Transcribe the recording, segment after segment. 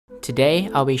Today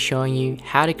I'll be showing you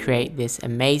how to create this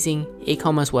amazing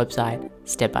e-commerce website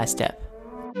step by step.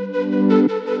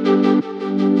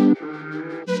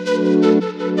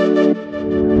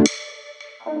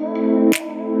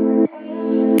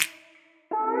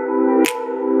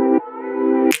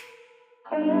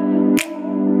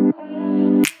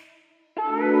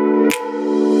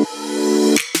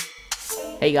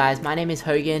 Hey guys, my name is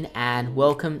Hogan and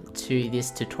welcome to this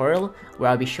tutorial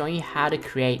where I'll be showing you how to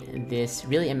create this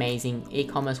really amazing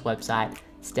e-commerce website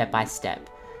step by step.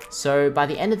 So by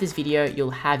the end of this video, you'll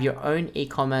have your own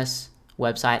e-commerce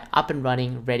website up and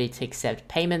running, ready to accept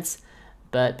payments.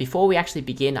 But before we actually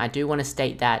begin, I do want to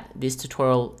state that this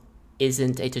tutorial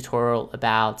isn't a tutorial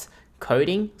about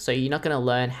coding. So you're not going to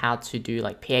learn how to do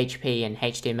like PHP and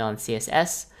HTML and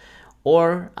CSS.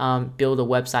 Or build a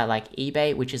website like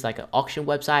eBay, which is like an auction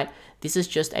website. This is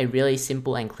just a really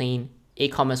simple and clean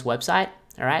e-commerce website,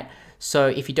 all right? So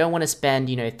if you don't want to spend,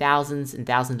 thousands and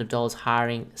thousands of dollars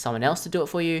hiring someone else to do it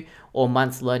for you, or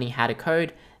months learning how to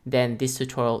code, then this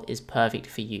tutorial is perfect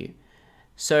for you.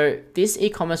 So this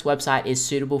e-commerce website is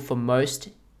suitable for most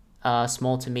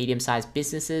small to medium-sized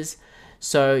businesses.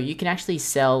 So you can actually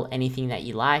sell anything that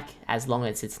you like as long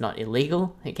as it's not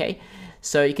illegal, okay?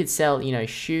 So you could sell,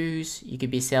 shoes, you could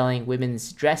be selling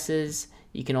women's dresses,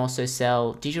 you can also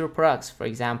sell digital products, for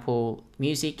example,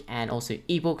 music and also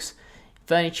ebooks,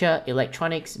 furniture,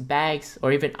 electronics, bags,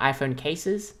 or even iPhone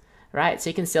cases, right?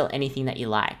 So you can sell anything that you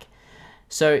like.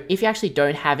 So if you actually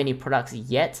don't have any products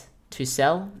yet to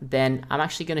sell, then I'm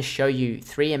actually going to show you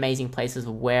 3 amazing places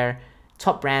where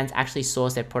top brands actually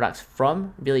source their products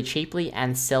from really cheaply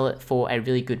and sell it for a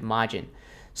really good margin.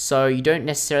 So you don't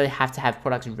necessarily have to have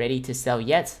products ready to sell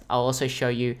yet. I'll also show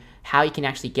you how you can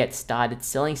actually get started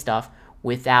selling stuff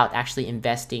without actually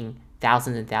investing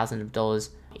thousands and thousands of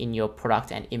dollars in your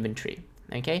product and inventory.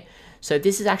 Okay, so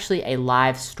this is actually a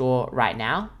live store right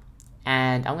now,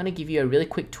 and I'm going to give you a really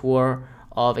quick tour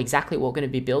of exactly what we're going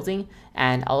to be building,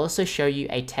 and I'll also show you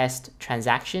a test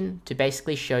transaction to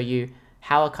basically show you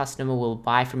how a customer will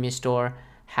buy from your store,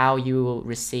 how you will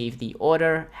receive the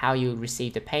order, how you will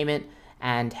receive the payment,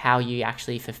 and how you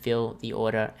actually fulfill the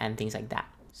order and things like that.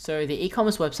 So the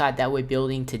e-commerce website that we're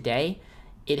building today,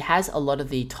 it has a lot of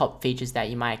the top features that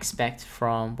you might expect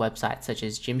from websites such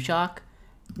as Gymshark,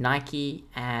 Nike,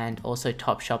 and also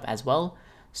Topshop as well.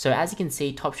 So as you can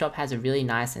see, Topshop has a really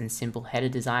nice and simple header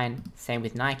design, same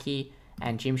with Nike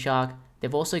and Gymshark.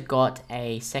 They've also got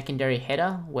a secondary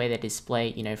header where they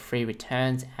display, free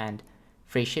returns and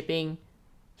free shipping.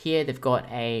 Here they've got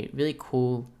a really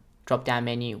cool drop-down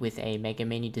menu with a mega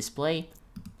menu display.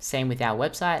 Same with our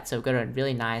website. So we've got a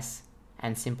really nice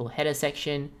and simple header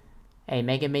section, a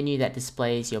mega menu that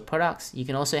displays your products. You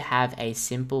can also have a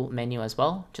simple menu as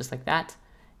well, just like that.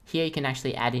 Here you can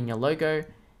actually add in your logo,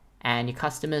 and your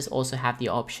customers also have the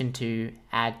option to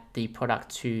add the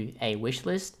product to a wish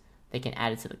list. They can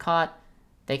add it to the cart.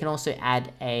 They can also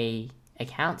add a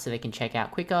account so they can check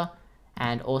out quicker,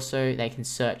 and also they can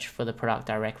search for the product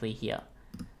directly here.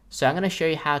 So I'm going to show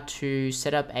you how to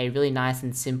set up a really nice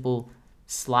and simple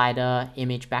slider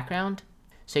image background.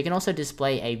 So you can also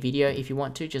display a video if you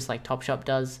want to, just like Topshop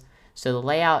does. So the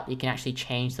layout, you can actually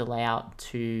change the layout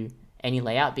to any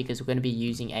layout because we're going to be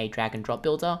using a drag and drop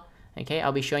builder. Okay,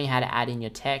 I'll be showing you how to add in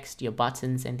your text, your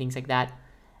buttons and things like that.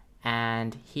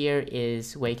 And here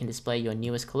is where you can display your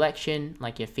newest collection,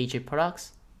 like your featured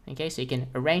products. Okay, so you can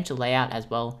arrange the layout as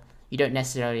well. You don't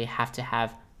necessarily have to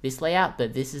have this layout,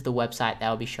 but this is the website that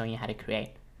I'll be showing you how to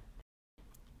create.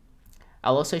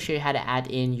 I'll also show you how to add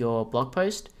in your blog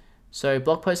post. So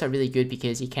blog posts are really good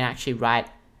because you can actually write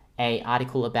an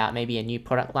article about maybe a new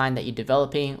product line that you're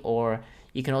developing, or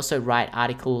you can also write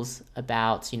articles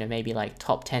about, maybe like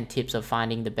top 10 tips of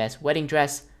finding the best wedding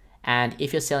dress. And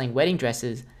if you're selling wedding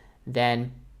dresses,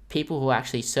 then people who are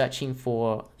actually searching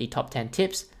for the top 10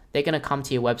 tips, they're going to come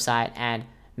to your website and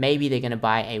maybe they're going to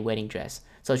buy a wedding dress.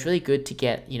 So it's really good to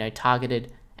get,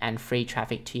 targeted and free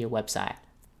traffic to your website.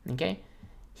 Okay.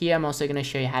 Here I'm also going to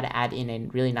show you how to add in a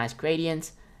really nice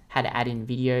gradient, how to add in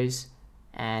videos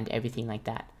and everything like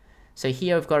that. So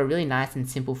here I've got a really nice and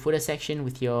simple footer section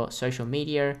with your social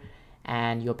media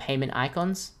and your payment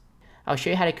icons. I'll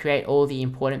show you how to create all the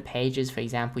important pages, for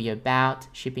example, your about,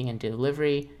 shipping and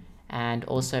delivery, and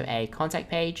also a contact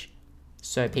page.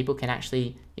 So people can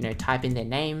actually, type in their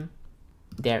name,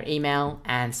 their email,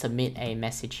 and submit a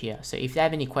message here. So if they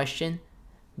have any question,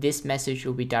 this message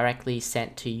will be directly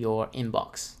sent to your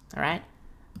inbox. All right.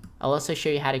 I'll also show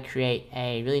you how to create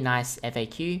a really nice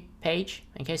FAQ page.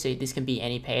 Okay, so this can be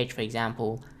any page, for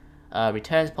example,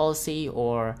 returns policy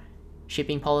or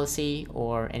shipping policy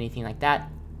or anything like that.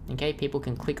 Okay, people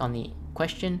can click on the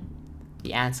question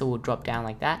the answer will drop down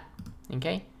like that.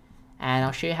 Okay, and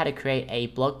I'll show you how to create a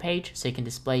blog page so you can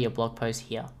display your blog post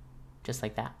here, just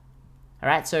like that.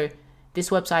 Alright, so this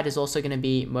website is also going to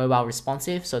be mobile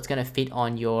responsive, so it's going to fit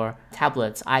on your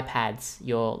tablets, iPads,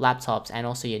 your laptops, and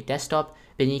also your desktop.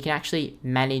 But you can actually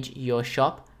manage your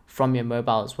shop from your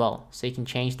mobile as well. So you can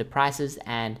change the prices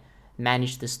and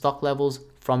manage the stock levels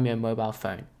from your mobile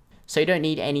phone. So you don't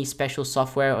need any special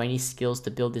software or any skills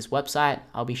to build this website.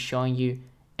 I'll be showing you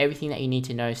everything that you need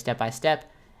to know step by step.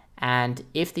 And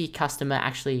if the customer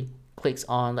actually clicks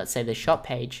on, let's say, the shop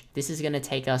page, this is going to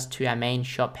take us to our main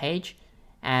shop page.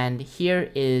 And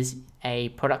here is a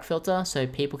product filter, so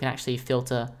people can actually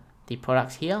filter the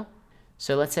products here.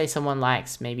 So let's say someone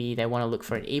likes, maybe they want to look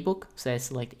for an ebook, so they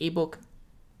select ebook,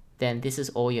 then this is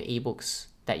all your ebooks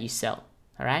that you sell.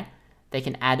 All right, they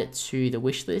can add it to the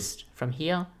wish list from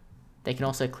here. They can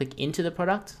also click into the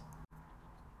product,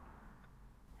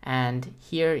 and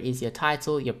here is your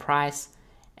title, your price,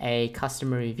 a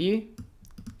customer review.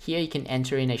 Here you can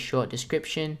enter in a short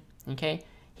description. Okay,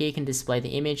 here you can display the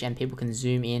image and people can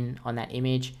zoom in on that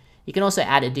image. You can also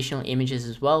add additional images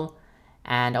as well,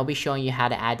 and I'll be showing you how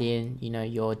to add in,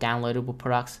 your downloadable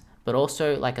products, but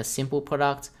also like a simple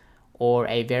product or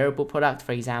a variable product.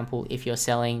 For example, if you're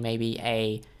selling maybe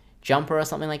a jumper or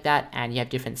something like that, and you have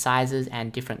different sizes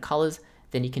and different colors,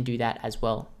 then you can do that as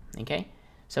well. Okay,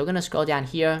 so we're going to scroll down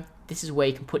here. This is where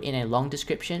you can put in a long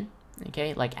description.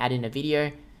 Okay, like add in a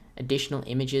video, additional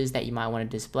images that you might want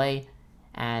to display,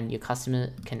 and your customer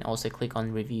can also click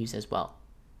on reviews as well.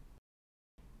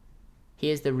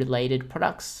 Here's the related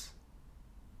products,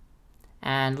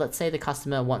 and let's say the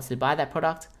customer wants to buy that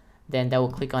product, then they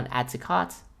will click on add to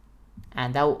cart,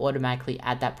 and that will automatically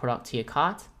add that product to your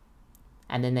cart,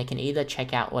 and then they can either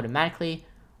check out automatically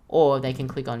or they can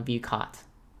click on view cart.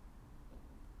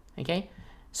 Okay,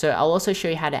 so I'll also show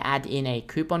you how to add in a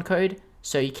coupon code,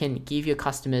 so you can give your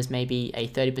customers maybe a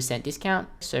 30% discount.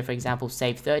 So for example,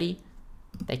 save 30,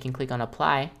 they can click on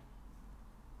apply,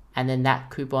 and then that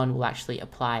coupon will actually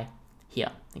apply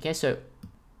here. Okay, so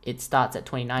it starts at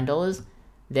 $29,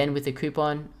 then with the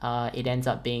coupon it ends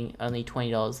up being only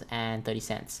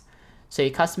 $20.30. So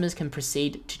your customers can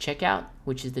proceed to checkout,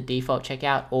 which is the default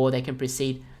checkout, or they can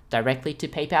proceed directly to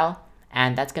PayPal,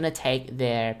 and that's going to take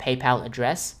their PayPal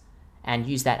address and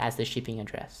use that as the shipping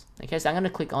address. Okay, so I'm going to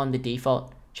click on the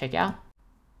default checkout.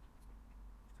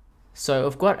 So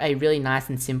I've got a really nice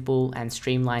and simple and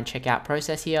streamlined checkout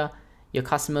process here. Your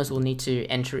customers will need to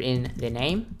enter in their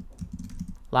name,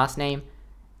 last name,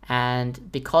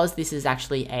 and because this is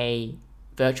actually a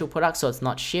virtual product, so it's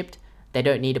not shipped, they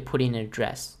don't need to put in an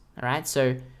address. All right,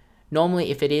 so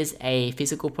normally if it is a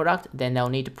physical product, then they'll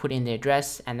need to put in their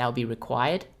address, and that'll be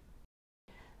required.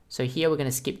 So here we're going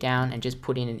to skip down and just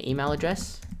put in an email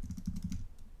address.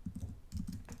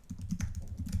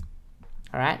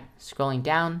 All right, scrolling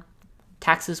down,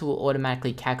 taxes will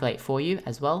automatically calculate for you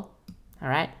as well. All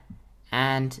right,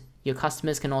 and your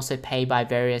customers can also pay by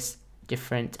various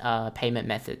different payment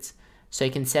methods. So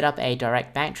you can set up a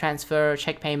direct bank transfer,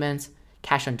 check payments,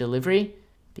 cash on delivery,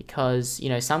 because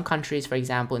some countries, for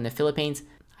example in the Philippines,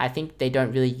 I think they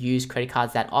don't really use credit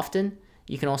cards that often.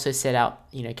 You can also set up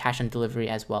cash on delivery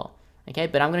as well. Okay,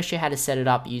 but I'm going to show you how to set it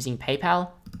up using PayPal,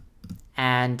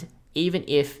 and even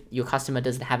if your customer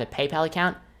doesn't have a PayPal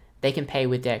account, they can pay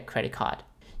with their credit card.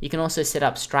 You can also set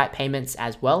up Stripe payments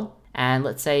as well, and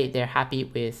let's say they're happy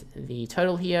with the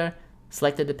total here,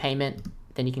 selected the payment,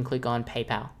 then you can click on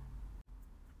PayPal.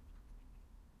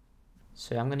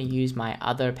 So I'm going to use my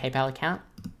other PayPal account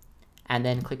and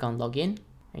then click on login.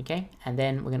 Okay, and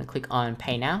then we're going to click on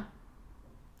pay now.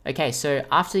 Okay, so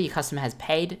after your customer has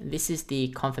paid, this is the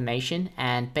confirmation,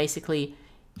 and basically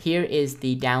here is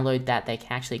the download that they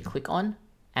can actually click on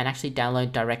and actually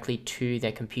download directly to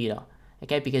their computer.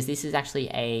 Okay, because this is actually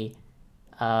a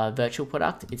virtual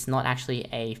product, it's not actually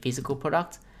a physical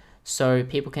product, so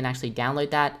people can actually download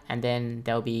that and then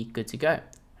they'll be good to go.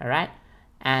 All right,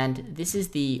 and this is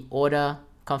the order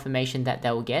confirmation that they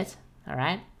will get. All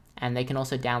right, and they can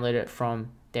also download it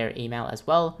from their email as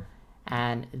well.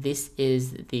 And this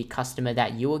is the customer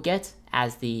that you will get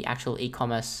as the actual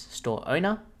e-commerce store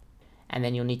owner, and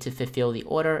then you'll need to fulfill the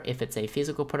order. If it's a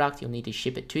physical product, you'll need to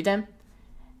ship it to them,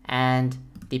 and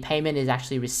the payment is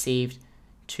actually received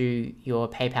to your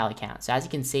PayPal account. So as you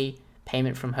can see,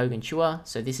 payment from Hogan Chua,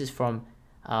 so this is from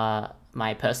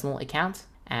my personal account,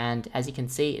 and as you can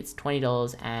see, it's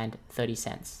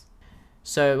 $20.30.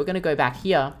 So we're going to go back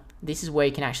here. This is where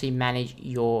you can actually manage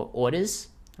your orders,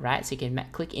 right? So you can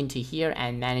click into here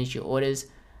and manage your orders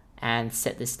and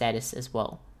set the status as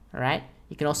well. All right,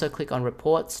 you can also click on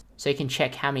reports, so you can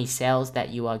check how many sales that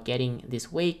you are getting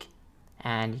this week,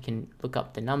 and you can look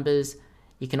up the numbers.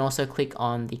 You can also click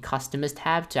on the customers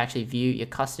tab to actually view your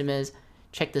customers,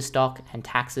 check the stock and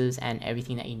taxes and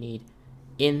everything that you need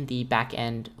in the back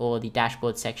end or the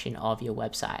dashboard section of your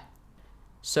website.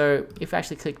 So if we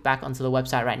actually click back onto the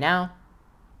website right now,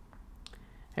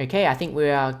 okay, I think we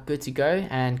are good to go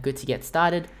and good to get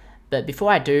started. But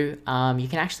before I do, you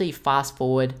can actually fast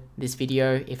forward this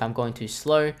video if I'm going too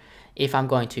slow. If I'm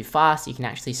going too fast, you can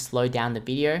actually slow down the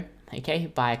video, okay,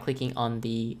 by clicking on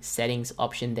the settings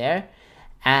option there.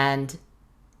 And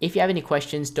if you have any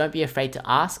questions, don't be afraid to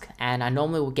ask, and I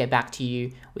normally will get back to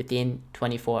you within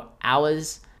 24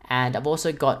 hours. And I've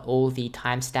also got all the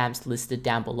timestamps listed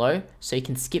down below, so you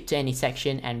can skip to any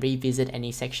section and revisit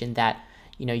any section that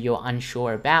you're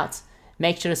unsure about.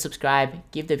 Make sure to subscribe,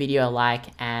 give the video a like,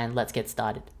 and let's get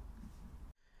started.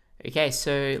 Okay,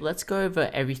 so let's go over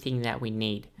everything that we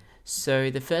need. So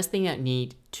the first thing that you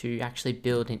need to actually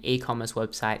build an e-commerce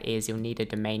website is you'll need a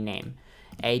domain name.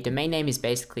 A domain name is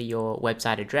basically your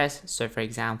website address. So for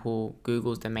example,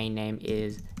 Google's domain name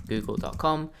is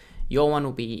google.com. Your one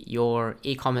will be your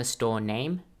e-commerce store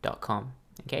name.com,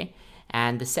 okay?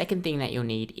 And the second thing that you'll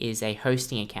need is a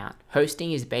hosting account.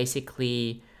 Hosting is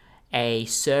basically a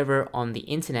server on the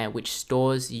internet which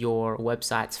stores your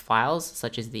website's files,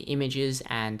 such as the images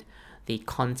and the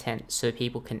content, so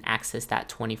people can access that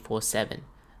 24/7.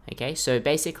 Okay, so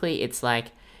basically it's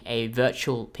like a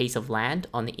virtual piece of land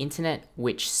on the internet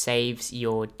which saves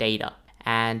your data,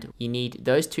 and you need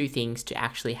those two things to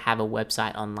actually have a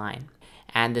website online.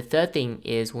 And the third thing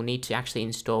is we'll need to actually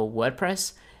install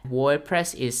WordPress.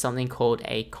 WordPress is something called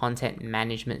a content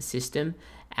management system,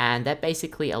 and that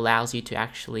basically allows you to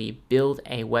actually build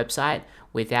a website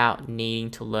without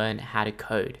needing to learn how to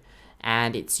code.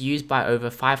 And it's used by over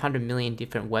 500 million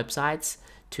different websites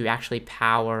to actually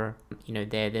power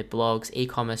their blogs,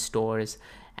 e-commerce stores,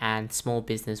 and small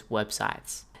business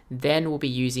websites. Then we'll be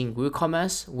using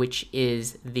WooCommerce, which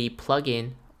is the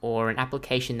plugin or an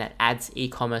application that adds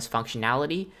e-commerce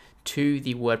functionality to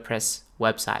the WordPress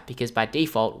website, because by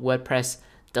default WordPress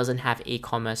doesn't have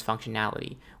e-commerce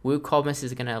functionality. WooCommerce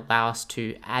is going to allow us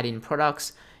to add in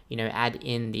products, add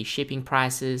in the shipping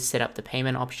prices, set up the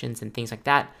payment options and things like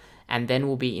that. And then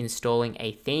we'll be installing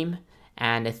a theme,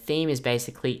 and a theme is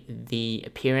basically the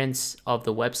appearance of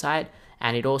the website,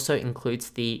 and it also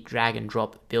includes the drag and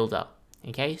drop builder.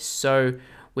 Okay, so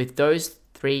with those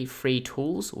three free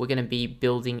tools, we're going to be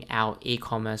building our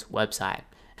e-commerce website.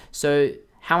 So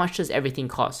how much does everything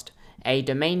cost? A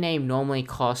domain name normally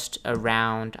costs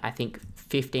around, I think,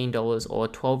 $15 or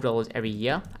 $12 every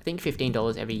year. I think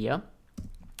 $15 every year.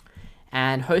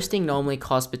 And hosting normally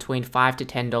costs between $5 to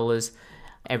 $10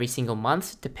 every single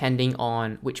month, depending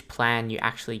on which plan you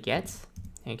actually get.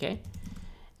 Okay.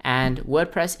 And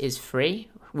WordPress is free.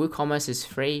 WooCommerce is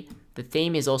free. The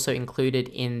theme is also included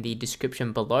in the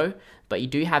description below, but you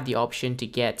do have the option to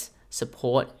get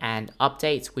support and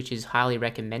updates, which is highly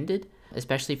recommended,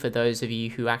 especially for those of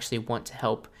you who actually want to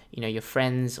help your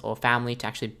friends or family to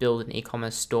actually build an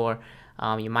e-commerce store.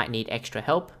 You might need extra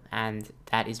help, and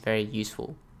that is very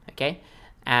useful. Okay,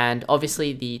 and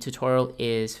obviously the tutorial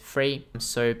is free,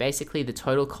 so basically the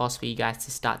total cost for you guys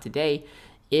to start today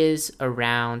is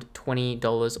around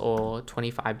 $20 or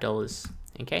 $25.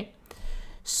 Okay,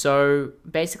 so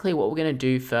basically what we're going to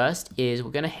do first is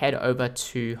we're going to head over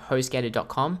to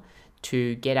hostgator.com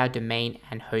to get our domain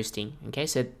and hosting. Okay,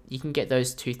 so you can get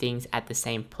those two things at the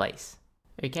same place.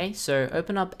 Okay, so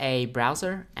open up a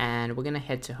browser and we're going to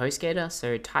head to HostGator.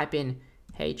 So type in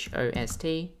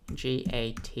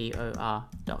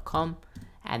hostgator.com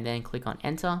and then click on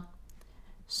enter.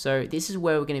 So this is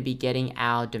where we're going to be getting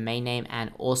our domain name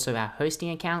and also our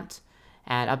hosting account.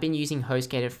 And I've been using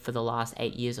HostGator for the last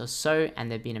 8 years or so,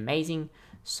 and they've been amazing.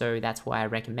 So that's why I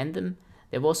recommend them.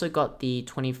 They've also got the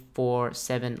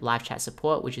 24/7 live chat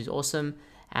support, which is awesome,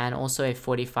 and also a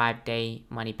 45-day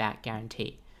money back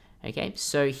guarantee. Okay,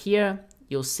 so here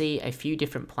you'll see a few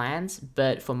different plans,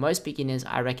 but for most beginners,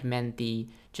 I recommend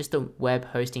just the web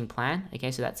hosting plan.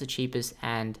 Okay, so that's the cheapest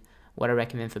and what I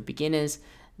recommend for beginners.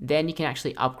 Then you can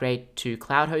actually upgrade to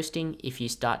cloud hosting if you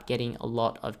start getting a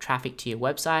lot of traffic to your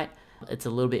website. It's a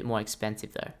little bit more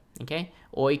expensive though. Okay,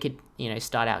 or you could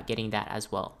start out getting that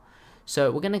as well.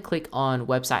 So we're going to click on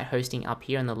website hosting up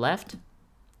here on the left.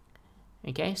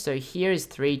 Okay, so here is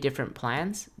 3 different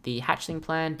plans: the hatchling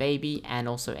plan, baby, and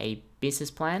also a business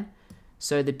plan.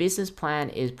 So the business plan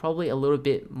is probably a little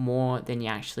bit more than you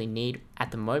actually need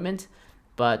at the moment,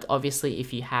 but obviously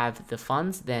if you have the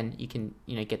funds, then you can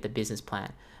get the business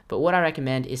plan. But what I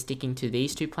recommend is sticking to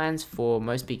these 2 plans for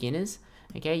most beginners.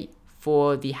 Okay,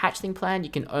 for the hatchling plan,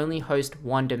 you can only host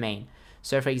 1 domain.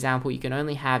 So for example, you can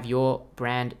only have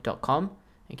yourbrand.com.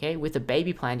 Okay, with a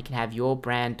baby plan, you can have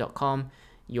yourbrand.com,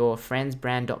 your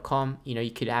friendsbrand.com.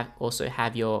 You could also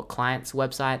have your clients'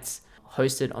 websites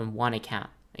hosted on one account.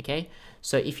 Okay,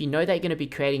 so if you know that you're going to be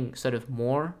creating sort of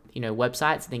more,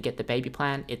 websites, then get the baby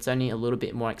plan. It's only a little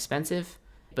bit more expensive.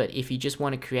 But if you just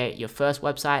want to create your first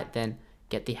website, then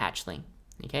get the hatchling.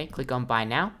 Okay, click on buy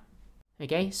now.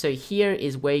 Okay, so here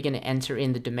is where you're going to enter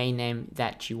in the domain name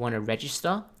that you want to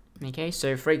register. Okay,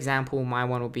 so for example, my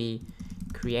one will be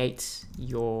create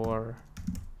your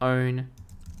own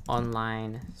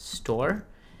online store,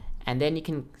 and then you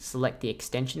can select the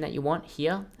extension that you want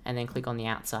here and then click on the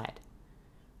outside.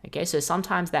 Okay, so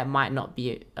sometimes that might not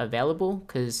be available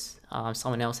because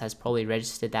someone else has probably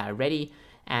registered that already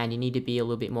and you need to be a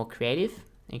little bit more creative.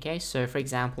 Okay, so for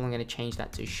example, I'm going to change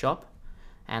that to shop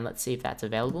and let's see if that's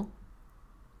available.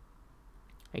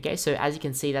 Okay, so as you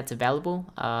can see, that's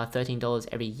available, $13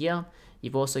 every year.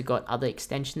 You've also got other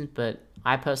extensions, but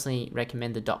I personally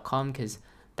recommend the .com because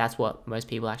that's what most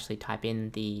people actually type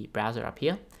in the browser up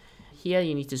here. Here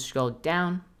you need to scroll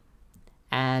down,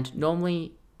 and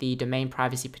normally the domain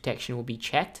privacy protection will be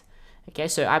checked. Okay,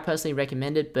 so I personally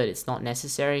recommend it, but it's not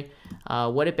necessary.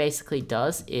 What it basically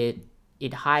does, it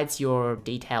hides your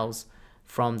details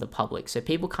from the public. So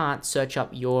people can't search up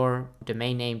your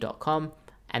domain name.com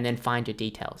and then find your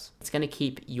details. It's going to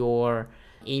keep your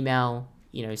email,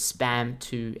 spam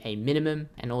to a minimum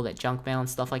and all that junk mail and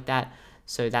stuff like that.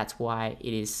 So that's why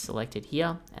it is selected here,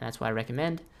 and that's why I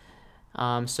recommend.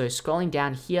 So scrolling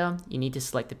down here, you need to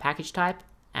select the package type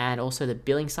and also the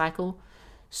billing cycle.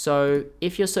 So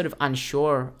if you're sort of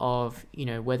unsure of,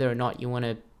 whether or not you want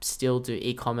to still do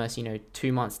e-commerce,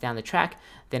 2 months down the track,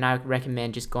 then I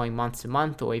recommend just going month to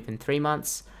month or even 3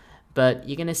 months. But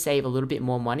you're going to save a little bit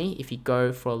more money if you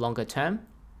go for a longer term.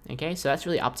 Okay, so that's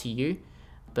really up to you,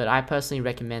 but I personally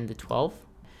recommend the 12.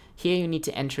 Here you need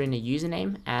to enter in a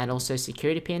username and also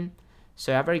security pin.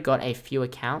 So I've already got a few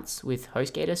accounts with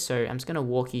HostGator, so I'm just going to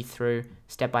walk you through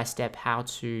step by step how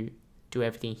to do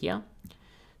everything here.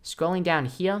 Scrolling down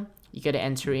here, you got to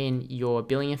enter in your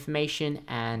billing information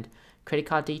and credit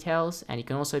card details, and you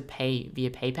can also pay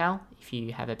via PayPal if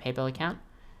you have a PayPal account.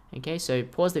 Okay, so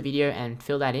pause the video and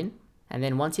fill that in. And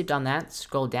then once you've done that,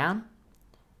 scroll down,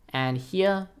 and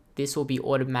here this will be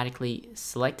automatically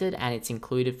selected and it's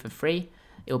included for free.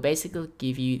 It will basically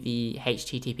give you the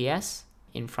HTTPS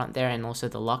in front there and also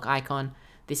the lock icon.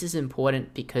 This is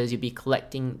important because you'll be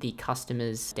collecting the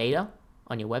customer's data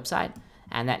on your website,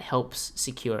 and that helps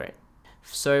secure it.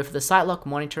 So for the site lock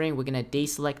monitoring, we're going to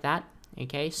deselect that.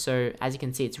 Okay, so as you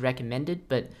can see, it's recommended,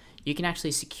 but you can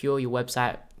actually secure your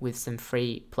website with some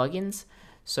free plugins.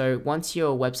 So once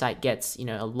your website gets,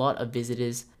 a lot of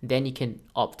visitors, then you can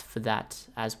opt for that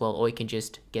as well, or you can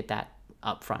just get that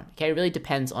up front. Okay, it really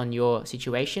depends on your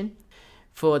situation.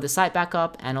 For the site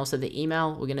backup and also the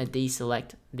email, we're going to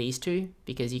deselect these two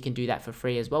because you can do that for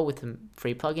free as well with the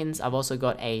free plugins. I've also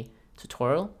got a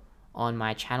tutorial on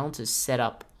my channel to set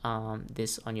up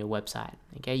this on your website.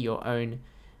 Okay, your own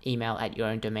email at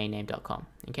yourowndomainname.com.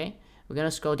 Okay, we're going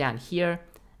to scroll down here,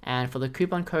 and for the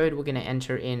coupon code, we're going to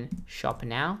enter in shop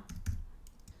now,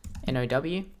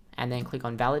 NOW, and then click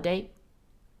on validate.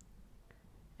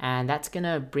 And that's going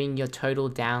to bring your total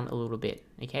down a little bit.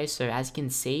 Okay, so as you can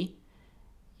see,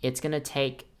 it's going to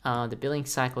take the billing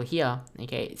cycle here.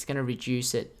 Okay, it's going to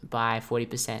reduce it by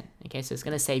 40%. Okay, so it's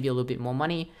going to save you a little bit more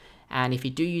money. And if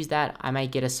you do use that, I may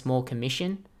get a small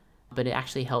commission, but it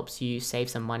actually helps you save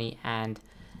some money, and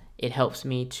it helps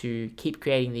me to keep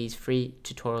creating these free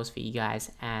tutorials for you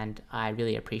guys, and I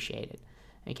really appreciate it.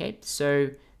 Okay, so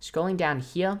scrolling down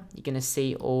here, you're going to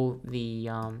see all the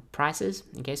prices.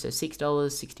 Okay, so $6,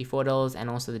 $64, and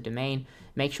also the domain.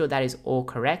 Make sure that is all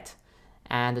correct,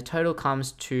 and the total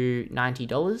comes to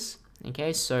 $90.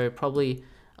 Okay, so probably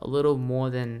a little more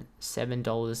than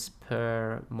 $7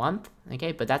 per month.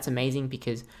 Okay, but that's amazing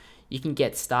because you can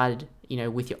get started,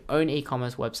 with your own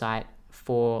e-commerce website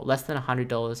for less than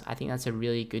 $100. I think that's a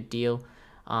really good deal.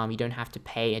 You don't have to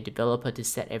pay a developer to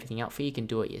set everything up for you. You can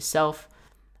do it yourself.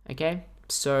 Okay,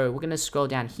 so we're going to scroll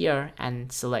down here and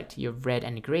select you've read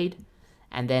and agreed,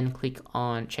 and then click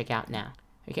on checkout now.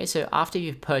 Okay, so after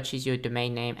you've purchased your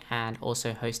domain name and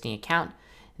also hosting account,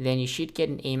 then you should get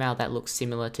an email that looks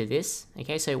similar to this.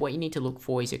 Okay, so what you need to look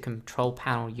for is your control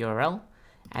panel URL,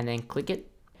 and then click it,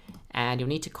 and you'll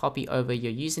need to copy over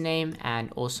your username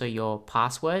and also your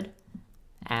password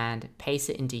and paste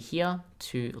it into here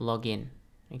to log in.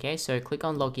 Okay, so click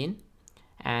on login,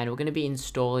 and we're going to be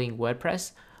installing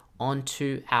WordPress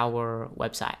onto our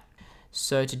website.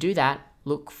 So to do that,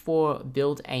 look for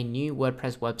build a new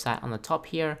WordPress website on the top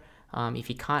here. If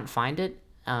you can't find it,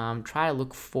 try to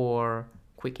look for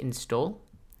quick install.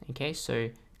 Okay, so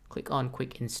click on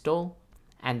quick install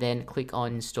and then click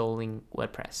on installing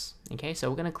WordPress. Okay, so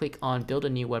we're going to click on build a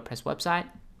new WordPress website,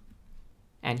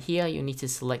 and here you need to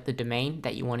select the domain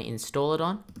that you want to install it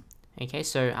on. Okay,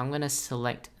 so I'm going to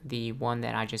select the one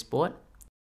that I just bought.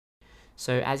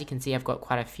 So as you can see, I've got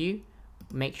quite a few.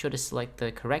 Make sure to select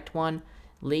the correct one.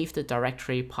 Leave the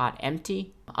directory part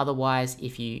empty. Otherwise,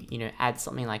 if you add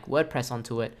something like WordPress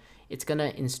onto it, it's going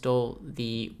to install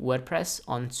the WordPress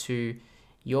onto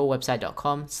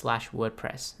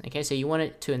yourwebsite.com/WordPress. Okay, so you want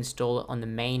it to install it on the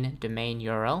main domain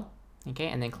URL. Okay,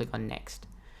 and then click on next.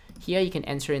 Here you can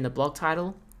enter in the blog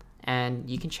title, and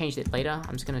you can change it later.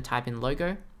 I'm just going to type in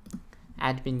logo,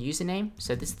 admin username.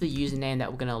 So this is the username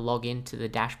that we're going to log into the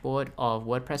dashboard of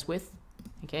WordPress with.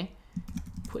 Okay,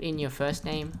 put in your first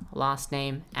name, last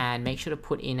name, and make sure to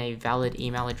put in a valid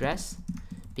email address,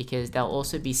 because they'll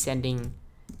also be sending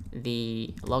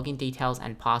the login details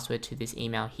and password to this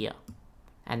email here.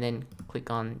 And then click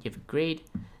on you've agreed,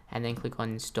 and then click on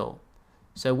install.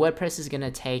 So WordPress is going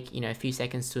to take a few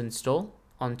seconds to install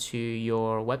onto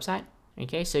your website.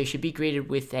 Okay, so you should be greeted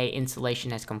with a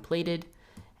installation as completed.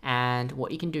 And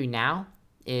what you can do now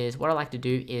is, what I like to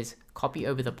do is copy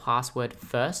over the password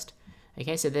first.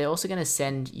 Okay, so they're also going to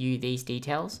send you these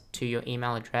details to your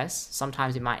email address.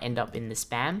 Sometimes it might end up in the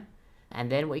spam.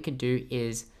 And then what you can do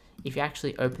is, if you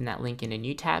actually open that link in a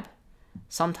new tab,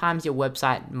 sometimes your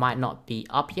website might not be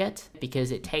up yet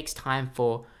because it takes time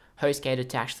for HostGator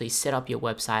to actually set up your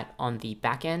website on the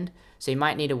back end. So you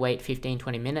might need to wait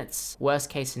 15-20 minutes, worst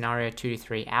case scenario 2 to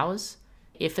 3 hours.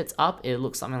 If it's up, it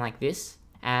looks something like this.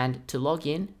 And to log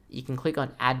in, you can click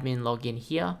on admin login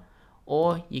here,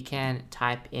 or you can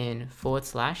type in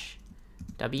 /wp-admin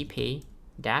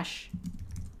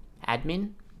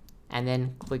and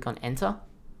then click on enter.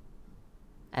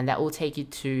 And that will take you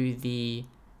to the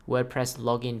WordPress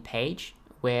login page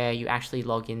where you actually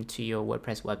log into your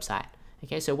WordPress website.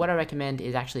 Okay, so what I recommend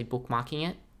is actually bookmarking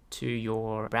it to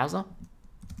your browser.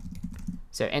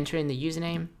 So enter in the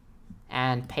username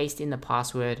and paste in the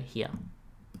password here.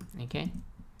 Okay,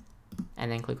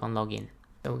 and then click on login.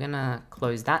 So we're gonna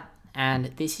close that, and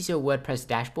this is your WordPress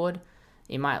dashboard.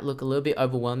 It might look a little bit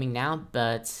overwhelming now,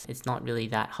 but it's not really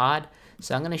that hard.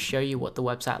 So I'm gonna show you what the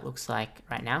website looks like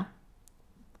right now.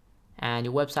 And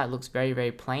your website looks very,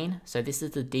 very plain. So this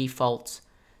is the default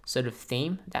sort of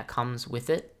theme that comes with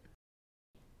it.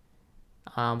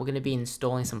 We're going to be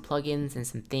installing some plugins and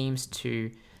some themes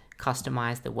to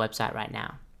customize the website right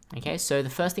now. Okay, so the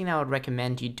first thing that I would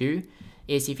recommend you do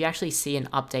is, if you actually see an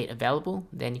update available,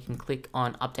 then you can click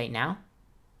on update now.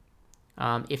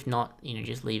 If not,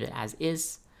 just leave it as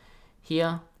is.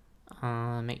 Here,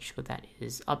 make sure that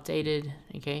is updated.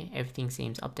 Okay, everything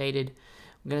seems updated.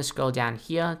 I'm going to scroll down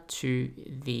here to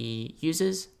the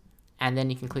users, and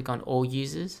then you can click on all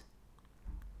users.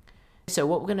 So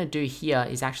what we're going to do here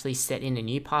is actually set in a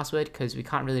new password, because we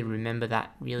can't really remember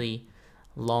that really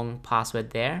long password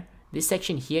there. This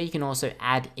section here, you can also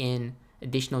add in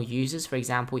additional users. For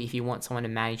example, if you want someone to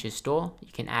manage your store,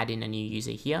 you can add in a new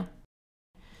user here.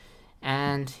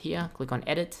 And here, click on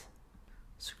edit,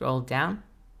 scroll down,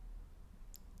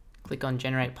 click on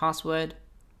generate password,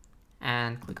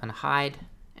 and click on hide.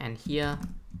 And here,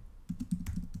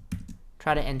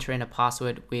 try to enter in a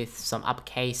password with some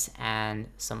uppercase and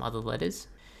some other letters,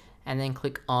 and then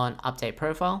click on update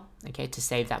profile, okay, to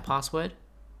save that password.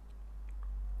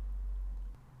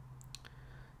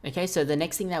 Okay, so the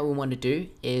next thing that we want to do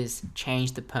is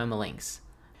change the permalinks.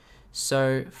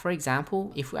 So for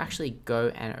example, if we actually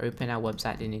go and open our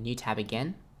website in a new tab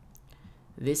again,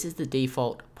 this is the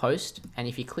default post, and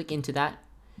if you click into that,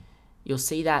 you'll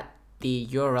see that the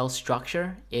URL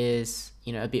structure is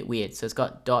a bit weird. So it's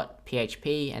got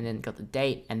 .php, and then got the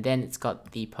date, and then it's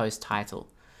got the post title.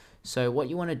 So what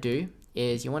you want to do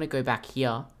is you want to go back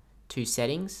here to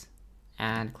settings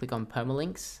and click on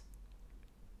permalinks,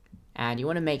 and you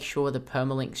want to make sure the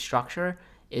permalink structure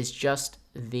is just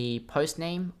the post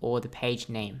name or the page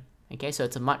name. Okay, so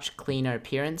it's a much cleaner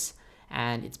appearance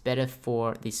and it's better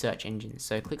for the search engines.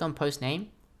 So click on post name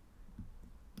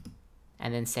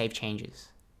and then save changes.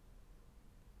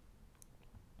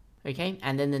 Okay,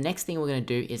 and then the next thing we're going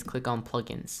to do is click on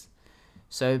plugins.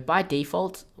 So by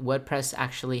default, WordPress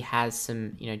actually has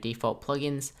some default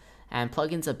plugins, and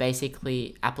plugins are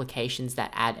basically applications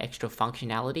that add extra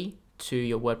functionality to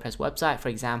your WordPress website. For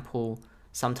example,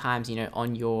 sometimes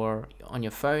on your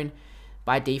phone,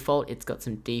 by default it's got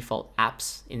some default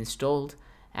apps installed,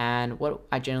 and what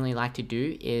I generally like to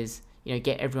do is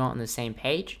get everyone on the same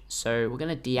page. So we're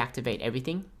going to deactivate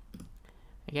everything.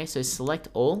 Okay, so select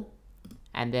all,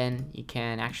 and then you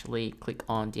can actually click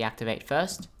on deactivate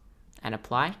first and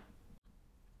apply,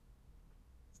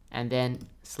 and then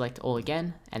select all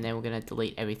again, and then we're going to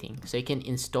delete everything. So you can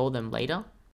install them later,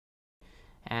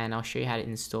 and I'll show you how to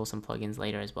install some plugins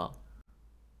later as well.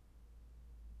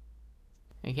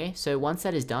 Okay, so once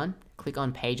that is done, click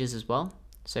on pages as well.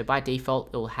 So by default,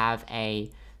 it will have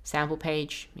a sample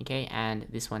page, okay, and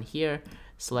this one here,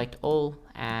 select all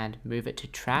and move it to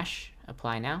trash,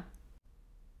 apply now.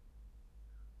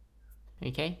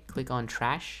 Okay, click on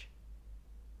trash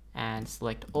and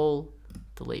select all,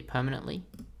 delete permanently,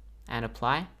 and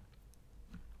apply.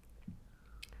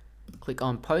 Click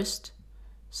on post.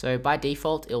 So by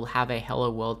default, it will have a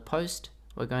hello world post.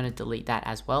 We're going to delete that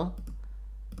as well.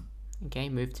 Okay,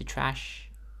 move to trash,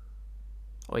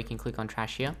 or you can click on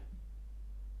trash here.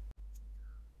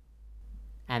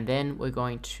 And then we're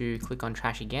going to click on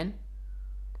trash again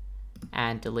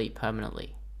and delete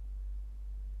permanently.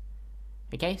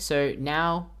 Okay, so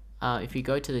now if you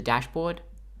go to the dashboard,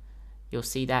 you'll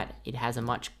see that it has a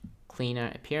much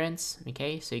cleaner appearance.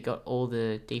 Okay, so you got all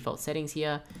the default settings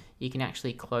here. You can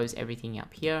actually close everything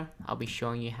up here. I'll be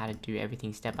showing you how to do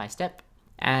everything step by step.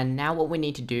 And now what we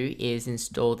need to do is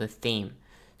install the theme.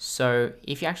 So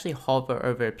if you actually hover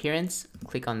over appearance,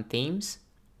 click on themes.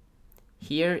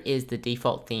 Here is the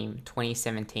default theme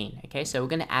 2017. Okay, so we're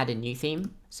going to add a new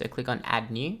theme. So click on add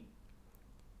new.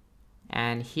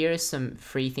 And here are some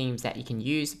free themes that you can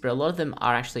use, but a lot of them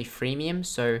are actually freemium.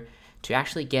 So to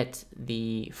actually get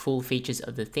the full features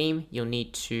of the theme, you'll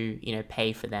need to,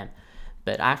 pay for them.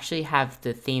 But I actually have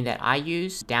the theme that I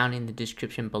use down in the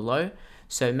description below.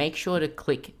 So make sure to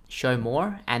click show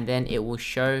more, and then it will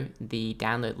show the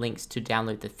download links to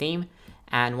download the theme.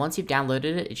 And once you've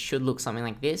downloaded it, it should look something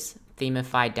like this,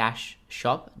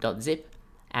 themify-shop.zip.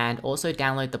 And also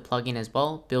download the plugin as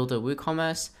well, build a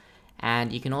WooCommerce.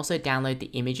 And you can also download the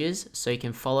images so you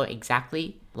can follow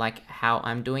exactly like how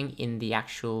I'm doing in the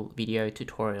actual video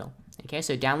tutorial. Okay,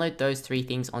 so download those three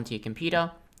things onto your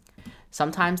computer.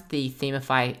 Sometimes the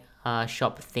Themify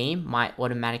shop theme might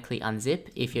automatically unzip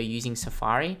if you're using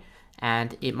Safari,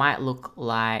 and it might look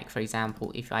like, for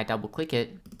example, if I double click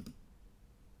it,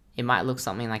 it might look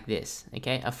something like this,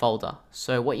 okay, a folder.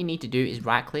 So what you need to do is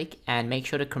right click and make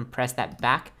sure to compress that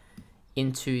back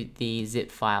into the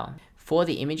zip file. For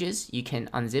the images, you can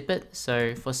unzip it.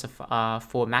 So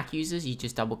for Mac users, you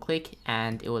just double click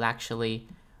and it will actually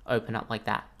open up like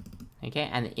that. Okay,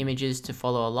 and the images to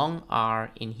follow along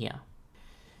are in here.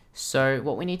 So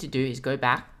what we need to do is go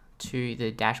back to the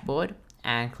dashboard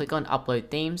and click on upload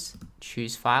themes,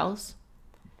 choose files,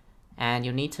 and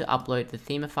you'll need to upload the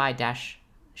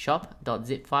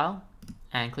themify-shop.zip file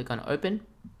and click on open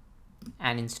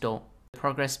and install. The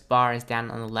progress bar is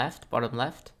down on the left, bottom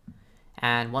left.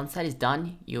 And once that is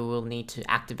done, you will need to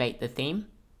activate the theme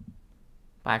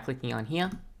by clicking on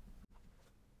here.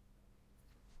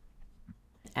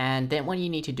 And then what you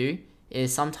need to do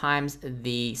is sometimes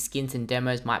the skins and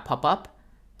demos might pop up.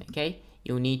 Okay,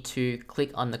 you'll need to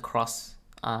click on the cross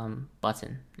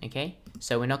button. Okay,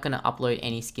 so we're not going to upload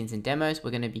any skins and demos. We're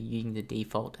going to be using the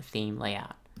default theme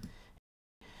layout.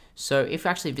 So if we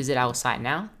actually visit our site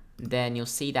now, then you'll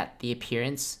see that the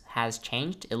appearance has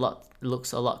changed. It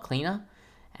looks a lot cleaner,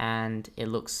 and it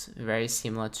looks very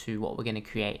similar to what we're going to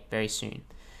create very soon.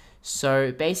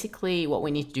 So basically what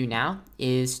we need to do now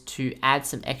is to add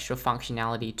some extra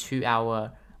functionality to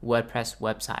our WordPress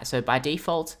website. So by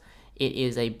default, it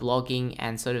is a blogging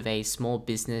and sort of a small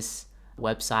business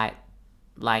website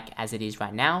like as it is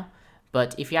right now.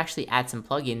 But if you actually add some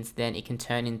plugins, then it can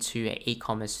turn into an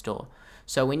e-commerce store.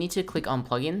 So we need to click on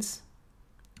plugins.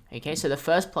 Okay, so the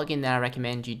first plugin that I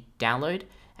recommend you download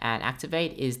and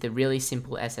activate is the really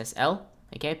simple SSL.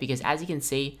 Okay, because as you can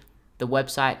see, the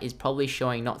website is probably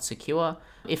showing not secure.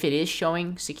 If it is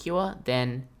showing secure,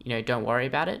 then don't worry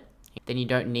about it. Then you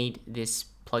don't need this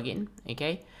plugin.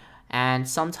 Okay, and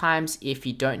sometimes if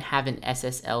you don't have an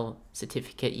SSL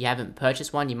certificate, you haven't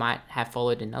purchased one, you might have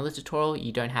followed another tutorial,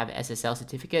 you don't have an SSL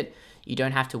certificate, you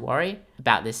don't have to worry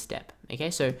about this step. Okay,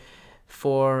 so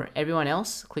for everyone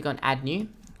else, click on add new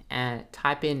and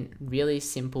type in really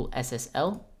simple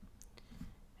SSL.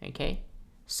 Okay,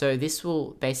 so this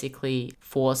will basically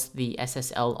force the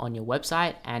SSL on your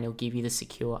website and it'll give you the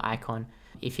secure icon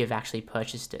if you've actually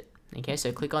purchased it. Okay,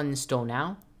 so click on install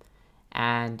now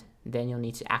and then you'll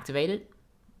need to activate it.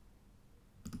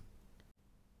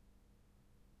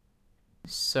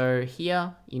 So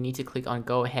here you need to click on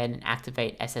go ahead and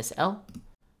activate SSL.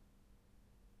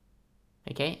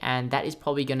 Okay, and that is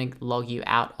probably going to log you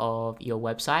out of your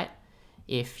website.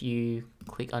 If you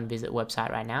click on visit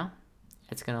website right now,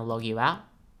 it's going to log you out.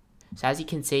 So as you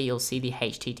can see, you'll see the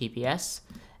HTTPS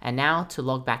And now to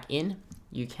log back in,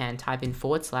 you can type in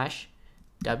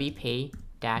 /wp-admin,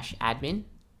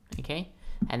 okay,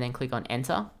 and then click on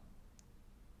enter.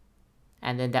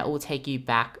 And then that will take you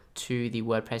back to the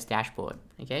WordPress dashboard.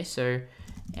 Okay, so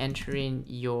enter in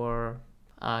your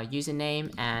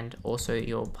username and also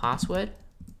your password,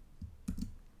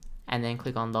 and then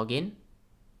click on login.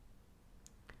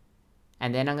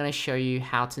 And then I'm going to show you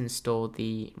how to install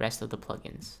the rest of the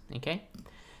plugins. Okay,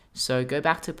 so go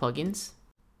back to plugins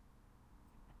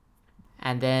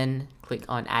and then click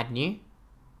on add new.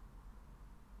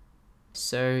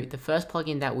 So the first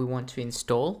plugin that we want to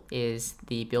install is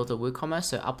the Builder WooCommerce.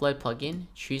 So upload plugin,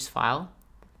 choose file,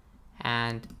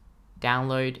 and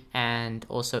download and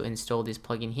also install this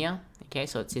plugin here. Okay,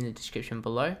 so it's in the description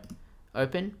below.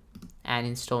 Open and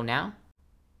install now.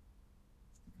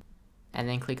 And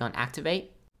then click on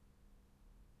activate.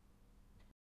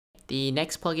 The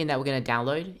next plugin that we're going to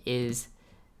download is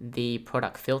the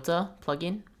product filter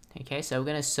plugin. Okay, so we're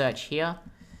going to search here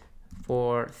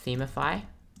for Themify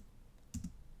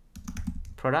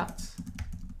products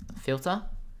filter.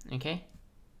 Okay,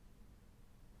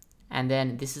 and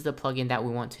then this is the plugin that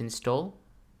we want to install,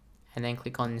 and then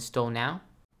click on install now.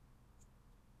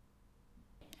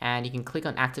 And you can click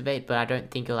on activate, but I don't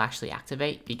think it'll actually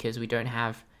activate because we don't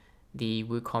have the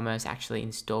WooCommerce actually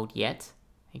installed yet.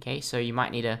 Okay, so you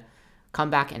might need to come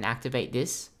back and activate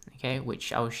this, okay,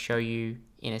 which I'll show you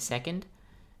in a second.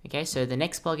 Okay, so the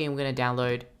next plugin we're going to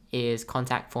download is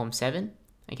Contact Form 7.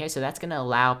 Okay, so that's going to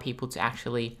allow people to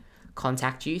actually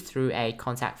contact you through a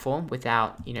contact form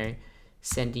without,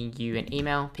 sending you an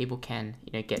email. People can,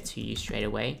 get to you straight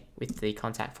away with the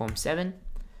Contact Form 7.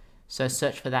 So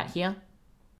search for that here.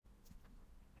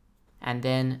 And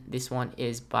then this one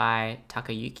is by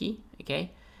Takayuki,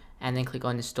 okay? And then click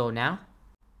on install now.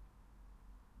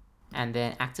 And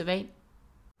then activate.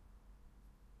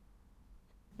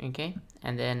 Okay,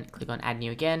 and then click on add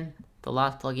new again. The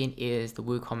last plugin is the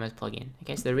WooCommerce plugin.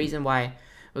 Okay, so the reason why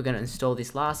we're going to install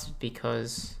this last is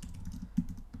because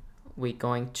we're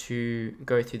going to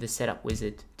go through the setup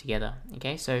wizard together.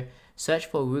 Okay, so search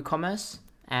for WooCommerce,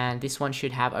 and this one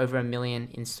should have over 1 million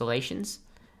installations,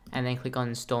 and then click on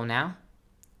install now.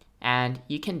 And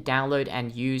you can download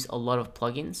and use a lot of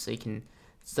plugins, so you can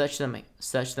search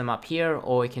them up here,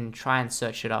 or you can try and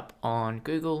search it up on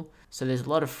Google. So there's a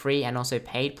lot of free and also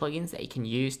paid plugins that you can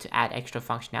use to add extra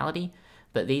functionality,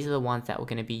 but these are the ones that we're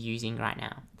going to be using right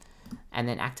now. And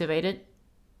then activate it.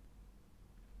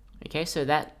 Okay, so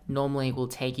that normally will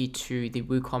take you to the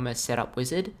WooCommerce setup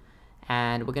wizard,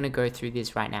 and we're going to go through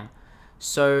this right now.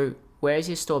 So where is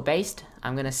your store based?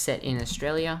 I'm going to set in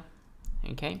Australia,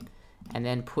 okay, and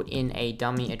then put in a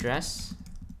dummy address.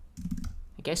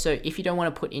 Okay, so if you don't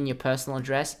want to put in your personal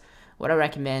address, what I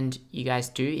recommend you guys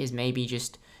do is maybe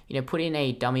just put in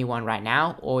a dummy one right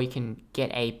now, or you can get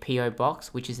a PO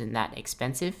box, which isn't that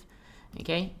expensive.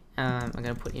 Okay, I'm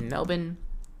gonna put in Melbourne,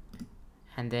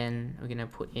 and then we're gonna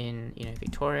put in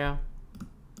Victoria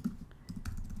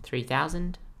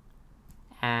 3000,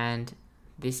 and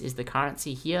this is the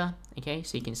currency here. Okay,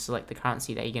 so you can select the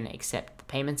currency that you're gonna accept the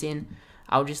payments in.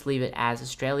 I'll just leave it as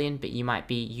Australian, but you might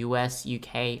be US,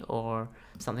 UK, or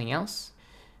something else.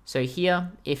 So here,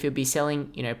 if you'll be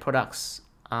selling products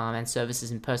and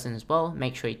services in person as well,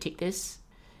 make sure you tick this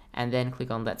and then click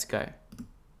on let's go.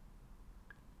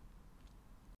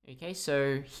 Okay,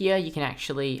 so here you can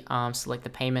actually select the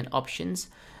payment options.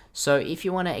 So if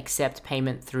you want to accept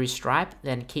payment through Stripe,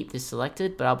 then keep this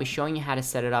selected, but I'll be showing you how to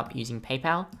set it up using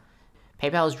PayPal.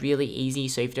 PayPal is really easy,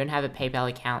 so if you don't have a PayPal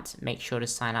account, make sure to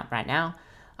sign up right now.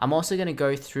 I'm also going to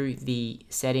go through the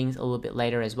settings a little bit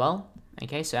later as well.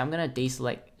 Okay, so I'm going to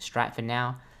deselect Stripe for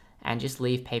now and just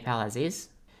leave PayPal as is.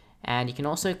 And you can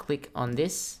also click on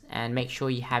this and make sure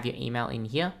you have your email in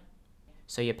here.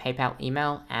 So your PayPal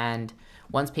email, and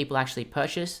once people actually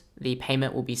purchase, the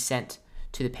payment will be sent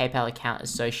to the PayPal account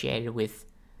associated with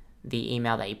the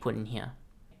email that you put in here.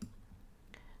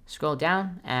 Scroll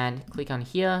down and click on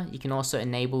here. You can also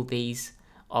enable these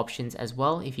options as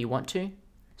well if you want to.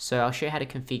 So I'll show you how to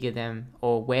configure them,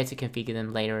 or where to configure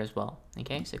them later as well.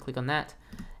 Okay, so click on that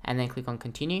and then click on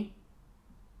continue.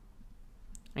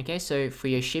 Okay, so for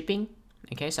your shipping,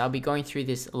 okay, so I'll be going through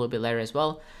this a little bit later as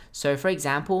well. So for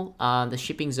example, the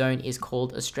shipping zone is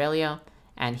called Australia,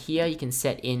 and here you can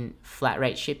set in flat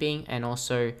rate shipping and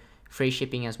also free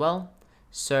shipping as well.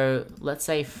 So let's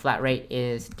say flat rate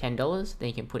is $10, then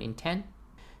you can put in 10.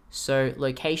 So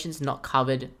locations not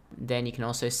covered, then you can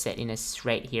also set in a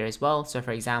rate here as well. So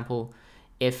for example,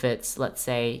 if it's, let's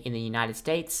say, in the United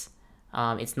States,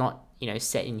 it's not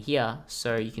set in here,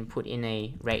 so you can put in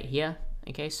a rate here.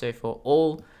 Okay, so for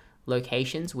all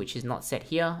locations, which is not set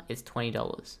here, it's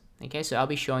 $20. Okay, so I'll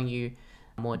be showing you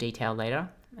more detail later.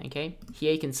 Okay,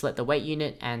 here you can select the weight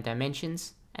unit and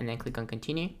dimensions and then click on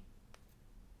continue.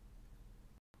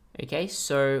 Okay,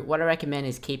 so what I recommend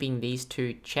is keeping these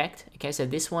two checked. Okay, so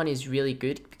this one is really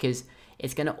good because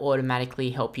it's going to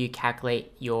automatically help you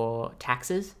calculate your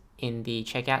taxes in the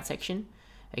checkout section.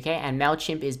 Okay, and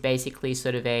MailChimp is basically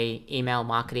sort of a email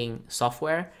marketing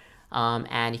software,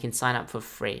 and you can sign up for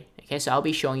free. Okay, so I'll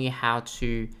be showing you how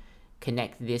to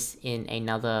connect this in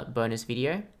another bonus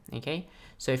video. Okay,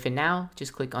 so for now,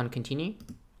 just click on continue,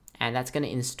 and that's going to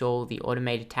install the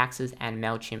automated taxes and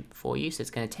MailChimp for you. So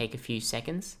it's going to take a few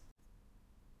seconds.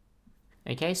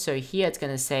 Okay, so here it's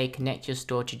going to say connect your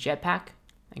store to Jetpack.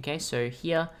 Okay, so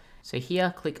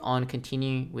here click on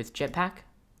continue with Jetpack.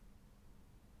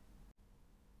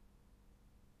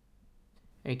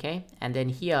 Okay, and then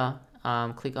here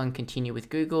click on continue with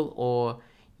Google, or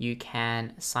you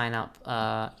can sign up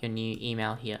your new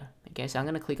email here. Okay, so I'm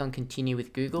going to click on continue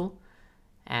with Google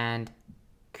and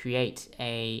create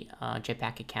a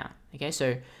Jetpack account. Okay,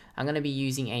 so I'm going to be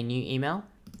using a new email,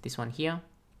 this one here,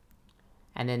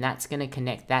 and then that's going to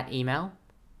connect that email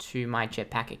to my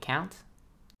Jetpack account,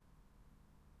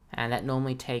 and that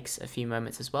normally takes a few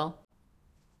moments as well.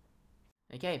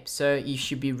 Okay, so you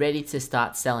should be ready to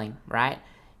start selling, right?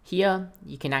 Here,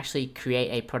 you can actually create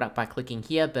a product by clicking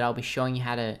here, but I'll be showing you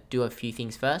how to do a few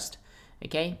things first.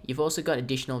 Okay, you've also got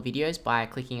additional videos by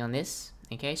clicking on this.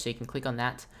 Okay, so you can click on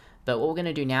that. But what we're going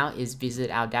to do now is visit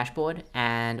our dashboard,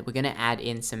 and we're going to add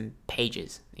in some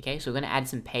pages. Okay, so we're going to add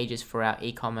some pages for our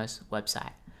e-commerce website.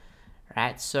 All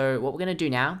right, so what we're going to do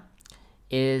now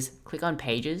is click on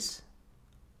pages.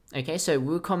 Okay, so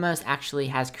WooCommerce actually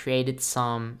has created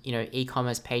some,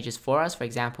 e-commerce pages for us. For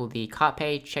example, the cart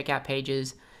page, checkout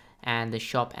pages, and the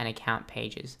shop and account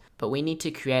pages. But we need to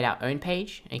create our own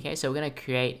page. Okay, so we're going to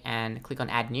create and click on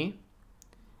add new.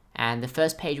 And the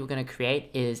first page we're going to create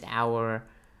is our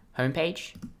home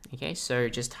page. Okay, so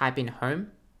just type in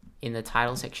home in the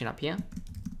title section up here.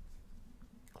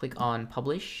 Click on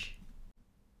publish.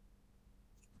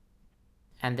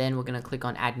 And then we're going to click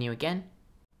on add new again.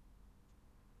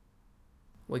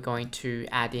 We're going to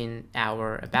add in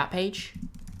our about page.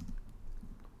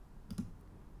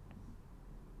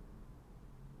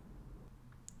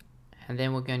 And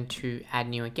then we're going to add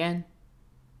new again.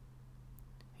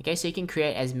 Okay, so you can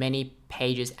create as many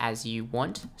pages as you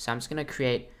want. So I'm just going to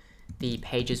create the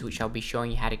pages which I'll be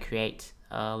showing you how to create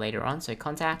later on. So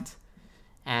contact.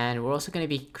 And we're also going to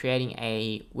be creating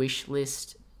a wish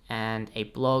list and a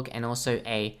blog and also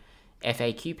a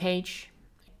FAQ page.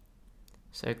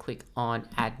 So click on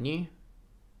add new.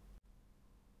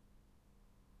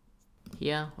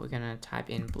 Here we're going to type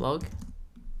in blog,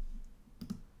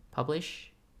 publish.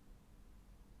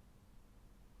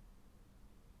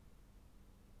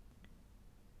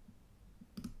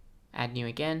 Add new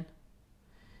again.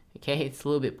 Okay, it's a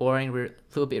little bit boring, a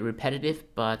little bit repetitive,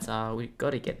 but we've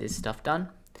got to get this stuff done.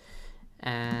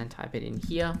 And type it in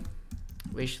here,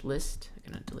 wish list.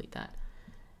 I'm going to delete that.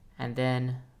 And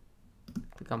then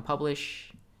click on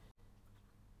publish.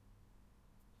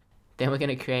 Then we're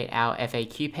going to create our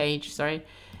FAQ page,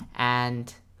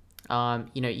 and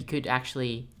you could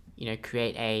actually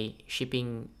create a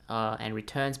shipping and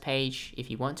returns page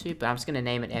if you want to, but I'm just going to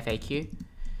name it FAQ.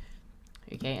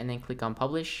 Okay, and then click on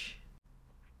publish.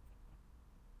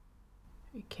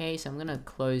 Okay, so I'm going to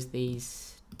close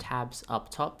these tabs up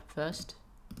top first.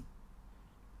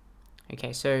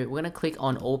 Okay, so we're going to click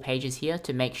on all pages here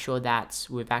to make sure that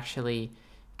we've actually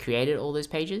created all those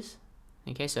pages.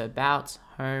 Okay, so about,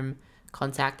 home,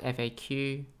 contact,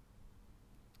 FAQ.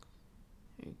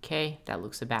 Okay, that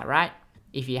looks about right.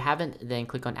 If you haven't, then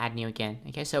click on add new again.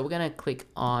 Okay, so we're going to click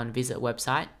on visit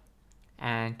website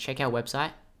and check our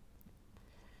website.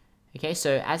 Okay,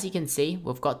 so as you can see,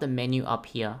 we've got the menu up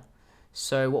here.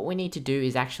 So what we need to do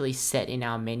is actually set in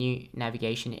our menu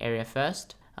navigation area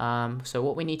first. So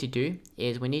what we need to do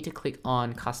is we need to click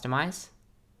on customize,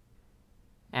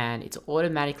 and it's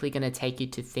automatically going to take you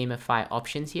to themify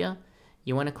options here.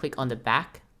 You want to click on the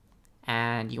back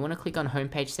and you want to click on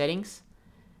homepage settings.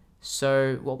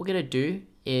 So what we're going to do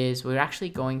is we're actually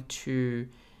going to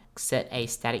set a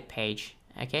static page.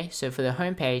 Okay, so for the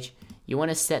home page, you want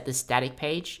to set the static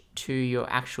page to your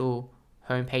actual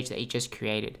home page that you just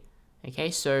created.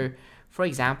 Okay, so for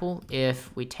example,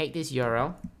 if we take this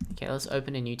URL, okay, let's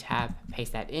open a new tab,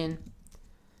 paste that in,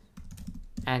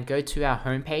 and go to our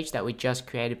home page that we just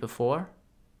created before.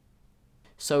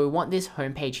 So we want this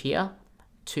home page here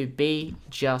to be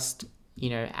just,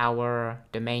 our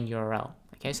domain URL.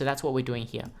 Okay, so that's what we're doing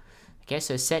here. Okay,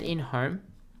 so set in home,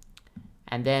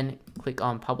 and then click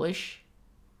on publish.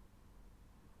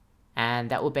 and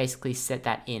that will basically set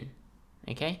that in.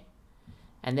 Okay,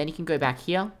 and then you can go back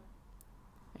here,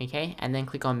 okay, and then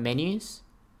click on menus.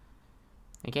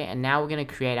 Okay, and now we're going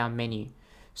to create our menu.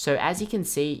 So as you can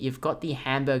see, you've got the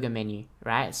hamburger menu,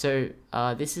 right? So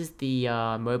this is the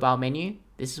mobile menu.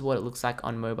 This is what it looks like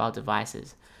on mobile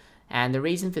devices. And the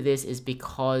reason for this is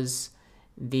because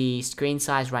the screen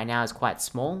size right now is quite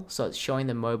small, so it's showing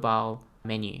the mobile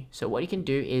menu. So what you can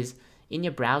do is, in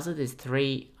your browser, there's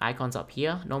 3 icons up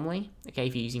here normally. Okay,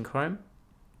 if you're using Chrome,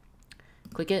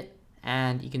 click it,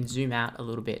 and you can zoom out a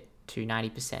little bit to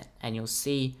 90%, and you'll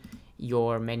see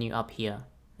your menu up here.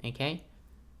 Okay,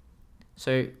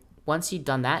 so once you've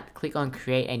done that, click on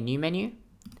create a new menu,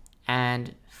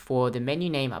 and for the menu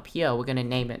name up here, we're going to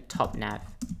name it top nav.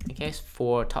 Okay, so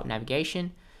for top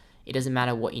navigation, it doesn't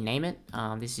matter what you name it.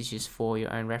 This is just for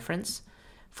your own reference.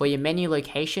 For your menu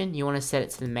location, you want to set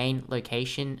it to the main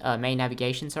location, main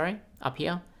navigation, sorry, up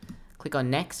here. Click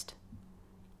on next,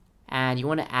 and you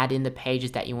want to add in the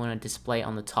pages that you want to display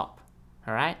on the top.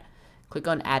 All right, click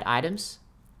on add items,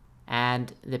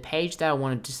 and the page that I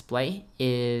want to display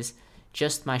is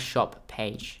just my shop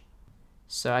page.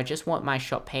 So I just want my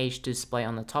shop page to display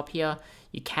on the top here.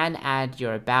 You can add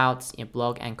your about, your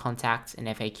blog and contacts and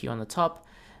FAQ on the top,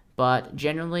 but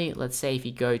generally, let's say if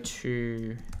you go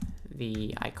to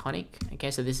the iconic,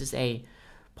 okay, so this is a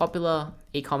popular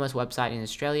e-commerce website in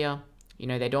Australia. You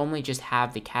know, they normally just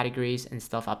have the categories and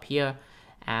stuff up here,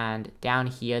 and down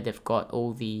here they've got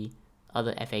all the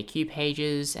other FAQ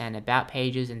pages and about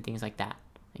pages and things like that.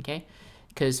 Okay,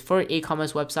 because for an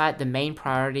e-commerce website, the main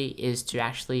priority is to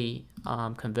actually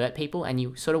convert people, and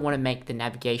you sort of want to make the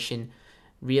navigation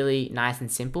really nice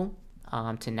and simple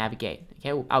to navigate.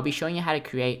 Okay, I'll be showing you how to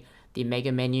create the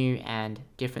mega menu and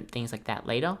different things like that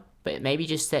later, but maybe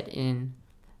just set in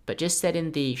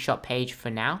the shop page for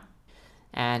now,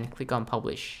 and click on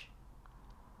publish.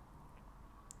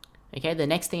 Okay, the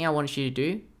next thing I want you to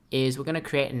do is we're going to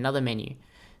create another menu.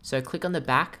 So click on the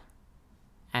back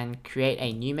and create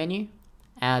a new menu.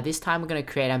 This time we're going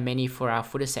to create a menu for our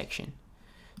footer section.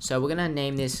 So we're going to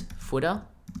name this footer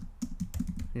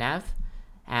nav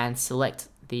and select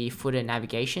the footer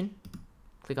navigation.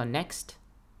 Click on next.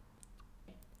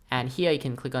 And here you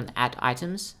can click on add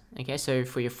items. Okay, so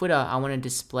for your footer, I want to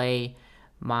display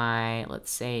my,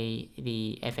 let's say,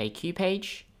 the FAQ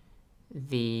page,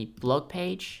 the blog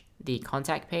page, the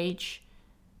contact page,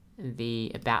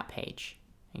 the about page.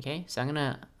 Okay, so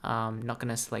I'm not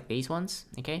gonna select these ones.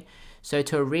 Okay, so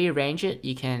to rearrange it,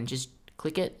 you can just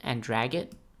click it and drag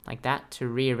it like that to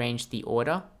rearrange the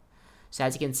order. So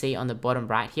as you can see on the bottom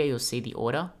right here, you'll see the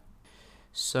order.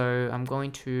 So I'm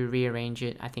going to rearrange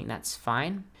it. I think that's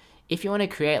fine. If you want to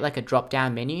create like a drop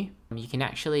down menu, you can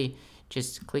actually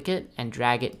just click it and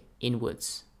drag it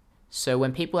inwards. So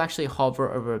when people actually hover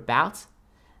over about,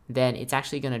 then it's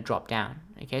actually going to drop down.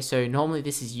 Okay, so normally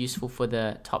this is useful for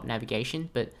the top navigation,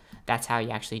 but that's how you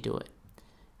actually do it.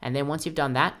 And then once you've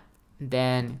done that,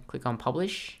 then click on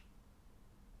publish,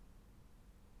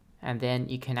 and then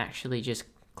you can actually just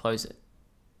close it.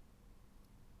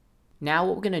 Now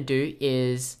what we're going to do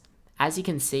is, as you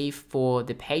can see for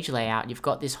the page layout, you've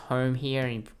got this home here,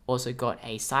 and you've also got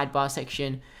a sidebar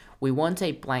section. We want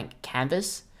a blank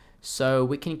canvas, so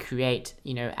we can create,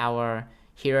 you know, our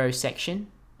hero section,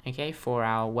 okay, for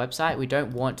our website. We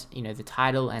don't want, you know, the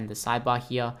title and the sidebar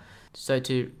here. So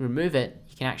to remove it,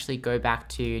 you can actually go back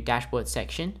to dashboard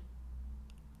section,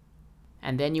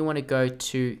 and then you want to go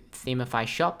to Themify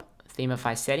shop,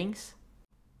 Themify settings.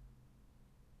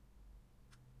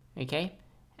 Okay,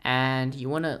 and you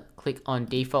want to click on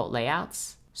default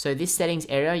layouts. So this settings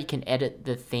area, you can edit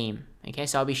the theme. Okay,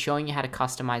 so I'll be showing you how to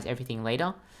customize everything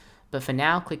later, but for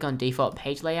now, click on default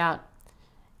page layout.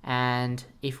 And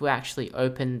if we actually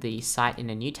open the site in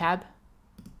a new tab,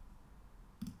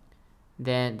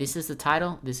 then this is the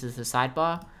title, this is the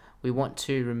sidebar. We want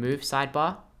to remove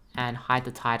sidebar and hide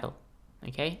the title.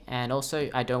 Okay, and also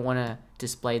I don't want to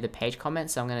display the page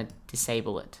comments, so I'm going to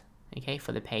disable it. Okay,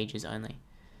 for the pages only.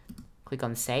 Click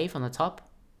on save on the top,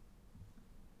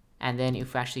 and then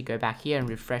if we actually go back here and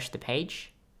refresh the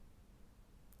page,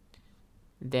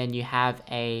 then you have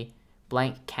a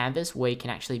blank canvas where you can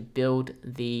actually build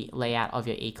the layout of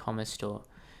your e-commerce store.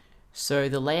 So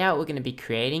the layout we're going to be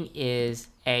creating is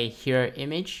a hero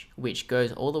image which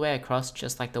goes all the way across,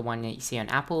 just like the one that you see on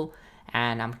Apple,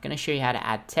 and I'm going to show you how to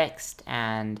add text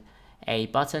and a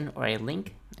button or a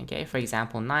link. Okay, for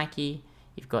example, Nike,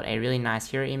 you've got a really nice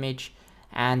hero image.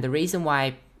 And the reason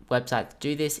why websites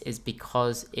do this is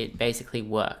because it basically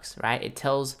works, right? It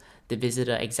tells the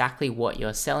visitor exactly what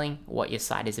you're selling, what your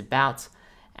site is about,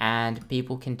 and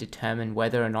people can determine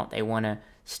whether or not they want to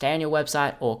stay on your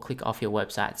website or click off your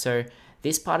website. So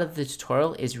this part of the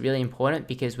tutorial is really important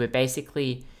because we're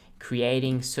basically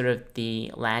creating sort of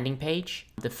the landing page,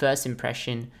 the first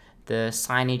impression, the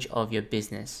signage of your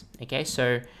business. Okay,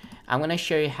 so I'm going to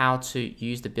show you how to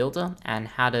use the builder and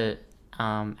how to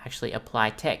actually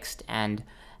apply text and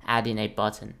add in a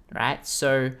button, right?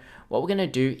 So what we're going to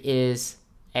do is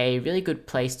a really good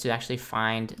place to actually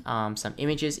find some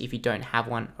images if you don't have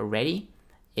one already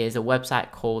is a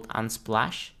website called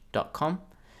unsplash.com.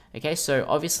 Okay, so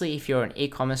obviously if you're an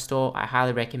e-commerce store, I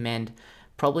highly recommend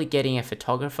probably getting a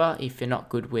photographer if you're not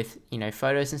good with, you know,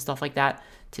 photos and stuff like that,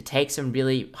 to take some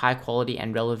really high quality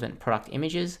and relevant product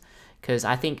images, because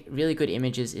I think really good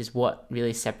images is what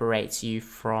really separates you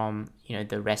from, you know,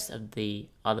 the rest of the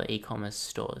other e-commerce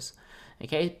stores.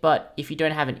 Okay, but if you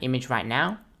don't have an image right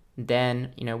now,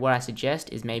 then, you know, what I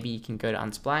suggest is maybe you can go to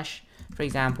Unsplash. For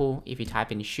example, if you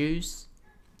type in shoes,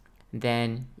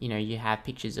 then, you know, you have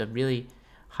pictures of really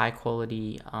high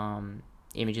quality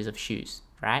images of shoes,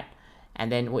 right?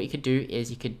 And then what you could do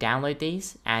is you could download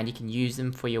these and you can use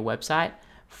them for your website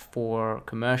for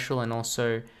commercial and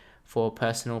also for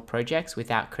personal projects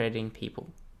without crediting people.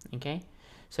 Okay,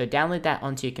 so download that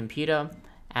onto your computer,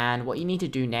 and what you need to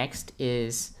do next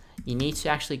is you need to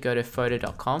actually go to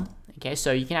photo.com. Okay,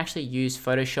 so you can actually use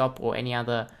Photoshop or any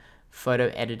other photo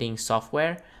editing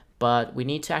software, but we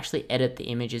need to actually edit the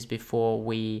images before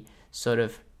we sort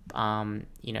of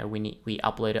you know, we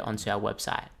upload it onto our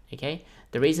website. Okay,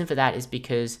 the reason for that is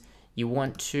because you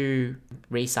want to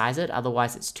resize it,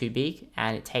 otherwise it's too big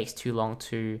and it takes too long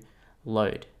to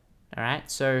load. All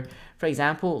right, so for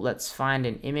example, let's find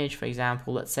an image. For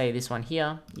example, let's say this one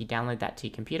here, you download that to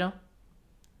your computer,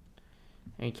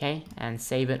 okay, and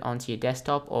save it onto your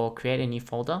desktop or create a new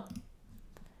folder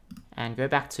and go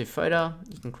back to photo.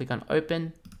 You can click on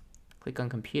open, click on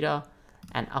computer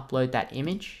and upload that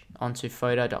image onto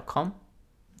photo.com.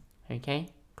 Okay,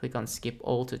 click on skip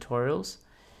all tutorials.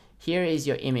 Here is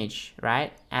your image,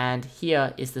 right? And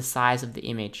here is the size of the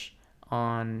image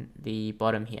on the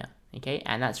bottom here. Okay,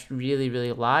 and that's really,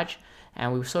 really large,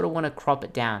 and we sort of want to crop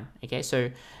it down. Okay,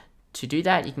 so to do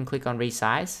that, you can click on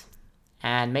resize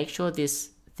and make sure this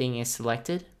thing is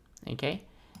selected. Okay,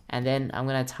 and then I'm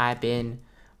going to type in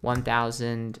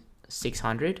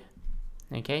 1600,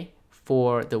 okay,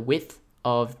 for the width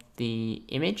of the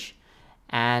image,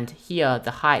 and here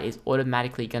the height is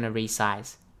automatically going to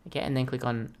resize. Okay, and then click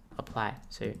on apply.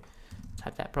 So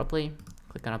type that properly,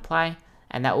 click on apply,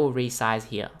 and that will resize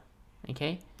here.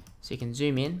 Okay, so you can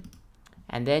zoom in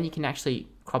and then you can actually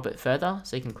crop it further.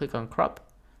 So you can click on crop,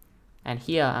 and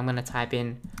here I'm going to type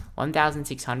in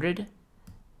 1600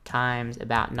 times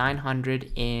about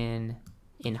 900 in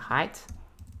height.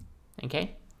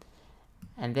 Okay,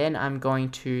 and then I'm going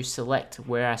to select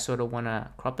where I sort of want to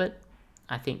crop it.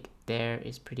 I think there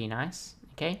is pretty nice.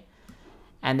 Okay,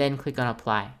 and then click on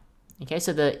apply. Okay,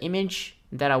 so the image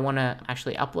that I want to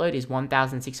actually upload is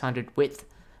 1600 width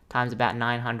times about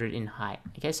 900 in height.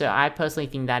 Okay, so I personally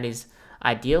think that is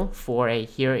ideal for a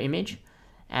hero image.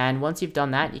 And once you've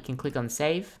done that, you can click on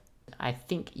save. I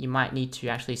think you might need to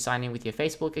actually sign in with your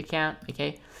Facebook account.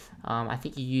 Okay, I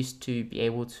think you used to be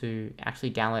able to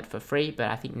actually download it for free,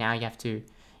 but I think now you have to,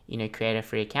 you know, create a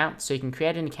free account. So you can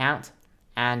create an account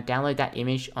and download that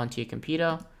image onto your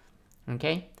computer.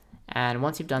 Okay, and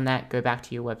once you've done that, go back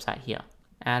to your website here.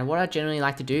 And what I generally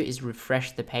like to do is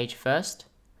refresh the page first,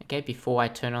 okay, before I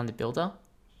turn on the builder.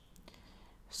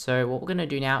 So what we're going to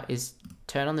do now is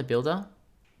turn on the builder,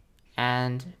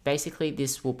 and basically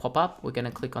this will pop up. We're going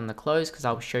to click on the close because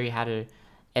I'll show you how to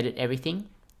edit everything.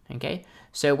 Okay,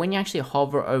 so when you actually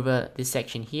hover over this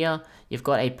section here, you've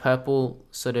got a purple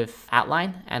sort of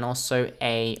outline and also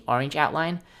a orange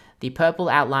outline. The purple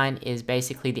outline is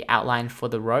basically the outline for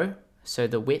the row, so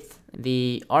the width.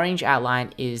 The orange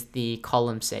outline is the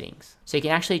column settings. So you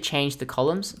can actually change the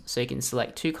columns. So you can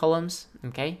select 2 columns,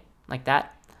 okay, like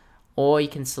that. Or you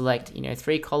can select, you know,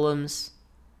 3 columns,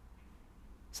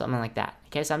 something like that.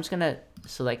 Okay, so I'm just gonna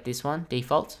select this one,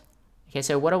 default. Okay,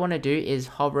 so what I wanna do is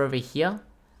hover over here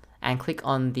and click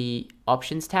on the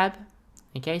options tab.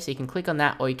 Okay, so you can click on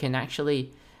that, or you can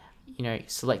actually, you know,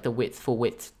 select the width for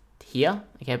width here.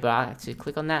 Okay, but I'll actually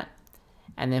click on that.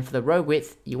 And then for the row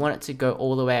width, you want it to go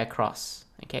all the way across.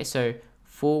 Okay, so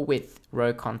full width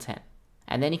row content.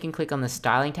 And then you can click on the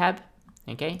styling tab.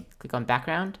 Okay, click on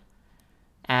background,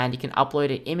 and you can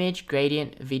upload an image,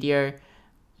 gradient, video,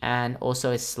 and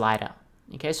also a slider.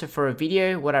 Okay, so for a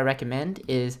video, what I recommend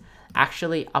is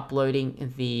actually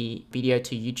uploading the video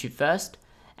to YouTube first.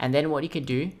 And then what you can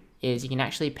do is you can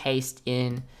actually paste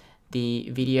in the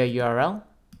video URL.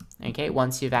 Okay,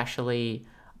 once you've actually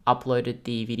uploaded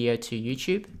the video to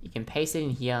YouTube, you can paste it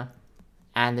in here,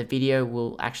 and the video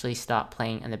will actually start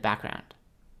playing in the background.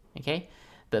 Okay,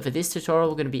 but for this tutorial,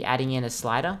 we're going to be adding in a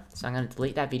slider. So I'm going to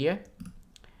delete that video.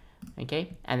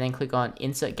 Okay, and then click on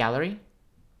Insert Gallery.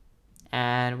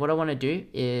 And what I want to do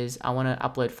is I want to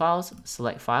upload files,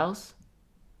 select files,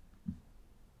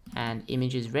 and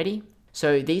images ready.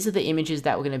 So these are the images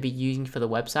that we're going to be using for the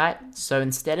website. So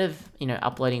instead of,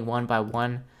 uploading one by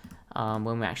one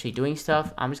when we're actually doing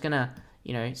stuff, I'm just going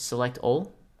to, select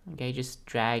all. Okay, just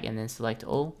drag and then select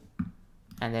all,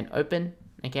 and then open.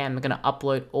 Okay, I'm going to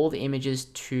upload all the images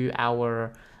to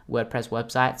our WordPress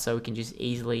website so we can just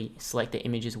easily select the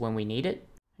images when we need it.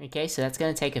 Okay, so that's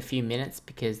going to take a few minutes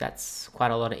because that's quite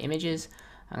a lot of images.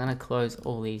 I'm going to close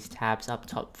all these tabs up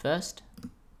top first.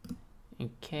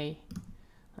 Okay,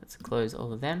 let's close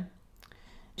all of them.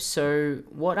 So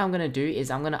what I'm going to do is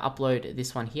I'm going to upload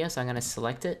this one here. So I'm going to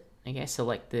select it. Okay,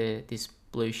 select this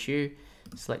blue shoe.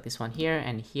 Select this one here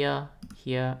and here,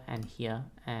 here, and here,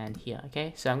 and here.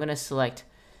 Okay, so I'm going to select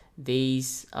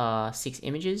these 6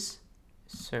 images.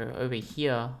 So over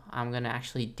here, I'm going to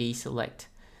actually deselect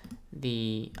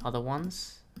the other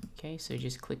ones. Okay, so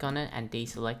just click on it and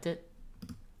deselect it.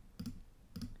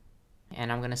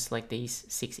 And I'm going to select these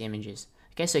 6 images.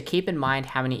 Okay, so keep in mind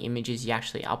how many images you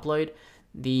actually upload.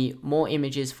 The more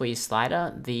images for your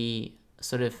slider, the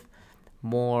sort of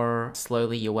more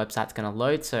slowly your website's going to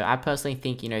load. So I personally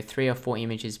think 3 or 4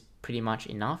 images pretty much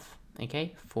enough,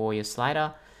 okay, for your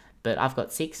slider, but I've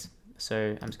got 6,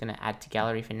 so I'm just going to add to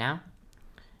gallery for now.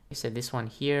 So this one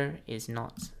here is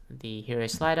not the hero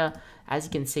slider. As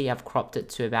you can see, I've cropped it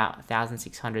to about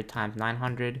 1600 times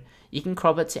 900. You can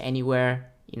crop it to anywhere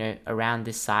around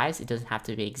this size. It doesn't have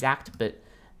to be exact, but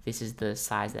this is the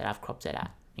size that I've cropped it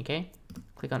at. Okay,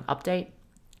 click on update,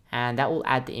 and that will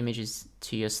add the images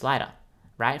to your slider.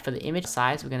 Right, for the image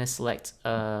size, we're going to select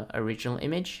original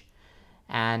image,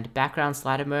 and background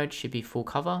slider mode should be full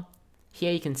cover.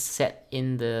 Here you can set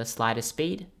in the slider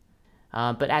speed,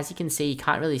 but as you can see, you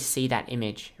can't really see that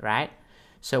image, right?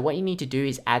 So what you need to do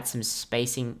is add some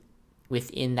spacing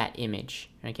within that image.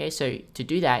 Okay, so to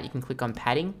do that, you can click on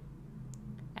padding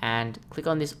and click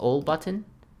on this all button.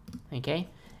 Okay,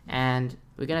 and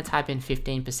we're going to type in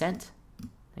 15%,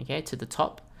 okay, to the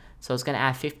top. So it's going to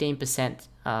add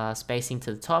 15% spacing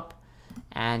to the top,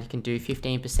 and you can do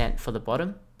 15% for the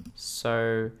bottom.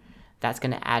 So that's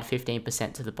going to add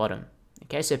 15% to the bottom.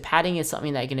 Okay, so padding is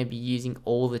something that you're going to be using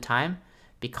all the time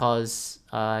because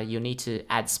you'll need to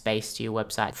add space to your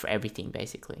website for everything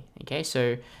basically. Okay,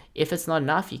 so if it's not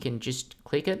enough, you can just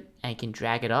click it and you can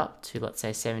drag it up to, let's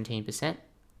say, 17%.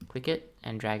 Click it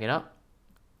and drag it up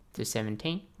to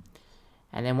 17.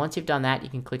 And then once you've done that, you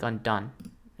can click on done.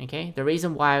 Okay, the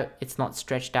reason why it's not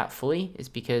stretched out fully is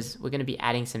because we're going to be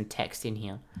adding some text in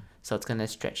here. So it's going to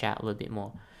stretch out a little bit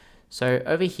more. So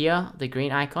over here, the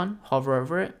green icon, hover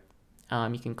over it.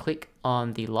 You can click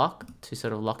on the lock to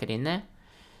sort of lock it in there.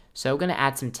 So we're going to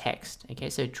add some text. Okay,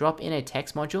 so drop in a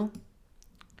text module.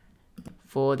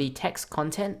 For the text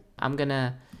content, I'm going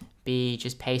to be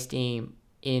just pasting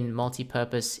in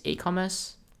multi-purpose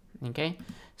e-commerce. Okay,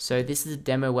 so this is a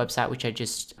demo website which I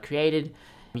just created.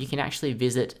 You can actually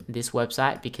visit this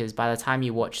website because by the time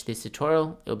you watch this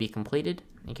tutorial, it'll be completed.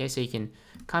 Okay, so you can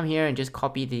come here and just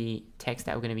copy the text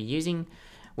that we're going to be using.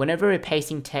 Whenever we're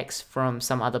pasting text from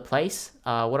some other place,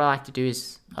 what I like to do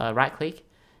is right click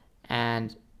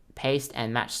and paste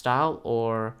and match style,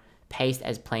 or paste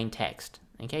as plain text.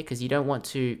 Okay, because you don't want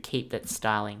to keep that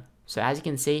styling. So as you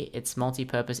can see, it's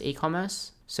multi-purpose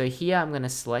e-commerce. So here I'm going to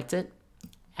select it,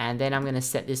 and then I'm going to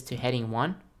set this to heading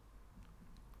 1.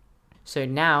 So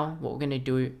now what we're going to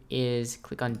do is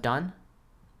click on done.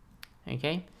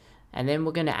 Okay, and then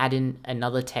we're going to add in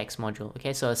another text module.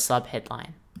 Okay, so a sub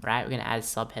headline, right? We're going to add a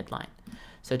sub headline.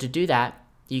 So to do that,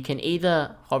 you can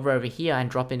either hover over here and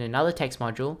drop in another text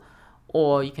module,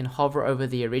 or you can hover over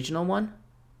the original one,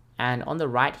 and on the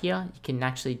right here you can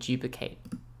actually duplicate.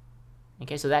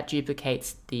 Okay, so that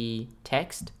duplicates the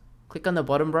text. Click on the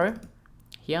bottom row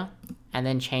here and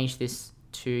then change this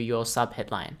to your sub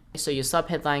headline. So your sub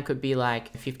headline could be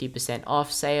like 50%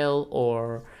 off sale,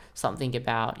 or something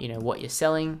about what you're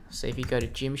selling. So if you go to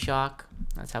Gymshark,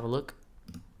 let's have a look.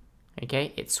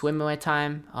 Okay, it's swimwear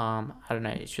time. I don't know,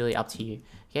 it's really up to you.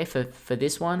 Okay, for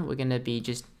this one, we're gonna be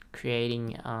just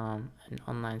creating an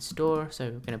online store.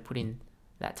 So we're gonna put in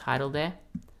that title there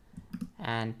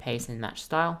and paste and match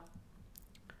style.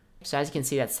 So as you can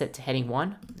see, that's set to heading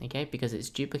 1, okay, because it's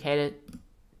duplicated.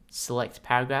 Select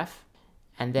paragraph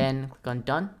and then click on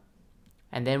done.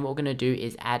 And then what we're gonna do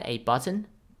is add a button.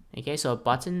 Okay, so a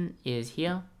button is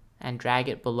here, and drag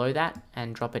it below that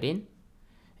and drop it in.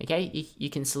 Okay, you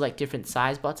can select different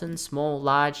size buttons, small,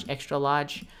 large, extra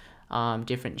large,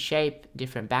 different shape,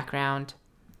 different background.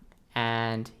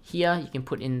 And here you can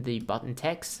put in the button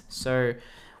text. So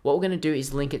what we're going to do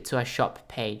is link it to our shop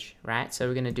page, right? So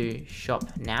we're going to do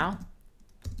shop now,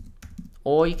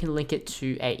 or you can link it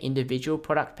to a individual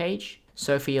product page.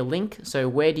 So for your link, so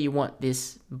where do you want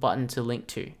this button to link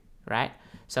to, right?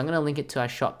 So I'm going to link it to our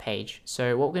shop page.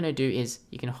 So what we're going to do is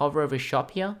you can hover over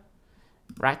shop here,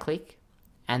 right click,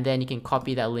 and then you can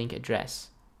copy that link address.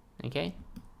 Okay,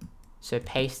 so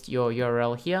paste your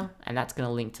URL here, and that's going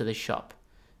to link to the shop.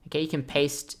 Okay, you can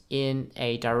paste in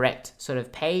a direct sort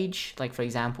of page. Like for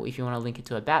example, if you want to link it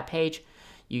to about page,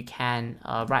 you can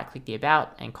right click the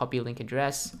about and copy link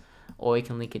address, or you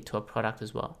can link it to a product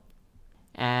as well.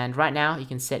 And right now you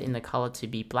can set in the color to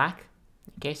be black.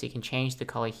 Okay, so you can change the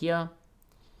color here.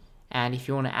 And if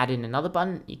you want to add in another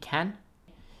button, you can.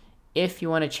 If you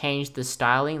want to change the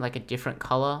styling, like a different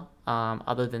color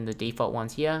other than the default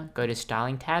ones here, go to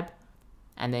styling tab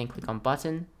and then click on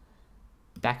button,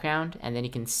 background, and then you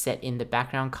can set in the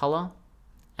background color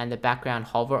and the background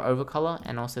hover over color,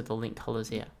 and also the link colors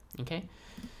here. Okay,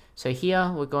 so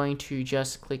here we're going to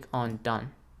just click on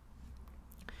done.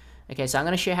 Okay, so I'm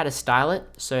going to show you how to style it.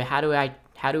 So how do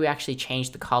we actually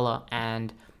change the color,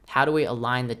 and how do we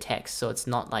align the text so it's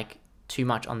not like too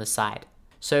much on the side?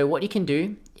 So what you can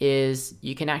do is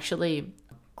you can actually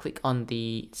click on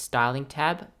the styling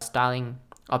tab, styling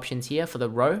options here for the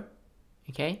row.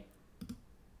 Okay,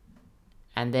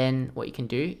 and then what you can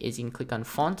do is you can click on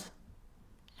font,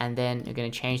 and then you're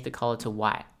going to change the color to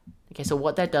white. Okay, so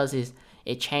what that does is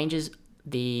it changes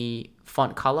the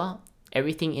font color,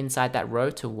 everything inside that row,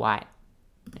 to white.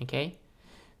 Okay,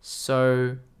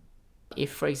 so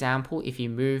if, for example, if you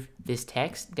move this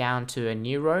text down to a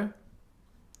new row,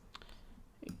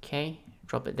 okay,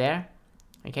 drop it there,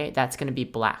 okay, that's going to be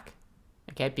black.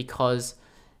 Okay, because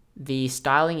the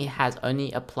styling it has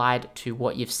only applied to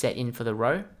what you've set in for the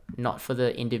row, not for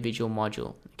the individual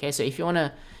module. Okay, so if you want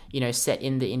to, set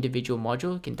in the individual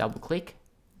module, you can double click,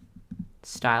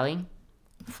 styling,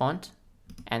 font,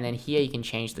 and then here you can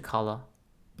change the color,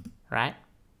 right?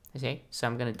 Okay, so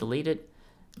I'm going to delete it,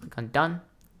 click on done.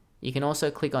 You can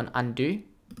also click on undo,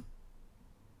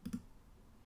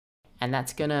 and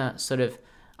that's going to sort of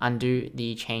undo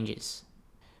the changes.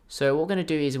 So what we're going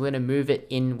to do is we're going to move it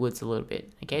inwards a little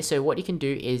bit. Okay, so what you can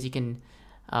do is you can,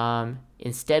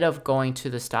 instead of going to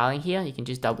the styling here, you can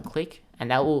just double click, and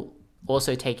that will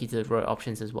also take you to the row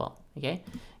options as well. Okay,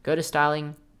 go to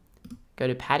styling, go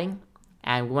to padding,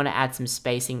 and we want to add some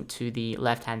spacing to the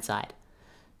left hand side.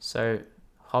 So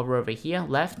hover over here,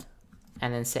 left,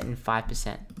 and then set in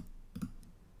 5%.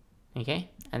 Okay,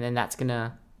 and then that's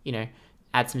gonna,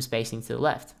 add some spacing to the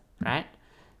left, right?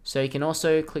 So you can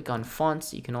also click on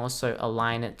fonts. You can also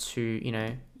align it to,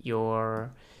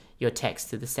 your text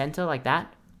to the center like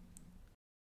that.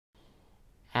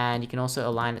 And you can also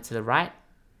align it to the right,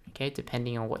 okay,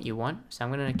 depending on what you want. So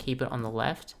I'm going to keep it on the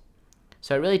left.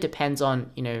 So it really depends on,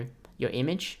 your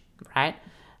image, right?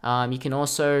 You can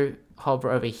also hover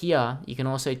over here. You can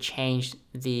also change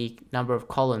the number of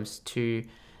columns to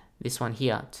this one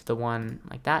here, to the one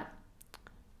like that.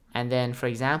 And then, for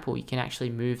example, you can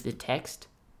actually move the text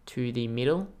to the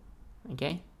middle,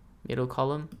 okay, middle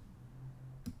column,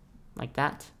 like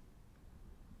that.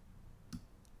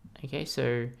 Okay,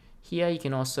 so here you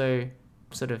can also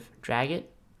sort of drag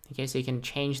it. Okay, so you can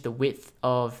change the width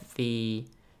of the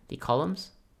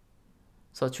columns.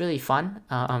 So it's really fun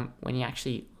when you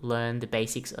actually learn the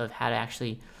basics of how to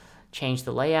actually change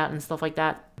the layout and stuff like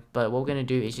that. But what we're going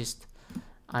to do is just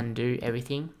undo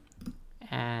everything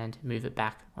and move it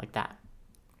back like that.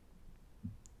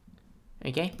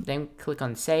 Okay, then click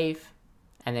on save,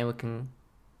 and then we can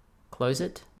close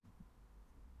it.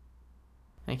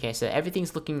 Okay, so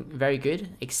everything's looking very good,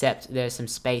 except there's some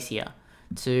space here.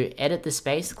 To edit the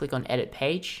space, click on edit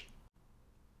page,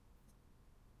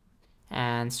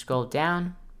 and scroll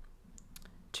down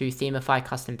to themify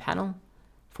custom panel.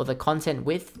 For the content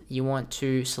width, you want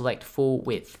to select full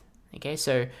width. Okay,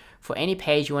 so for any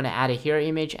page you want to add a hero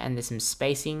image and there's some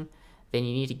spacing, then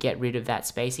you need to get rid of that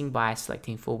spacing by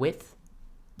selecting full width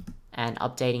and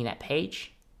updating that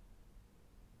page.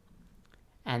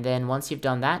 And then once you've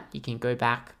done that, you can go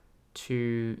back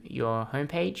to your home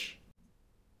page.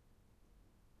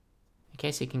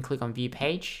 Okay, so you can click on view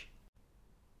page,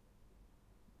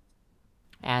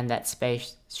 and that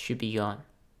space should be gone.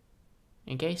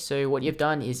 Okay, so what you've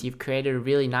done is you've created a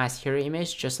really nice hero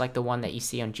image, just like the one that you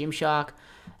see on Gymshark,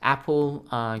 Apple,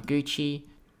 Gucci,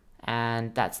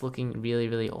 and that's looking really,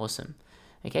 really awesome.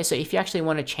 Okay, so if you actually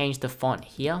want to change the font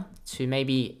here to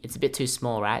maybe, it's a bit too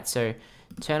small, right? So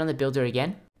turn on the builder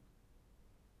again,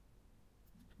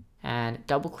 and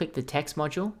double click the text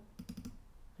module.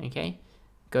 Okay,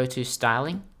 go to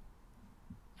styling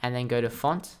and then go to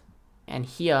font, and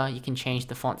here you can change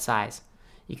the font size.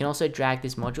 You can also drag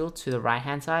this module to the right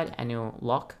hand side and it'll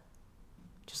lock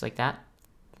just like that.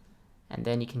 And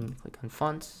then you can click on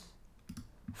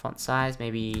font size,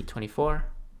 maybe 24.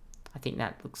 I think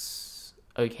that looks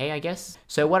okay, I guess.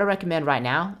 So what I recommend right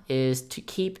now is to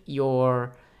keep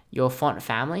your font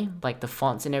family, like the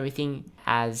fonts and everything,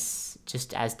 as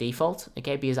default,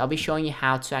 okay? Because I'll be showing you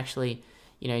how to actually,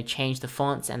 change the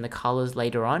fonts and the colors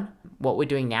later on. What we're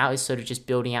doing now is sort of just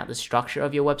building out the structure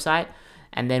of your website,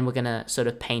 and then we're gonna sort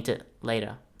of paint it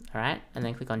later, all right? And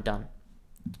then click on done.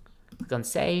 Click on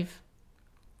save.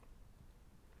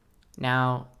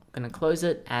 Now I'm gonna close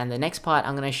it, and the next part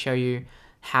I'm gonna show you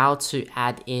how to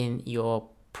add in your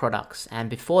products. And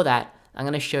before that, I'm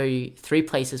gonna show you 3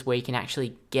 places where you can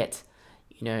actually get,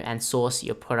 and source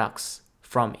your products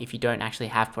from if you don't actually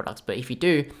have products. But if you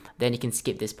do, then you can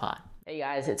skip this part. Hey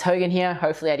guys, it's Hogan here.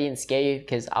 Hopefully I didn't scare you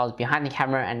because I was behind the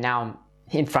camera and now I'm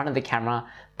in front of the camera.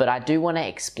 But I do want to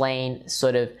explain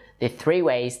sort of the 3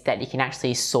 ways that you can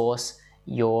actually source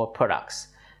your products.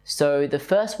 So the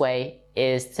first way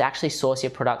is to actually source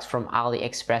your products from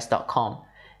AliExpress.com.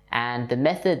 And the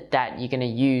method that you're going to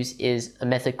use is a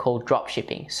method called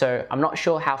dropshipping. So I'm not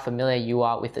sure how familiar you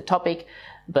are with the topic,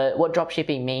 but what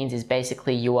dropshipping means is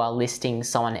basically you are listing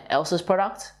someone else's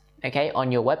product, okay,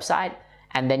 on your website,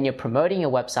 and then you're promoting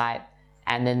your website,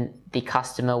 and then the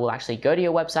customer will actually go to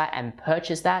your website and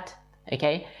purchase that,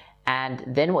 okay? And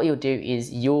then what you'll do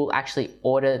is you'll actually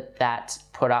order that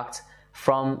product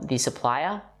from the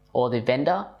supplier or the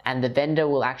vendor, and the vendor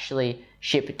will actually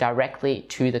ship directly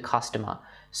to the customer.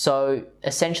 So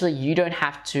essentially you don't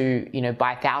have to,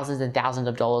 buy thousands and thousands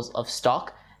of dollars of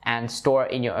stock and store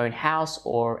it in your own house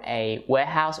or a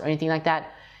warehouse or anything like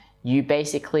that. You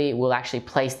basically will actually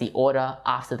place the order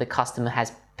after the customer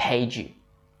has paid you,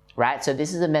 right? So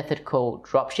this is a method called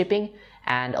dropshipping,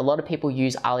 and a lot of people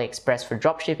use AliExpress for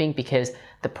dropshipping because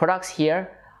the products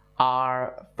here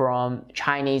are from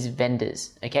Chinese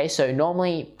vendors, okay? So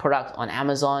normally products on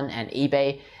Amazon and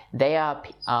eBay, they are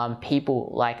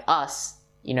people like us,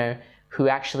 who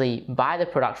actually buy the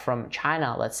product from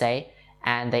China, let's say,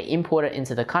 and they import it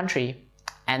into the country,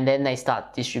 and then they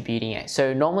start distributing it.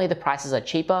 So normally the prices are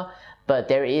cheaper, but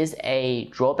there is a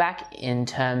drawback in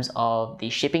terms of the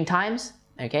shipping times,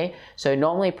 okay? So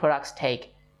normally products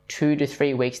take 2 to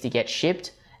 3 weeks to get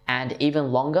shipped, and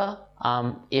even longer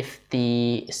if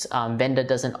the vendor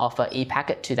doesn't offer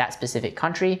e-packet to that specific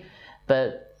country.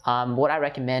 But what I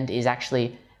recommend is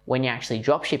actually, when you're actually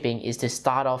drop shipping, is to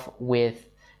start off with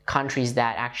countries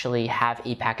that actually have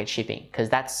e-packet shipping, because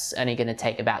that's only going to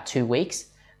take about 2 weeks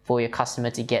for your customer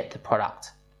to get the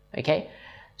product, okay?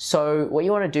 So what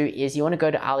you want to do is you want to go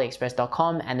to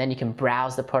aliexpress.com, and then you can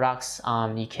browse the products,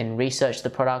 you can research the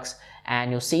products,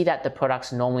 and you'll see that the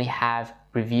products normally have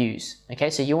reviews, okay?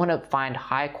 So you want to find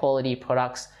high quality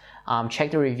products,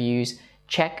 check the reviews,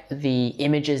 check the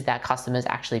images that customers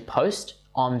actually post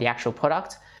on the actual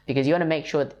product, because you want to make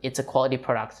sure it's a quality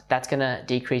product. That's going to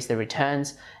decrease the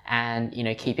returns and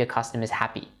keep your customers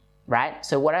happy, right?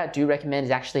 So what I do recommend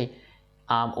is actually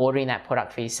ordering that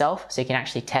product for yourself, so you can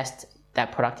actually test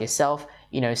that product yourself,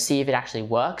 see if it actually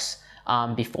works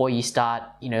before you start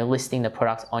listing the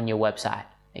product on your website,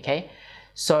 okay?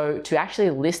 So to actually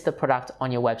list the product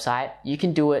on your website, you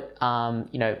can do it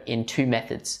in 2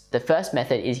 methods. The first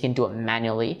method is you can do it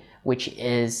manually, which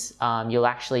is you'll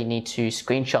actually need to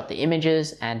screenshot the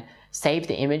images and save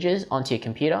the images onto your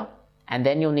computer, and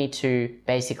then you'll need to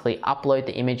basically upload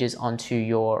the images onto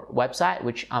your website,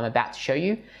 which I'm about to show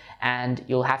you, and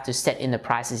you'll have to set in the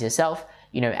prices yourself,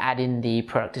 add in the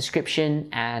product description,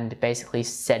 and basically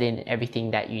set in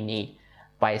everything that you need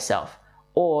by yourself.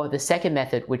 Or the second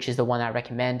method, which is the one I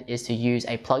recommend, is to use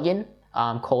a plugin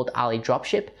called Ali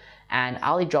Dropship, and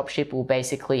Ali Dropship will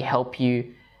basically help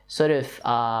you sort of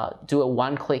do a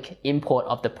one-click import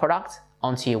of the product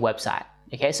onto your website,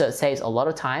 okay? So it saves a lot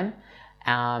of time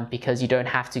because you don't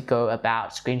have to go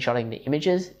about screenshotting the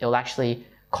images. It will actually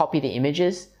copy the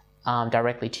images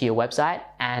directly to your website,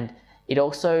 and it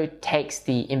also takes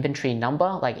the inventory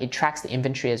number, like it tracks the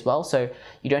inventory as well, so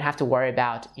you don't have to worry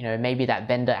about, maybe that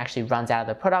vendor actually runs out of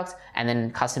the product and then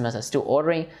customers are still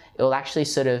ordering. It will actually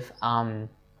sort of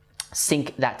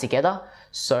sync that together,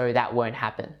 so that won't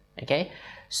happen, okay?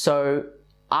 So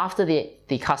after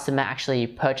the customer actually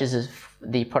purchases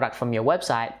the product from your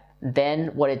website, then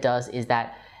what it does is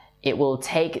that it will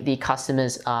take the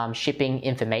customer's shipping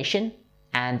information,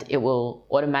 and it will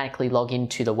automatically log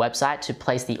into the website to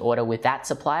place the order with that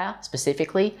supplier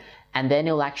specifically, and then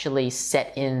it will actually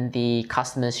set in the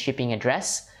customer's shipping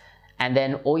address And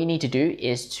then all you need to do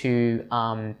is to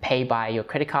pay by your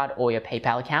credit card or your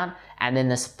PayPal account, and then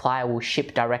the supplier will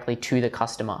ship directly to the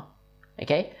customer.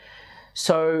 Okay,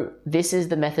 so this is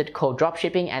the method called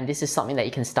dropshipping, and this is something that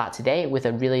you can start today with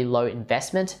a really low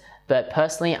investment. But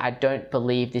personally, I don't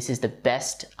believe this is the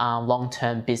best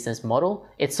long-term business model.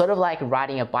 It's sort of like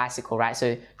riding a bicycle, right?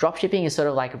 So dropshipping is sort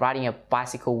of like riding a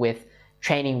bicycle with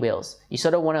training wheels. You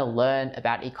sort of want to learn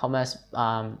about e-commerce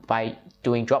by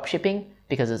doing dropshipping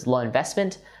because it's low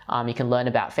investment. You can learn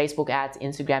about Facebook ads,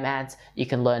 Instagram ads. You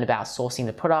can learn about sourcing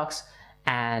the products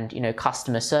and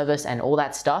customer service and all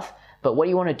that stuff. But what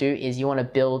you want to do is you want to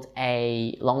build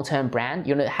a long-term brand.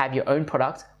 You want to have your own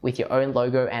product with your own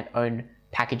logo and own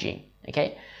packaging.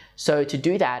 Okay, so to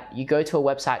do that, you go to a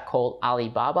website called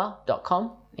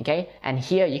Alibaba.com. Okay, and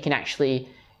here you can actually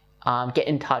get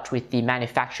in touch with the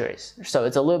manufacturers. So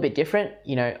it's a little bit different.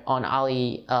 On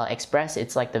AliExpress,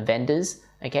 it's like the vendors.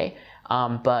 Okay,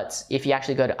 but if you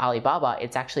actually go to Alibaba,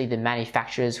 it's actually the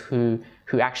manufacturers who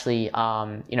actually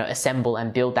assemble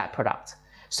and build that product.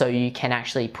 So you can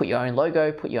actually put your own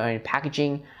logo, put your own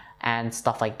packaging and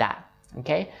stuff like that.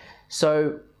 Okay,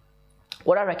 so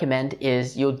what I recommend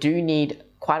is you do need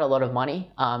quite a lot of money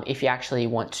if you actually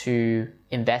want to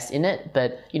invest in it.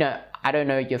 But I don't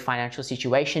know your financial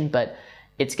situation, but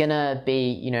it's gonna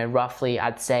be roughly,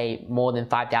 I'd say, more than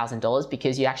 $5,000,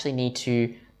 because you actually need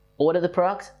to order the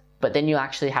product, but then you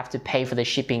actually have to pay for the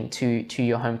shipping to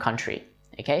your home country.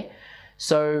 Okay,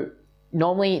 so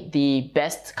normally the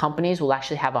best companies will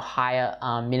actually have a higher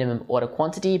minimum order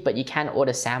quantity, but you can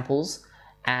order samples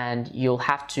and you'll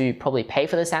have to probably pay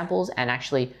for the samples and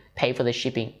actually pay for the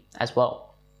shipping as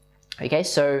well. Okay,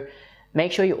 so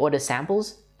make sure you order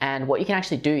samples, and what you can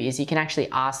actually do is you can actually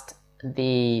ask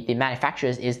the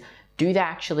manufacturers is, do they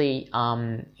actually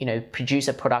produce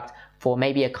a product for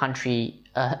maybe a company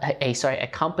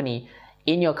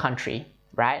in your country,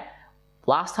 right?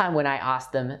 Last time when I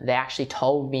asked them, they actually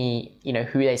told me,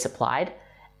 who they supplied,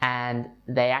 and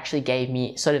they actually gave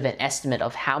me sort of an estimate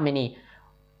of how many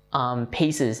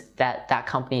pieces that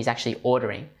company is actually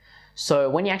ordering. So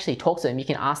when you actually talk to them, you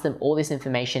can ask them all this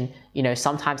information.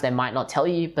 Sometimes they might not tell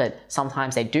you, but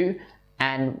sometimes they do.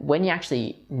 And when you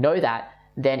actually know that,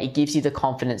 then it gives you the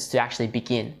confidence to actually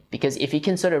begin. Because if you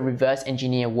can sort of reverse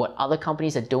engineer what other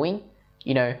companies are doing,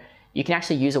 you can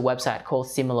actually use a website called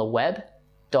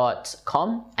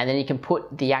similarweb.com, and then you can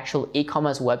put the actual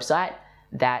e-commerce website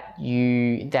that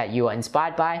you are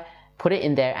inspired by, put it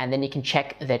in there, and then you can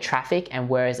check their traffic and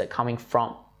where is it coming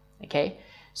from. Okay,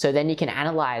 so then you can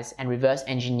analyze and reverse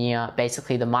engineer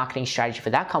basically the marketing strategy for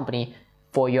that company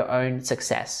for your own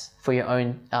success, for your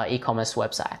own e-commerce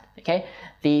website. Okay,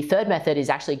 the third method is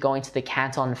actually going to the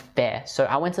Canton Fair. So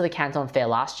I went to the Canton Fair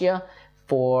last year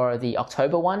for the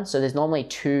October one. So there's normally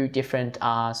 2 different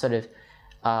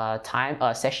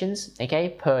sessions,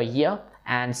 okay, per year,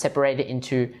 and separated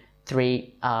into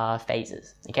 3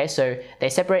 phases. Okay, so they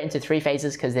separate into 3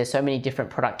 phases because there's so many different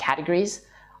product categories,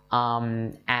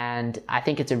 and I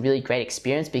think it's a really great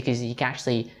experience because you can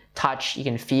actually touch, you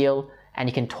can feel, and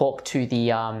you can talk to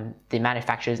the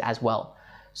manufacturers as well.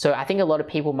 So I think a lot of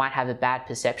people might have a bad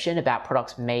perception about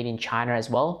products made in China as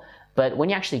well, but when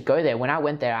you actually go there, when I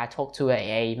went there, I talked to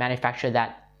a manufacturer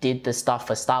that did the stuff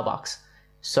for Starbucks.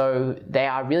 So they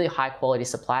are really high quality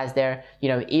suppliers there.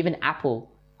 Even Apple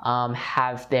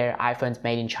have their iPhones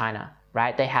made in China,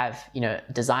 right? They have,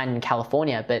 designed in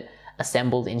California, but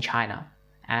assembled in China.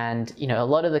 And, a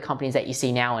lot of the companies that you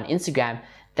see now on Instagram,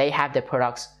 they have their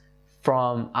products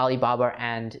from Alibaba,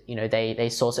 and, they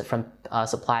source it from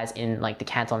suppliers in like the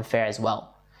Canton Fair as well.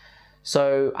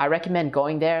 So I recommend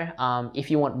going there.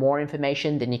 If you want more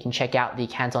information, then you can check out the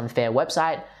Canton Fair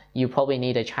website. You probably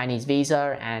need a Chinese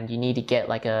visa, and you need to get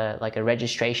like a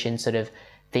registration sort of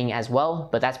thing as well,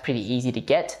 but that's pretty easy to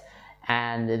get.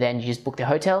 And then you just book the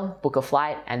hotel, book a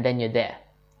flight, and then you're there.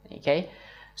 Okay,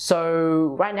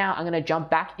 so right now I'm going to jump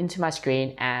back into my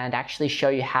screen and actually show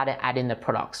you how to add in the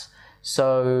products.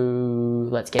 So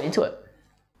let's get into it.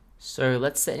 So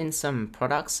let's set in some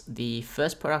products. The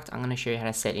first product I'm going to show you how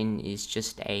to set in is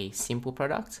just a simple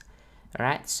product.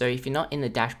 Alright, so if you're not in the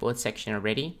dashboard section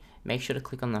already, make sure to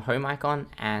click on the home icon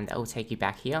and that will take you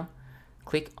back here.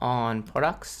 Click on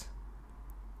products.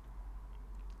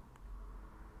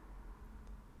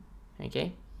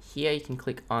 Okay, here you can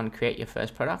click on create your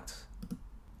first product,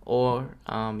 or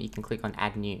you can click on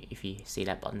add new if you see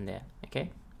that button there. Okay,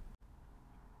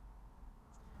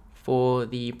 for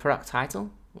the product title,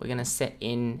 we're going to set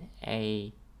in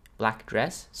a black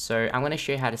dress. So I'm going to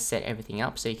show you how to set everything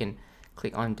up, so you can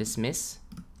click on dismiss.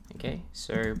 Okay,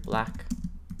 so black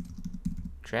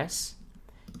dress.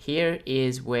 Here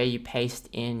is where you paste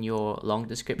in your long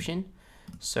description.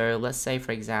 So let's say,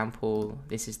 for example,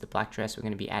 this is the black dress we're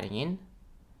going to be adding in.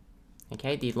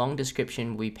 Okay, the long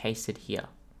description we pasted here.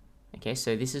 Okay,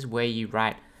 so this is where you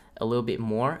write a little bit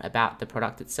more about the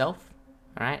product itself.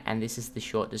 All right, and this is the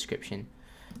short description.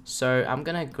 So I'm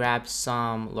going to grab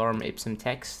some lorem ipsum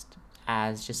text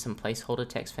as just some placeholder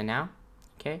text for now.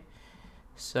 Okay,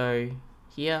 so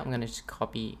here I'm going to just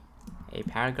copy a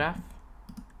paragraph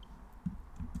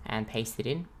and paste it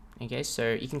in. Okay,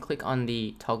 so you can click on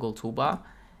the toggle toolbar,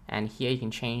 and here you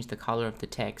can change the color of the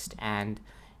text and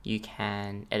you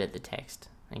can edit the text.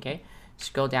 Okay,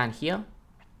 scroll down here,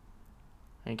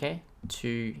 okay,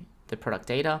 to the product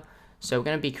data. So we're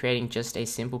going to be creating just a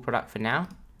simple product for now,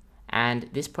 and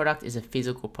this product is a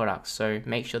physical product, so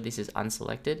make sure this is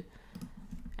unselected.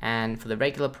 And for the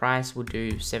regular price, we'll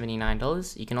do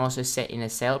 $79. You can also set in a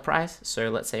sale price,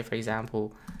 so let's say, for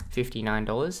example,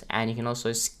 $59, and you can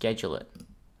also schedule it.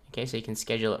 Okay, so you can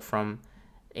schedule it from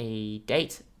a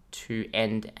date to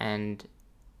end, and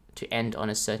to end on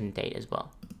a certain date as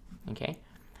well. Okay,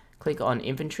 click on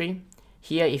inventory.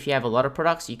 Here, if you have a lot of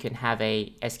products, you can have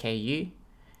a SKU,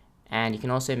 and you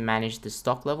can also manage the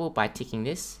stock level by ticking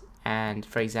this. And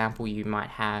for example, you might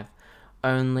have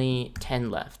only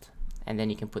 10 left, and then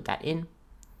you can put that in.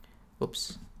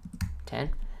 Oops, 10.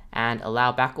 And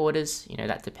allow back orders, you know,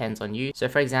 that depends on you. So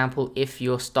for example, if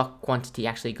your stock quantity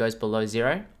actually goes below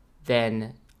 0,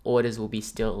 then orders will be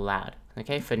still allowed.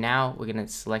 Okay, for now, we're going to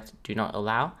select do not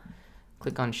allow.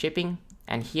 Click on shipping,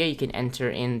 and here you can enter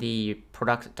in the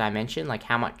product dimension, like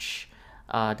how much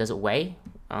does it weigh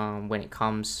when it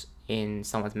comes in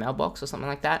someone's mailbox or something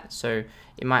like that. So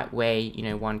it might weigh, you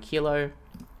know, 1 kilo,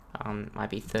 might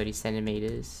be 30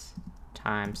 centimeters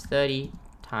times 30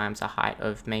 times a height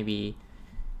of maybe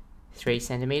 3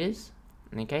 centimeters.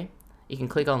 Okay, you can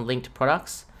click on linked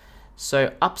products.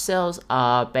 So upsells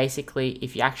are basically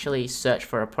if you actually search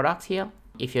for a product here.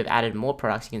 If you've added more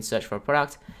products, you can search for a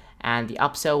product, and the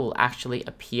upsell will actually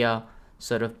appear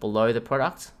sort of below the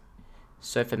product.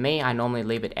 So for me, I normally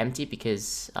leave it empty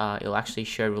because it'll actually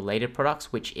show related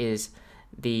products, which is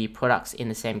the products in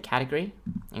the same category.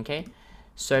 Okay,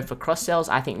 so for cross sells,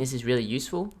 I think this is really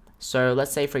useful. So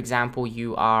let's say, for example,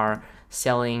 you are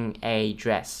selling a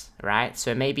dress, right?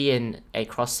 So maybe a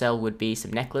cross sell would be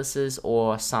some necklaces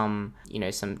or some, you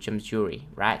know, some jewelry,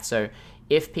 right? So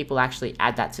if people actually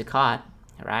add that to cart,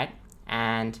 right,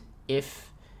 and if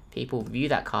people view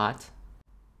that cart,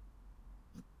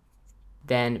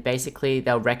 then basically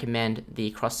they'll recommend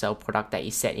the cross sell product that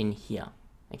you set in here.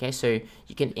 Okay, so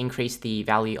you can increase the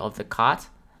value of the cart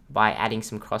by adding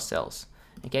some cross sells.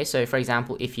 Okay, so for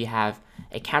example, if you have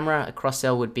a camera, a cross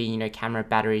sell would be, you know, camera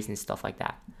batteries and stuff like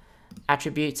that.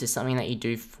 Attributes is something that you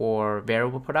do for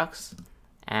variable products,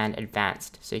 and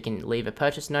advanced. So you can leave a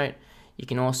purchase note. You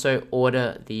can also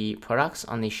order the products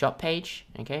on the shop page,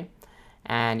 okay?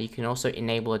 And you can also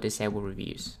enable or disable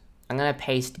reviews. I'm gonna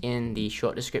paste in the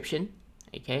short description,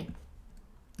 okay?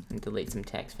 And delete some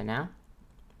text for now.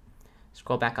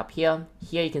 Scroll back up here.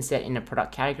 Here you can set in a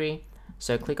product category.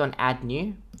 So click on add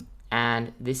new.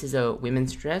 And this is a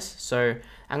women's dress, so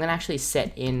I'm gonna actually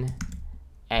set in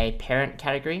a parent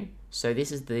category. So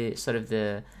this is the sort of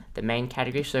the main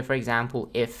category. So for example,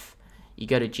 if you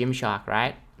go to Gymshark,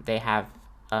 right, they have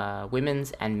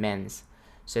women's and men's.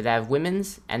 So they have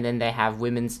women's, and then they have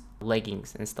women's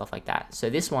leggings and stuff like that. So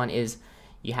this one is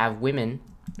you have women,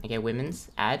 okay, women's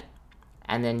add,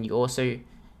 and then you also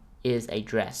is a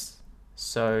dress.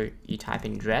 So you type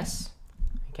in dress,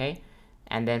 okay.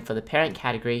 And then for the parent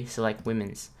category, select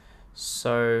women's.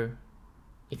 So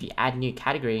if you add new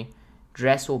category,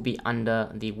 dress will be under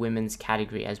the women's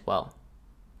category as well.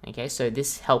 Okay, so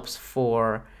this helps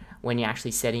for when you're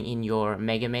actually setting in your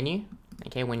mega menu.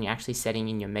 Okay, when you're actually setting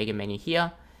in your mega menu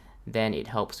here, then it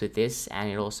helps with this,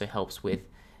 and it also helps with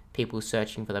people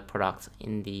searching for the product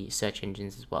in the search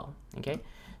engines as well. Okay,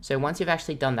 so once you've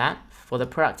actually done that, for the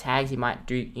product tags, you might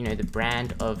do, you know, the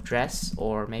brand of dress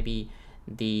or maybe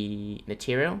the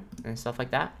material and stuff like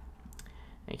that.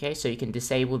 Okay, so you can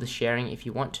disable the sharing if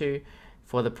you want to.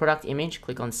 For the product image,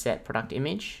 click on set product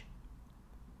image,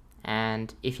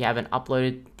 and if you haven't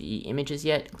uploaded the images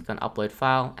yet, click on upload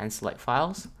file and select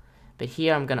files. But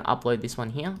here I'm going to upload this one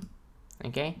here.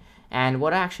 Okay, and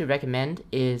what I actually recommend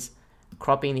is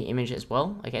cropping the image as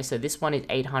well. Okay, so this one is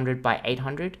 800 by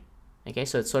 800. Okay,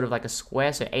 so it's sort of like a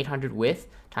square, so 800 width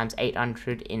times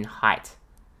 800 in height.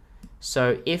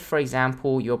 So if, for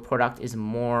example, your product is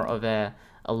more of a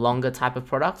longer type of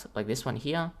product, like this one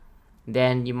here,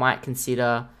 then you might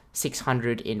consider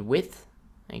 600 in width,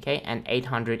 okay, and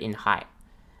 800 in height.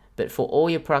 But for all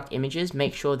your product images,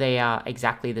 make sure they are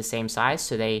exactly the same size,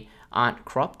 so they aren't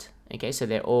cropped, okay, so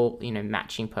they're all, you know,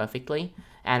 matching perfectly.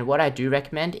 And what I do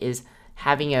recommend is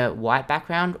having a white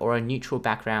background or a neutral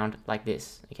background like this.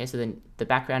 Okay, so then the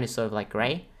background is sort of like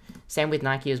gray. Same with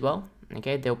Nike as well.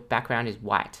 Okay, their background is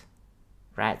white,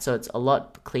 right? So it's a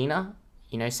lot cleaner.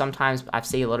 You know, sometimes I've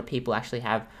seen a lot of people actually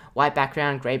have white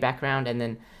background, gray background, and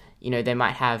then, you know, they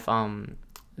might have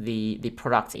the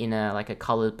product in a like a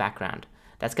colored background.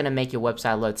 That's going to make your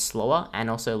website load slower and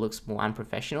also looks more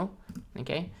unprofessional.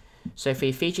 Okay, so for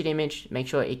your featured image, make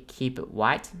sure it keep it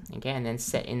white. Okay, and then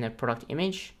set in the product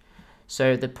image.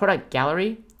 So the product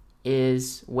gallery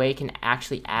is where you can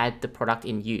actually add the product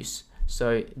in use.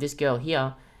 So this girl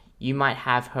here, you might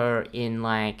have her in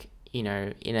like, you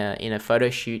know, in a photo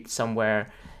shoot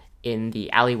somewhere in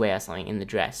the alleyway or something, in the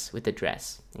dress, with the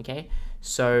dress. Okay,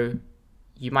 so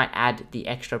you might add the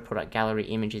extra product gallery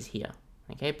images here.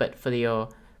 Okay, but for your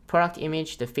product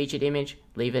image, the featured image,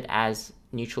 leave it as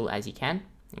neutral as you can.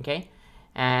 Okay,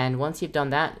 and once you've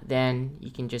done that, then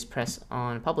you can just press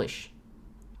on publish.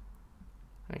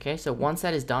 Okay, so once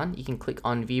that is done, you can click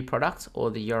on view product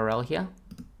or the URL here.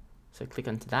 So click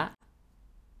onto that.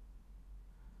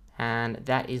 And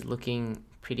that is looking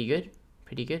pretty good,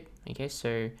 Okay,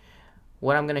 so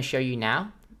what I'm going to show you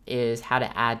now is how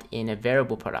to add in a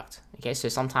variable product. Okay, so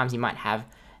sometimes you might have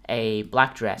a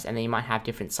black dress and then you might have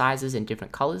different sizes and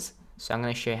different colors. So I'm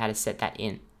going to show you how to set that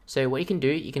in. So what you can do,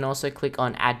 you can also click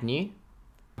on add new,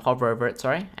 hover over it,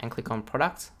 sorry, and click on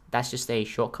product. That's just a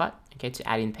shortcut, okay, to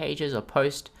add in pages or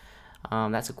post.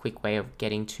 That's a quick way of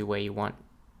getting to where you want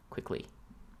quickly.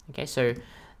 Okay, so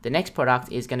the next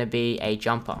product is going to be a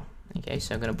jumper. Okay,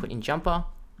 so I'm going to put in jumper.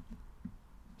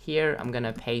 Here, I'm going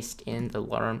to paste in the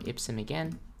lorem ipsum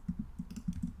again.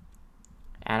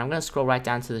 And I'm going to scroll right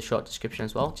down to the short description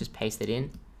as well. Just paste it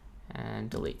in and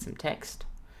delete some text.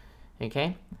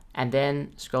 Okay, and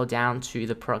then scroll down to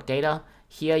the product data.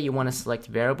 Here, you want to select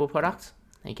variable product.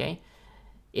 Okay,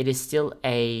 it is still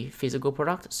a physical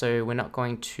product, so we're not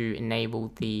going to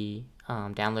enable the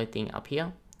download thing up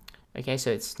here. Okay,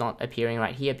 so it's not appearing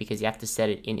right here because you have to set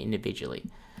it in individually.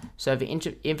 So for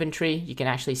inventory, you can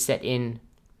actually set in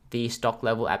the stock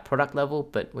level at product level,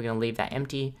 but we're going to leave that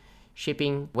empty.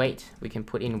 Shipping weight, we can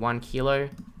put in 1 kilo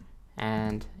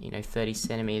and, you know, 30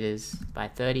 centimeters by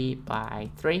 30 by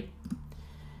 3.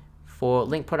 For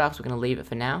link products, we're going to leave it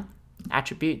for now.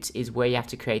 Attributes is where you have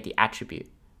to create the attribute.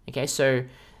 Okay, so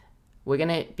we're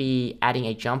going to be adding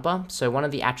a jumper. So one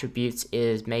of the attributes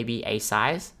is maybe a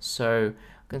size. So I'm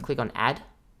going to click on add.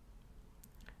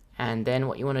 And then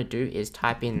what you want to do is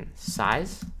type in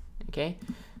size. Okay,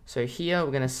 so here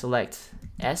we're going to select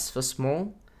S for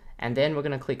small. And then we're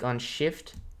going to click on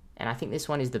shift. And I think this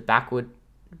one is the backward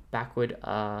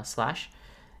slash.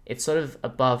 It's sort of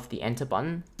above the enter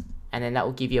button. And then that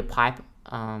will give you a pipe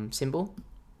symbol.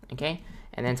 Okay,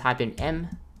 and then type in M.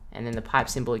 And then the pipe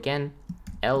symbol again,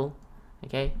 L,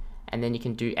 okay, and then you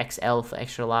can do XL for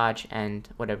extra large and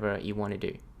whatever you want to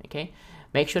do, okay.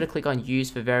 Make sure to click on use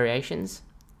for variations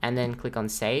and then click on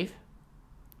save.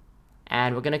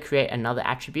 And we're going to create another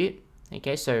attribute,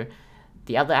 okay, so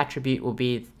the other attribute will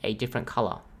be a different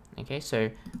color, okay, so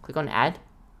click on add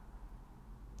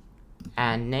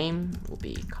and name will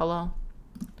be color.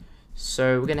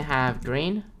 So we're going to have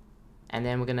green and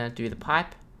then we're going to do the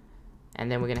pipe and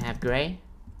then we're going to have gray,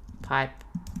 pipe,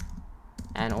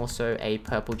 and also a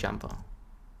purple jumper.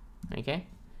 Okay,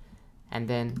 and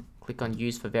then click on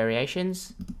use for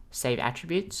variations, save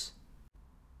attributes,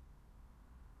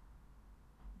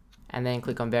 and then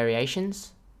click on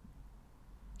variations.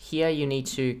 Here you need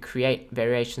to create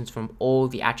variations from all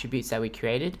the attributes that we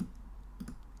created.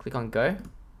 Click on go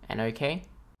and OK.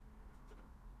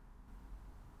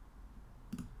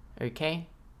 Okay.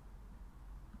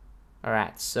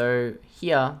 Alright, so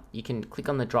here you can click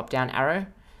on the drop down arrow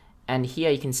and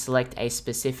here you can select a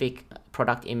specific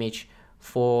product image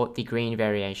for the green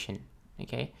variation.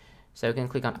 Okay, so we can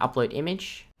click on upload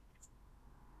image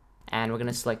and we're going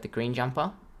to select the green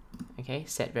jumper. Okay,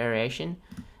 set variation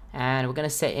and we're going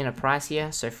to set in a price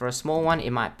here. So for a small one, it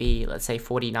might be, let's say,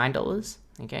 $49.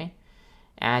 Okay,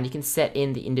 and you can set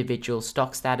in the individual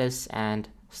stock status and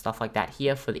stuff like that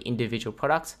here for the individual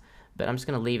products. But I'm just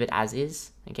going to leave it as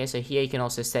is. Okay, so here you can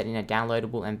also set in a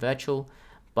downloadable and virtual,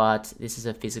 but this is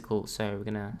a physical, so we're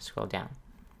going to scroll down.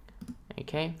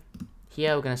 Okay,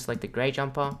 here we're going to select the gray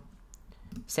jumper,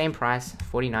 same price,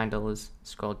 $49,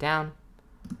 scroll down.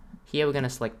 Here we're going to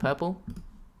select purple,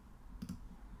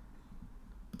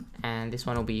 and this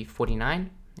one will be $49.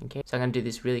 Okay, so I'm going to do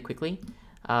this really quickly.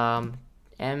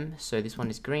 M, so this one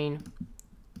is green,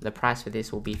 the price for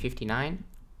this will be $59.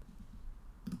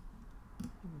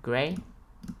 Gray,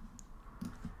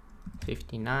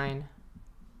 $59.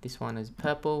 This one is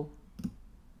purple,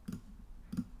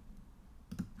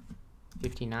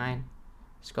 59.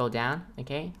 Scroll down,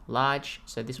 okay, large,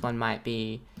 so this one might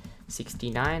be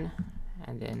 69,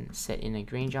 and then set in a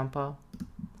green jumper.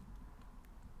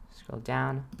 Scroll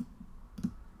down,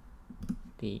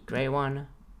 the gray one,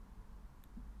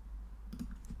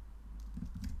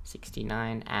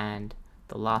 69, and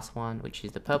the last one, which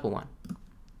is the purple one.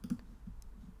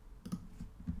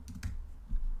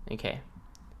 Okay,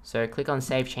 so click on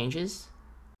Save Changes.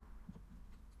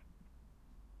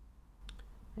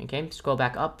 Okay, scroll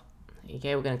back up.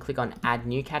 Okay, we're going to click on Add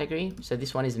New Category. So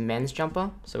this one is men's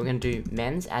jumper. So we're going to do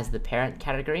men's as the parent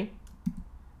category.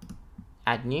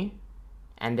 Add New.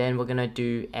 And then we're going to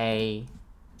do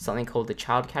something called the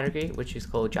child category, which is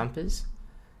called jumpers.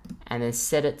 And then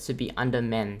set it to be under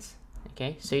men's.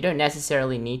 Okay, so you don't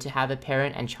necessarily need to have a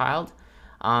parent and child.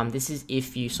 This is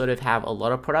if you sort of have a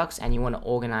lot of products and you want to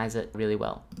organize it really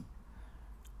well.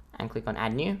 And click on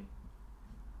Add New.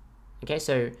 Okay,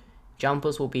 so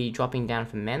jumpers will be dropping down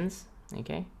from men's.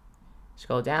 Okay,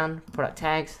 scroll down, product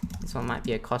tags. This one might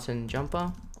be a cotton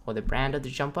jumper or the brand of the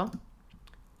jumper.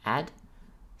 Add,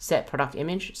 set product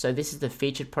image. So this is the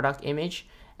featured product image,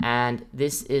 and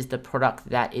this is the product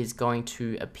that is going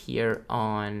to appear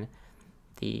on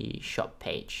the shop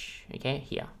page. Okay,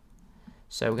 here.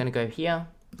 So we're going to go here,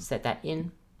 set that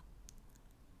in,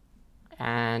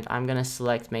 and I'm going to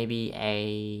select maybe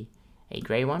a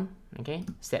gray one. Okay,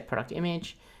 set product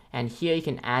image, and here you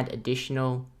can add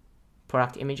additional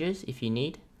product images if you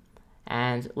need.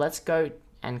 And let's go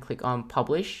and click on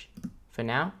publish for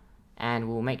now, and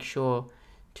we'll make sure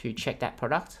to check that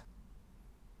product.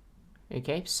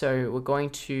 Okay, so we're going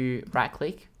to right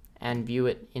click and view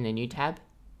it in a new tab.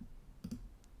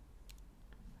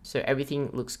 So everything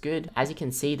looks good. As you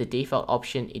can see, the default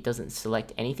option, it doesn't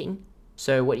select anything.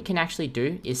 So what you can actually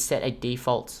do is set a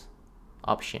default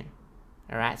option.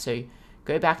 All right, so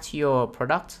go back to your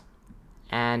product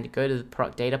and go to the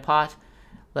product data part.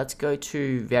 Let's go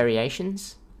to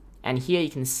variations, and here you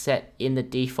can set in the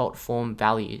default form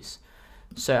values.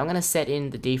 So I'm going to set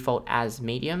in the default as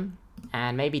medium,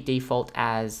 and maybe default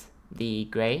as the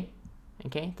gray.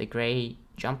 Okay, the gray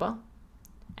jumper,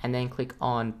 and then click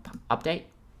on update.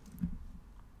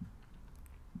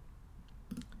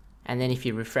 And then if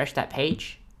you refresh that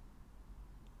page,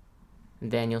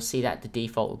 then you'll see that the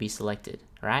default will be selected,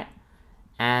 right?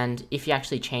 And if you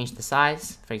actually change the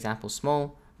size, for example,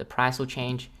 small, the price will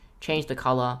change the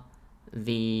color,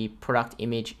 the product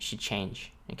image should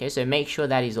change. Okay, so make sure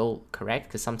that is all correct,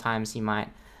 because sometimes you might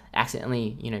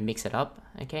accidentally, mix it up.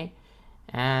 Okay,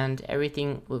 and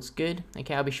everything looks good.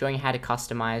 Okay, I'll be showing you how to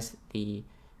customize the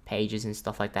pages and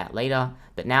stuff like that later,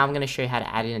 but now I'm going to show you how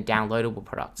to add in a downloadable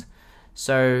product.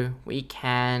 So we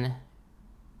can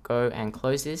go and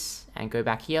close this and go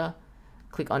back here,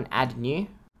 click on Add New.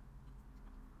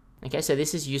 Okay, so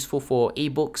this is useful for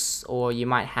ebooks, or you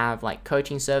might have like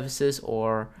coaching services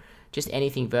or just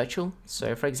anything virtual.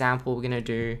 So for example, we're going to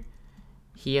do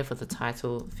here for the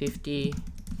title, 50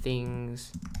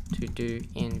 things to do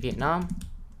in Vietnam.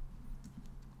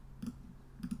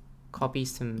 Copy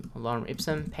some lorem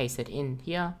ipsum, paste it in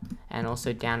here, and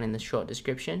also down in the short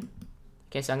description.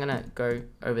 Okay, so I'm going to go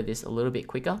over this a little bit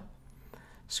quicker.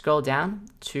 Scroll down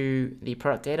to the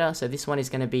product data. So this one is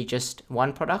going to be just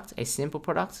one product, a simple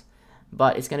product,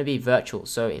 but it's going to be virtual,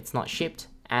 so it's not shipped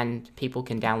and people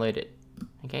can download it.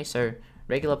 Okay, so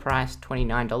regular price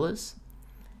 $29.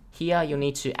 Here you'll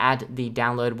need to add the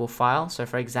downloadable file. So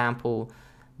for example,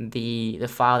 the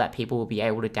file that people will be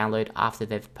able to download after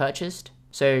they've purchased.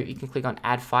 So you can click on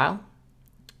Add File,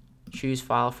 choose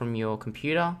file from your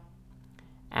computer,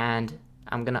 and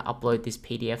I'm going to upload this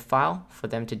PDF file for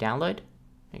them to download.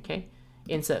 Okay,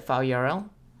 insert file URL.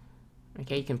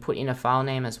 Okay, you can put in a file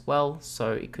name as well,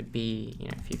 so it could be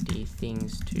 50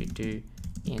 things to do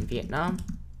in Vietnam.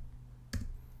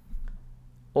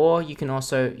 Or you can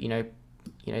also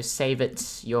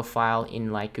save your file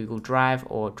in like Google Drive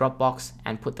or Dropbox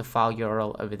and put the file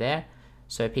URL over there,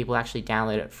 so people actually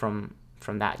download it from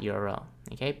that URL.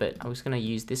 Okay, but I'm just going to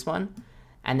use this one,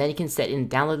 and then you can set in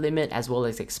download limit as well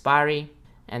as expiry,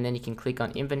 and then you can click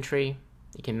on inventory.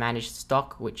 You can manage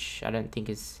stock, which I don't think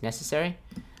is necessary.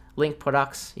 Link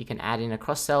products, you can add in a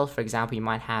cross-sell. For example, you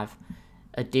might have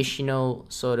additional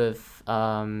sort of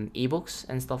ebooks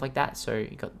and stuff like that. So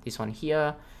you got this one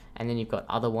here, and then you've got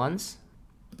other ones.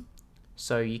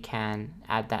 So you can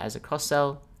add that as a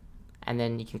cross-sell, and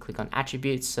then you can click on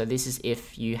attributes. So this is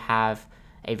if you have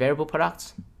a variable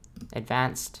product.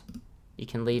 Advanced, you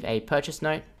can leave a purchase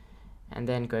note, and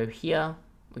then go here.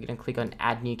 We're going to click on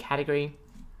Add New Category.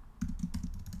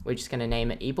 We're just going to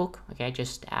name it ebook, okay,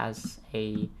 just as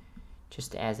a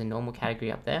normal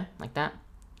category up there, like that.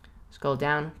 Scroll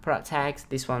down, product tags.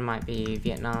 This one might be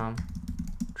Vietnam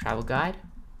travel guide.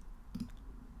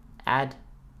 Add,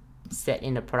 set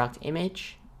in the product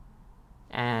image,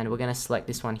 and we're going to select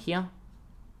this one here.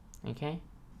 Okay,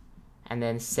 and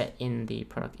then set in the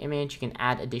product image. You can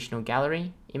add additional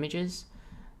gallery images,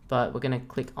 but we're going to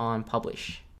click on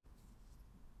publish.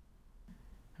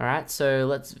 Alright, so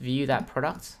let's view that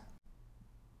product.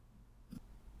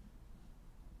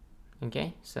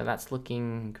 Okay, so that's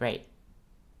looking great.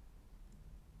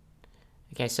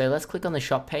 Okay, so let's click on the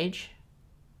shop page.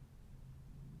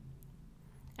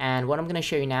 And what I'm going to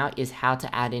show you now is how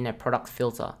to add in a product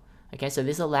filter. Okay, so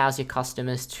this allows your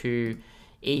customers to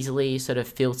easily sort of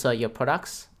filter your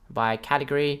products by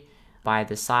category, by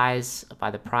the size,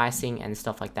 by the pricing, and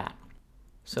stuff like that.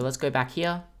 So let's go back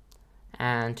here.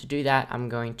 And to do that, I'm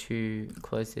going to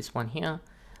close this one here.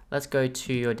 Let's go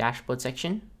to your dashboard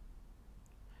section.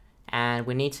 And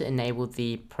we need to enable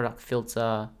the product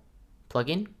filter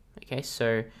plugin. Okay,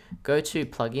 so go to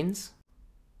plugins.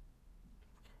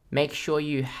 Make sure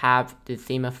you have the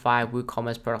Themify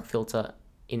WooCommerce product filter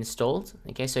installed.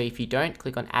 Okay, so if you don't,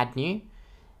 click on add new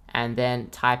and then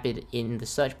type it in the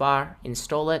search bar,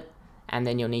 install it, and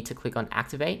then you'll need to click on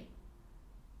activate.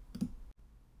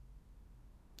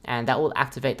 And that will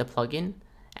activate the plugin.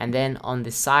 And then on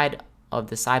the side of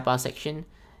the sidebar section,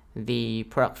 the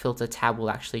product filter tab will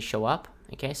actually show up.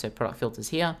 Okay, so product filters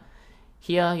here.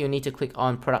 Here you'll need to click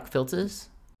on product filters.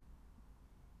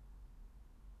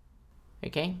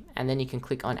 Okay, and then you can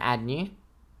click on add new.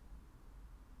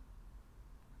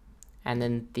 And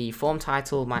then the form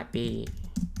title might be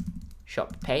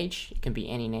shop page. It can be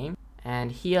any name.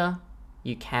 And here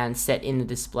you can set in the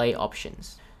display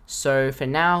options. So for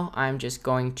now, I'm just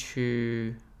going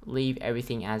to leave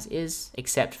everything as is,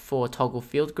 except for toggle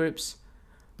field groups.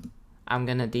 I'm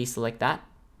going to deselect that.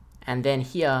 And then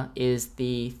here is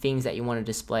the things that you want to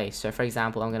display. So for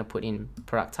example, I'm going to put in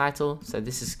product title. So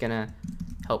this is going to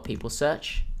help people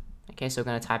search. Okay, so we're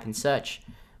going to type in search.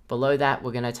 Below that,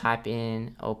 we're going to type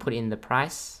in or put in the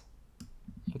price.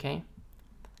 Okay,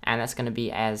 and that's going to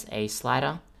be as a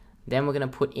slider. Then we're going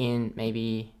to put in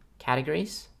maybe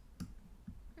categories.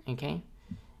 Okay,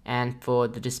 and for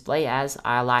the display as,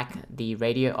 I like the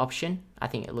radio option. I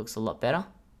think it looks a lot better.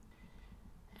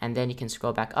 And then you can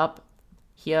scroll back up.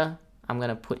 Here, I'm going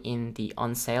to put in the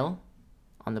on sale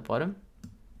on the bottom.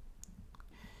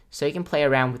 So you can play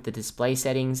around with the display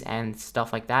settings and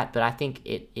stuff like that, but I think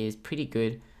it is pretty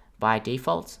good by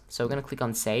default. So we're going to click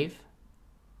on save.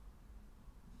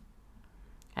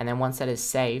 And then once that is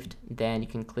saved, then you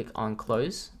can click on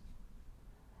close.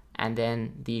 And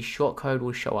then the shortcode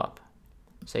will show up.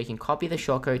 So you can copy the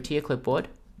shortcode to your clipboard,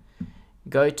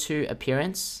 go to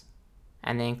appearance,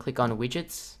 and then click on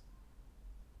widgets.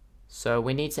 So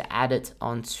we need to add it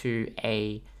onto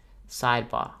a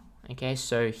sidebar. Okay,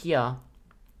 so here,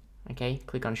 okay,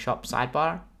 click on shop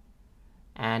sidebar,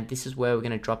 and this is where we're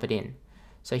going to drop it in.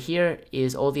 So here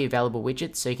is all the available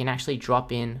widgets, so you can actually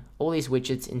drop in all these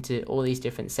widgets into all these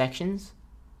different sections.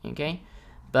 Okay,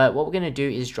 but what we're going to do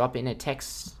is drop in a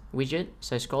text widget.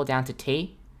 So scroll down to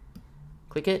T,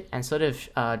 click it, and sort of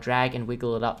drag and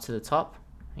wiggle it up to the top.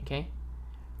 Okay,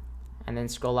 and then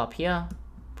scroll up here,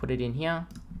 put it in here,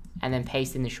 and then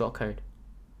paste in the shortcode.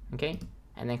 Okay,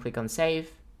 and then click on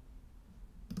save.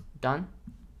 Done.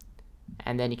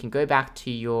 And then you can go back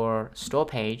to your store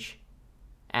page,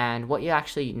 and what you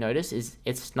actually notice is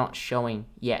it's not showing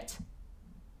yet.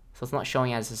 So it's not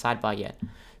showing as a sidebar yet.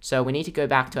 So we need to go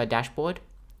back to our dashboard,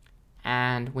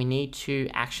 and we need to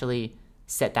actually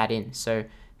set that in. So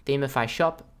Themify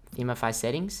shop, Themify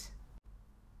settings,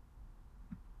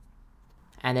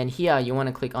 and then here you want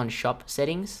to click on shop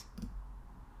settings,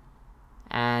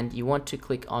 and you want to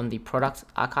click on the product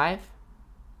archive.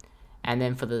 And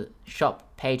then for the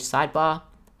shop page sidebar,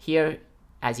 here,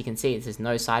 as you can see, it says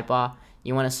no sidebar.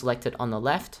 You want to select it on the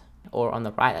left or on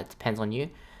the right, that depends on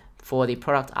you. For the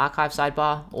product archive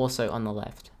sidebar, also on the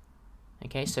left.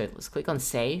 Okay, so let's click on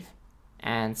save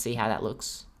and see how that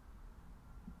looks.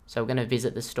 So we're going to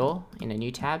visit the store in a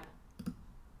new tab.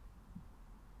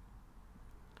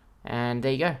 And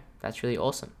there you go. That's really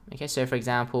awesome. Okay, so for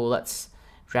example, let's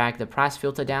drag the price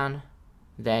filter down.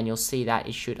 Then you'll see that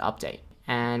it should update.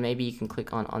 And maybe you can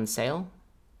click on sale.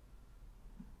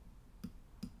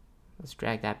 Let's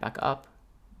drag that back up.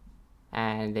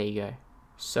 And there you go.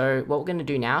 So what we're going to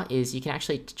do now is you can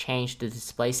actually change the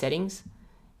display settings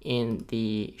in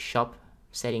the shop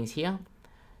settings here.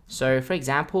 So for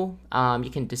example, you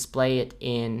can display it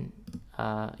in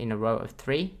a row of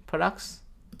 3 products.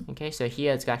 Okay, so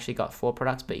here it's actually got 4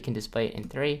 products, but you can display it in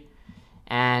 3.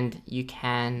 And you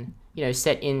can,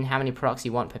 set in how many products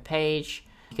you want per page.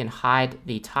 You can hide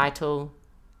the title.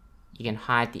 You can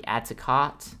hide the add to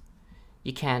cart.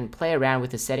 You can play around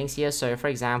with the settings here. So for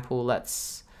example,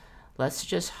 let's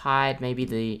just hide maybe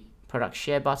the product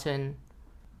share button.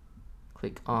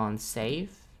 Click on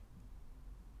save.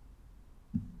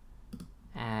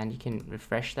 And you can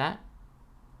refresh that.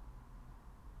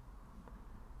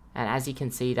 And as you can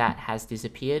see, that has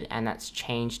disappeared and that's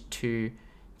changed to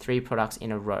 3 products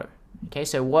in a row. Okay,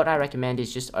 so what I recommend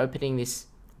is just opening this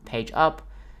page up,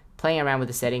 playing around with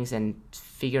the settings and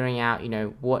figuring out,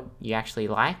 what you actually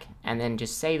like, and then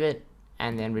just save it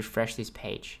and then refresh this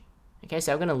page. Okay,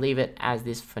 so I'm going to leave it as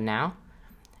this for now.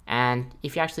 And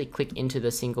if you actually click into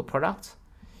the single product,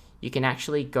 you can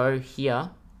actually go here,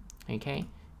 okay,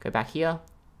 go back here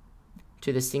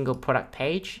to the single product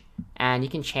page, and you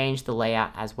can change the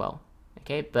layout as well.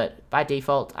 Okay, but by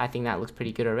default, I think that looks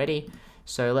pretty good already.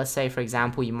 So let's say, for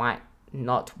example, you might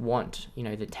not want,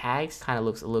 the tags, kind of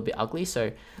looks a little bit ugly.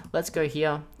 So let's go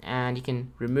here and you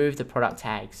can remove the product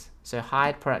tags. So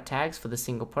hide product tags for the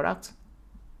single product,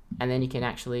 and then you can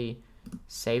actually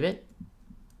save it.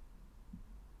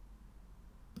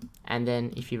 And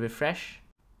then if you refresh,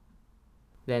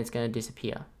 then it's going to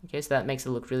disappear. Okay, so that makes it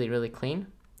look really, really clean.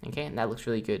 Okay, and that looks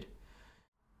really good.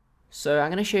 So I'm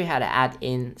going to show you how to add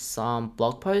in some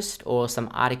blog posts or some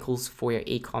articles for your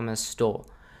e-commerce store.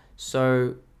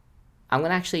 So I'm going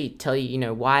to actually tell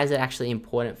you, why is it actually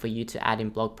important for you to add in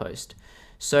blog post.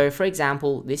 So for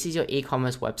example, this is your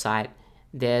e-commerce website.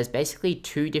 There's basically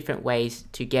 2 different ways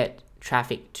to get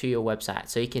traffic to your website.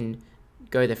 So you can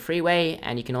go the free way,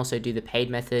 and you can also do the paid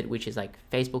method, which is like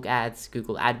Facebook ads,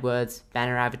 Google AdWords,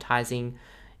 banner advertising,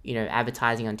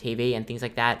 advertising on TV and things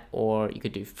like that. Or you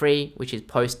could do free, which is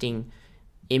posting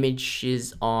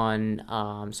images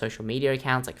on social media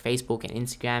accounts like Facebook and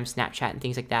Instagram, Snapchat and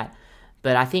things like that.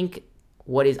 But I think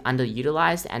what is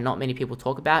underutilized and not many people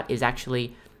talk about is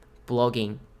actually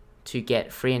blogging to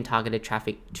get free and targeted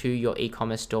traffic to your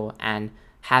e-commerce store and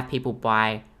have people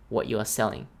buy what you are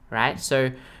selling, right?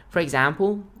 So for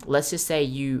example, let's just say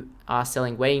you are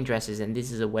selling wedding dresses and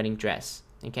this is a wedding dress,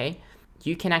 okay?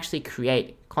 You can actually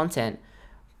create content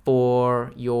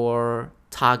for your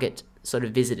target sort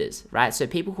of visitors, right? So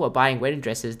people who are buying wedding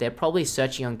dresses, they're probably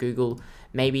searching on Google,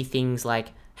 maybe things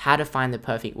like how to find the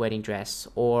perfect wedding dress,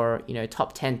 or,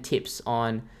 top 10 tips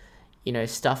on,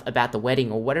 stuff about the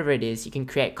wedding, or whatever it is. You can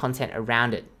create content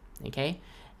around it, okay?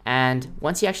 And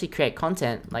once you actually create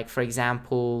content, like for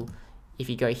example, if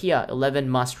you go here, 11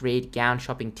 must read gown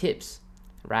shopping tips,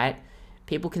 right?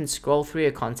 People can scroll through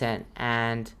your content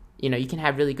and, you can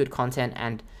have really good content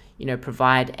and,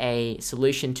 provide a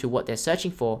solution to what they're searching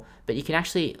for, but you can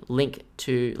actually link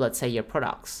to, let's say, your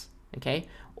products, okay?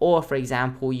 Or for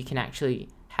example, you can actually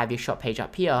have your shop page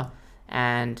up here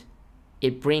and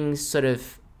it brings sort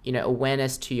of,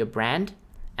 awareness to your brand,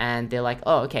 and they're like,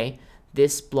 oh, okay,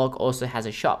 this blog also has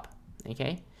a shop,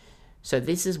 okay? So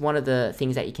this is one of the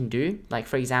things that you can do. Like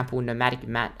for example, Nomadic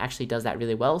Matt actually does that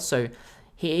really well. So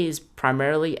he is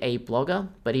primarily a blogger,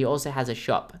 but he also has a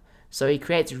shop. So he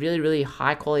creates really, really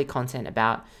high quality content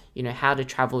about, how to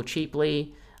travel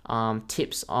cheaply,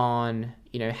 tips on,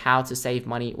 how to save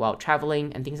money while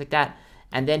traveling and things like that.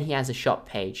 And then he has a shop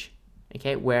page,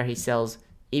 okay, where he sells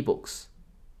ebooks,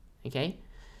 okay?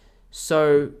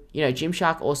 So,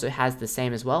 Gymshark also has the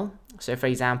same as well. So for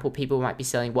example, people might be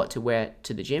selling what to wear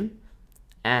to the gym.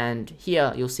 And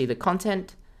here you'll see the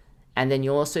content, and then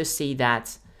you'll also see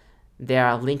that they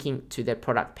are linking to their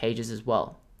product pages as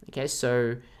well. Okay,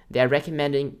 so they're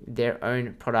recommending their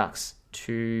own products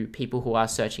to people who are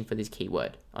searching for this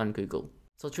keyword on Google.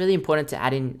 So it's really important to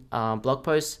add in blog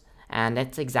posts, and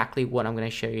that's exactly what I'm going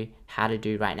to show you how to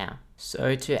do right now.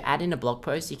 So to add in a blog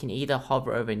post, you can either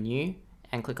hover over new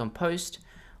and click on post,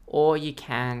 or you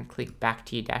can click back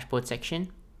to your dashboard section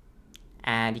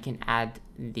and you can add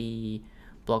the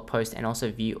blog post and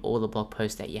also view all the blog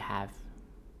posts that you have.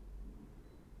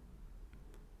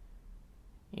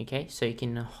 Okay, so you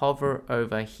can hover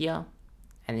over here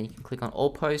and then you can click on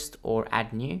all posts or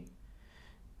add new.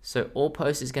 So all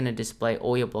posts is going to display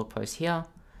all your blog posts here,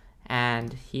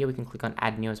 and here we can click on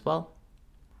add new as well.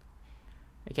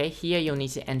 Okay, here you'll need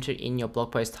to enter in your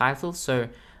blog post title. So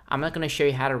I'm not going to show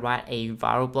you how to write a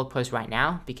viral blog post right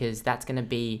now, because that's going to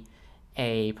be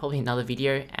probably another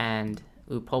video, and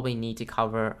we'll probably need to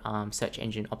cover search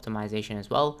engine optimization as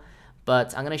well.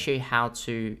 But I'm going to show you how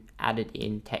to add it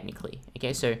in technically.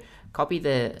 Okay, so copy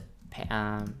the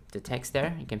text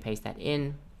there. You can paste that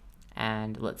in,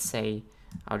 and let's say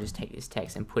I'll just take this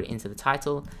text and put it into the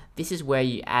title. This is where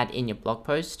you add in your blog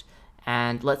post,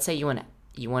 and let's say you want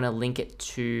to link it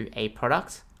to a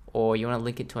product, or you want to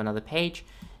link it to another page.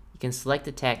 You can select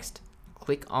the text,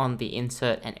 click on the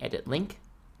insert and edit link,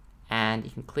 and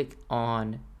you can click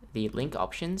on the link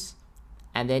options,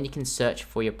 and then you can search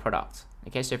for your product.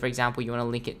 Okay, so for example, you want to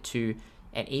link it to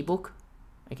an ebook.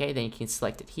 Okay, then you can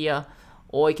select it here,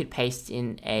 or you could paste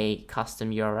in a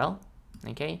custom URL.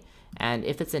 Okay, and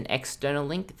if it's an external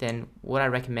link, then what I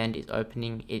recommend is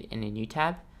opening it in a new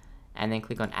tab and then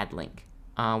click on add link.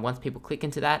 Once people click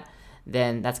into that,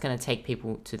 then that's going to take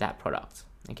people to that product.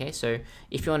 Okay, so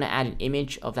if you want to add an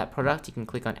image of that product, you can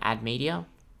click on add media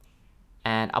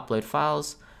and upload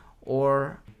files,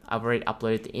 or I've already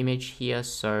uploaded the image here,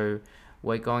 so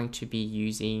we're going to be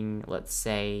using, let's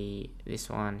say, this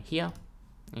one here.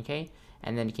 Okay,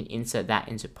 and then you can insert that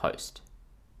into post.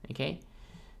 Okay,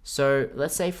 so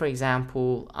let's say, for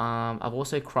example, I've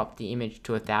also cropped the image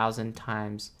to 1000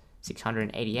 times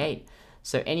 688.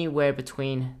 So anywhere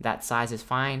between that size is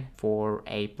fine for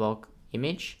a blog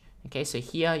image. Okay, so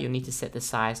here you'll need to set the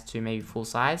size to maybe full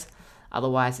size.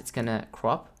 Otherwise, it's gonna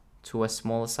crop to a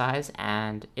smaller size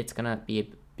and it's gonna be a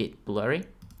bit blurry.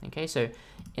 Okay, so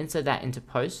insert that into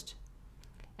post,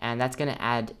 and that's gonna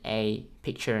add a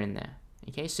picture in there.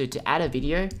 Okay, so to add a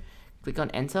video, click on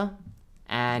enter,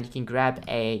 and you can grab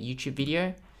a YouTube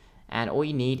video, and all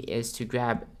you need is to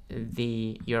grab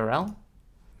the URL,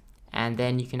 and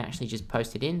then you can actually just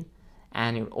post it in,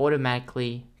 and it will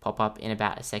automatically pop up in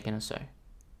about a second or so.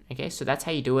 Okay, so that's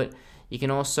how you do it. You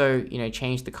can also,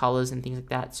 change the colors and things like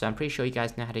that. So I'm pretty sure you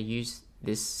guys know how to use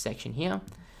this section here.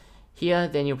 Here,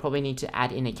 then you'll probably need to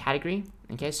add in a category.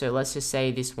 Okay, so let's just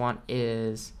say this one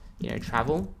is,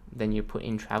 travel. Then you put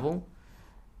in travel,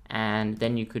 and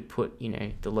then you could put,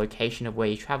 the location of where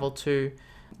you travel to,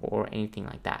 or anything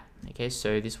like that. Okay,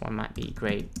 so this one might be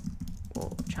Great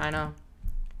Wall of China.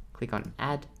 Click on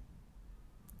add.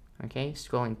 Okay,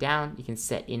 scrolling down, you can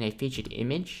set in a featured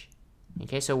image.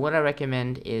 Okay, so what I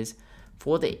recommend is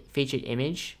for the featured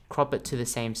image, crop it to the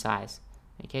same size.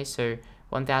 Okay, so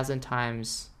 1000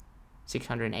 times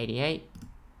 688.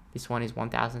 This one is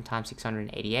 1000 times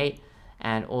 688,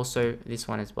 and also this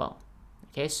one as well.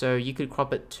 Okay, so you could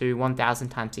crop it to 1000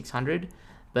 times 600,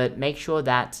 but make sure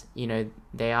that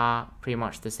they are pretty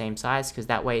much the same size, because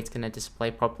that way it's going to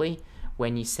display properly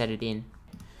when you set it in.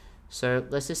 So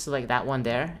let's just select that one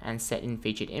there and set in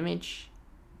featured image,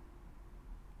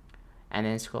 and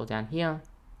then scroll down here.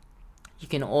 You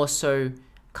can also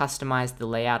customize the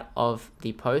layout of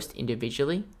the post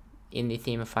individually in the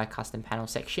Themify custom panel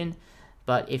section,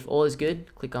 but if all is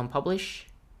good, click on publish,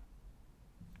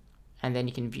 and then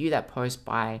you can view that post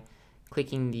by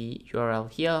clicking the URL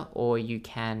here, or you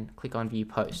can click on view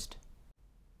post.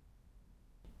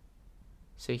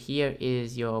 So here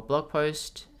is your blog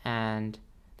post, and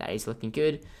that is looking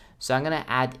good. So I'm going to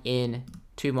add in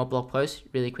 2 more blog posts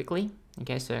really quickly.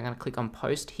 Okay, so I'm going to click on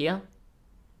post here,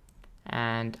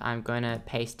 and I'm going to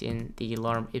paste in the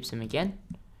lorem ipsum again.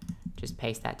 Just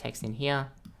paste that text in here.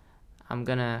 I'm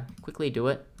going to quickly do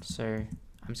it. So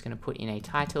I'm just going to put in a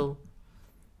title,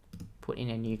 put in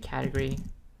a new category,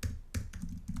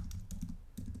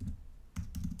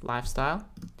 lifestyle.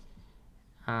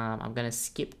 I'm going to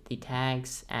skip the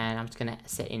tags, and I'm just going to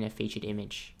set in a featured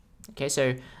image. Okay,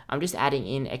 so I'm just adding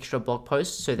in extra blog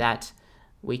posts so that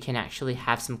we can actually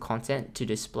have some content to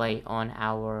display on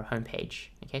our homepage.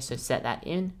 Okay, so set that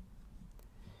in,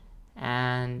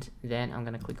 and then I'm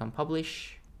going to click on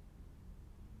publish,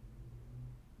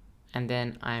 and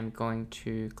then I'm going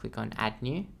to click on add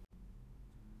new,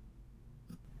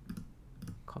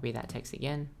 copy that text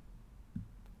again,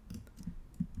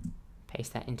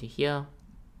 paste that into here,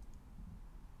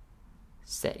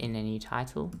 set in a new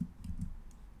title,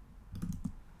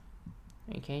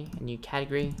 okay, a new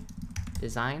category,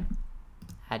 design,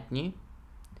 add new,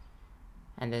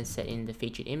 and then set in the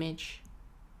featured image,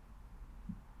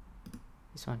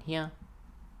 this one here,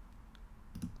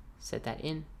 set that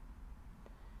in,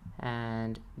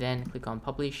 and then click on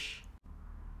publish,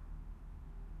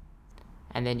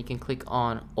 and then you can click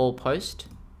on all post.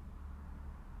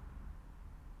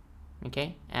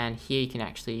 Okay, and here you can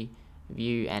actually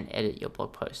view and edit your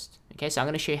blog post. Okay, so I'm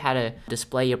going to show you how to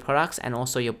display your products and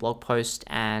also your blog post,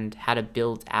 and how to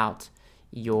build out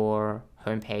your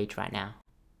homepage right now.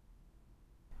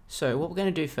 So what we're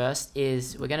going to do first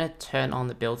is we're going to turn on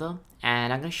the builder,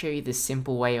 and I'm going to show you the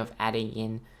simple way of adding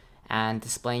in and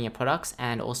displaying your products,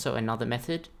 and also another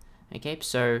method. Okay,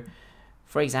 so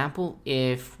for example,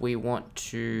 if we want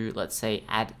to, let's say,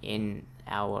 add in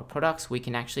our products, we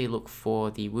can actually look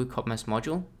for the WooCommerce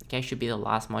module. Okay, should be the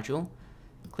last module.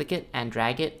 Click it and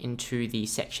drag it into the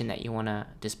section that you want to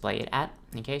display it at.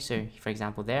 Okay, so for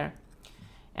example there,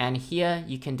 and here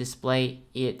you can display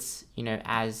it,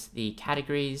 as the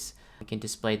categories, We can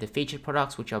display the featured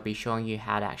products, which I'll be showing you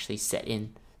how to actually set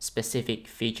in specific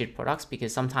featured products,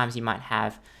 because sometimes you might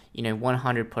have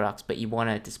 100 products, but you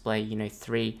want to display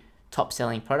 3 top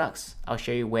selling products. I'll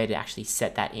show you where to actually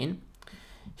set that in.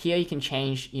 Here you can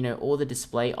change all the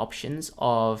display options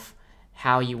of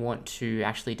how you want to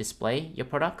actually display your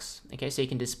products. Okay, so you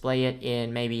can display it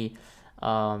in maybe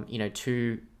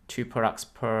two products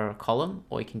per column,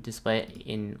 or you can display it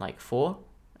in like 4.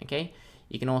 Okay,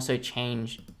 you can also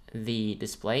change the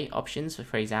display options. So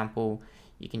for example,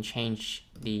 you can change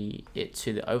it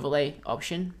to the overlay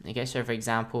option. Okay, so for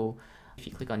example, if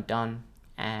you click on done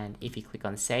and if you click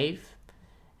on save,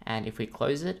 and if we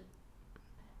close it,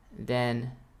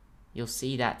 then you'll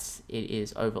see that it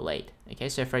is overlaid. Okay,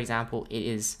 so for example, it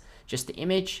is just the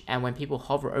image, and when people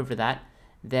hover over that,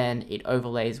 then it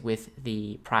overlays with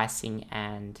the pricing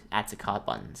and add to cart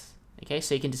buttons. Okay,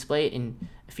 so you can display it in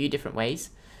a few different ways.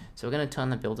 So we're going to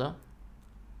turn the builder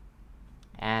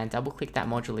and double click that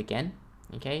module again.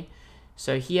 Okay,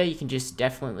 so here you can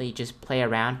definitely play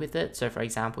around with it. So for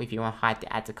example, if you want to hide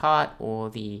the add to cart or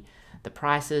the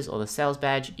prices or the sales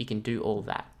badge, you can do all of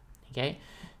that. Okay,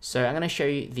 so I'm going to show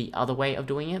you the other way of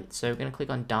doing it. So we're going to click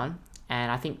on done,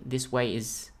 and I think this way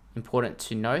is important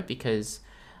to know because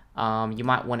you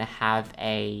might want to have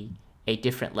a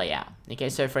different layout. Okay,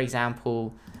 so for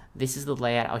example, this is the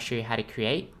layout I'll show you how to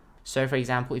create. So for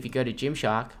example, if you go to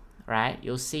Gymshark, right,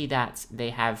 you'll see that they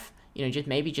have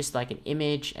just like an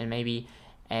image and maybe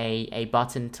a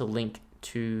button to link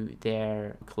to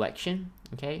their collection,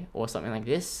 okay, or something like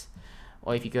this.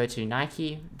 Or if you go to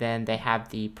Nike, then they have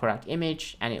the product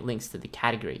image and it links to the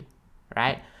category,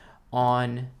 right?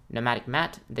 On Nomadic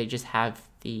Mat, they just have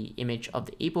the image of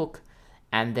the ebook,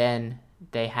 and then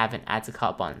they have an add to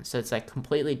cart button. So it's like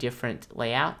completely different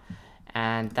layout,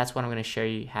 and that's what I'm going to show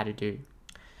you how to do.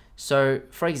 So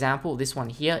for example, this one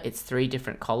here, it's 3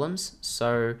 different columns.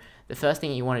 So the first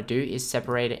thing you want to do is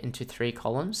separate it into 3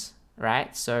 columns,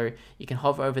 right? So you can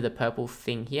hover over the purple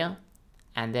thing here,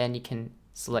 and then you can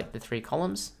select the 3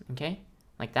 columns, okay,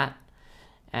 like that.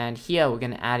 And here we're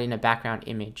going to add in a background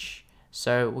image.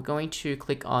 So we're going to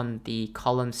click on the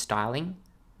column styling,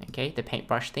 okay, the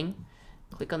paintbrush thing.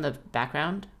 Click on the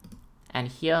background, and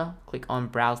here click on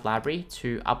browse library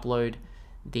to upload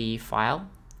the file.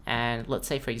 And let's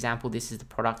say, for example, this is the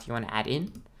product you want to add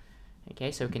in.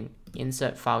 Okay, so we can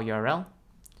insert file URL,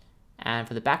 and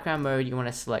for the background mode, you want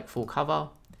to select full cover.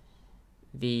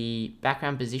 The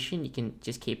background position, you can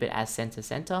just keep it as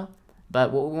center,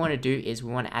 but what we want to do is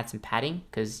we want to add some padding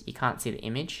because you can't see the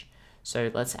image.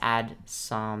 So let's add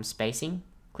some spacing.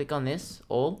 Click on this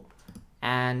all,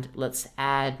 and let's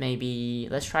add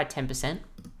let's try 10%.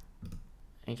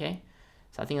 Okay,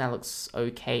 so I think that looks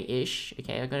okay-ish.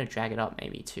 Okay, I'm going to drag it up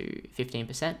maybe to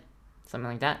 15%, something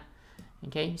like that.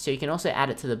 Okay, so you can also add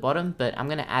it to the bottom, but I'm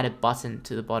going to add a button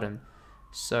to the bottom.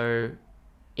 So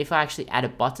if I actually add a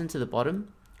button to the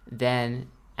bottom, and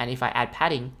if I add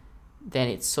padding, then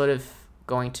it's sort of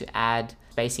going to add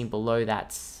spacing below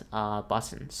that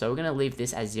button. So we're going to leave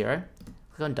this as 0.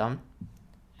 Click on done,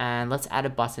 and let's add a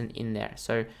button in there.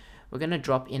 So we're going to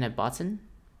drop in a button,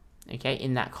 okay,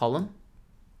 in that column.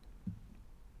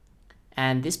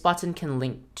 And this button can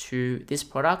link to this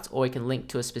product, or it can link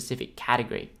to a specific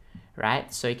category,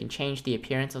 right? So you can change the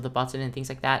appearance of the button and things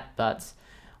like that, but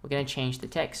we're going to change the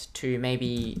text to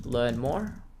maybe learn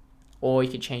more, or you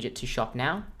could change it to shop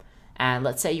now. And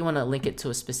let's say you want to link it to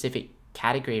a specific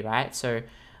category, right? So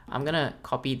I'm going to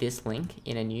copy this link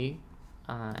in a new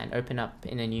and open up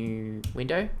in a new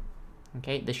window,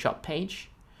 okay, the shop page.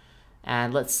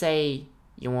 And let's say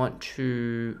you want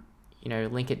to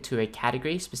link it to a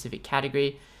category, specific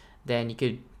category, then you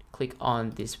could click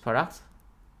on this product.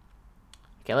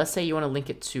 Okay, let's say you want to link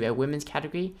it to a women's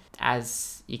category.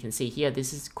 As you can see here,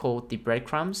 this is called the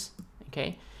breadcrumbs,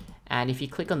 okay? And if you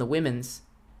click on the women's,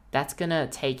 that's gonna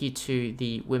take you to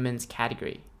the women's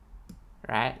category,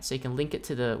 right? So you can link it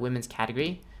to the women's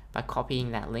category by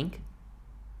copying that link,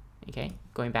 okay?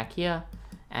 Going back here,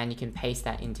 and you can paste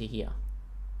that into here,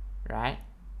 right?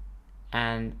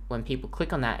 And when people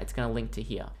click on that, it's gonna link to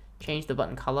here. Change the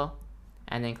button color,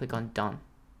 and then click on done.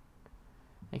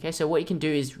 Okay, so what you can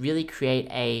do is really create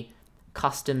a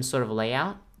custom sort of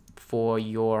layout for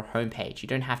your homepage. You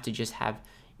don't have to just have,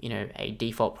 a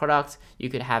default product. You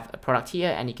could have a product here,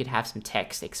 and you could have some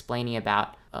text explaining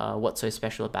about what's so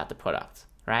special about the product,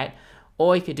 right?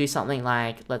 Or you could do something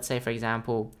like, let's say, for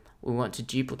example, we want to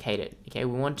duplicate it. Okay,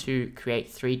 we want to create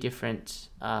 3 different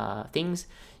things.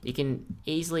 You can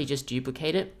easily just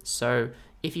duplicate it. So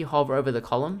if you hover over the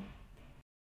column,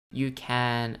 you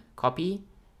can copy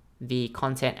the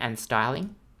content and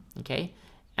styling, okay,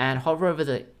 and hover over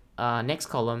the next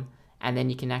column and then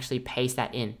you can actually paste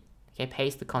that in. Okay,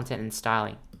 paste the content and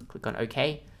styling. Click on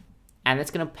OK, and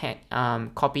it's going to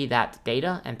copy that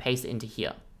data and paste it into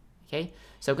here. Okay,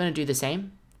 so we're going to do the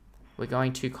same. We're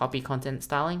going to copy content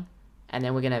styling, and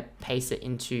then we're going to paste it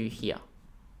into here.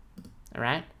 All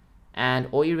right, and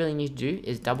all you really need to do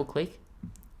is double click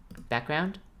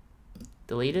background,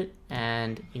 delete it,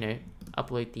 and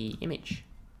upload the image.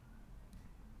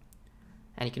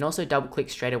 And you can also double click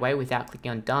straight away without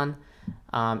clicking on done.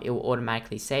 It will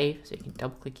automatically save, so you can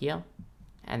double click here,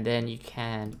 and then you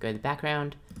can go to the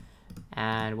background,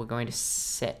 and we're going to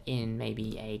set in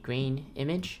maybe a green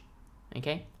image,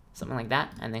 okay, something like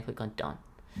that, and then click on done.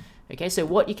 Okay, so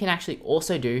what you can actually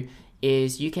also do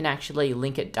is you can actually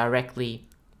link it directly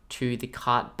to the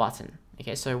cart button.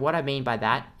 Okay, so what I mean by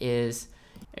that is,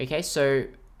 okay, so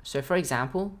for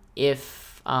example,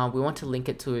 if we want to link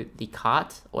it to the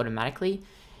cart automatically,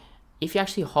 if you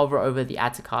actually hover over the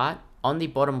add to cart, on the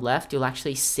bottom left, you'll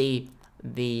actually see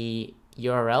the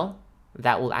URL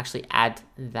that will actually add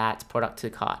that product to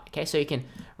the cart. Okay, so you can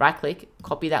right click,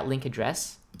 copy that link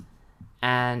address,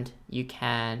 and you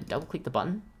can double click the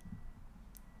button,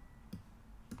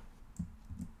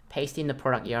 paste in the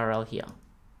product URL here.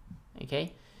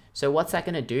 Okay, so what's that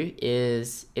going to do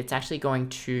is it's actually going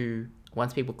to,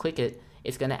 once people click it,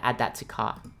 it's going to add that to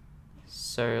cart.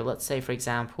 So let's say, for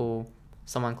example,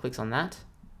 someone clicks on that.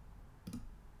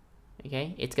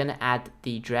 Okay, it's going to add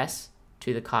the address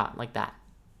to the cart like that.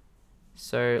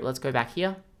 So let's go back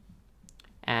here,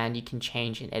 and you can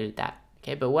change and edit that.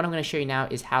 Okay, but what I'm going to show you now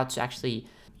is how to actually,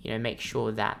 make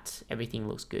sure that everything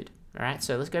looks good. All right,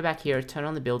 so let's go back here, turn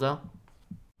on the builder.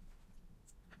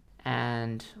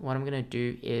 And what I'm going to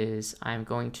do is I'm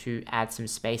going to add some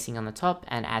spacing on the top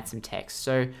and add some text.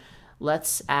 So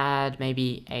let's add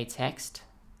maybe a text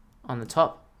on the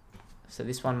top. So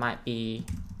this one might be,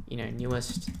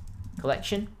 newest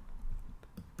collection.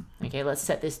 Okay, let's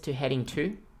set this to heading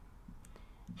 2.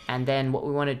 And then what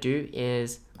we want to do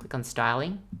is click on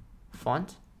styling,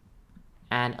 font,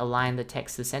 and align the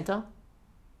text to the center.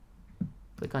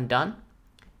 Click on done.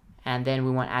 And then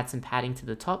we want to add some padding to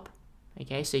the top.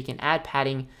 Okay, so you can add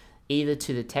padding either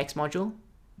to the text module,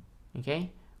 okay,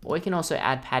 or you can also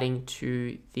add padding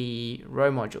to the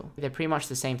row module. They're pretty much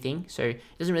the same thing, so it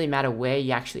doesn't really matter where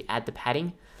you actually add the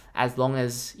padding, as long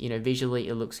as visually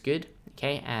it looks good.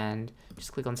 Okay, and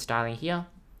just click on styling here,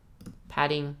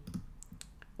 padding.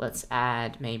 Let's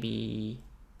add maybe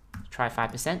try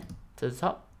 5% to the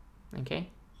top. Okay,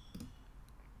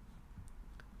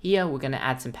 here we're going to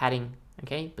add some padding,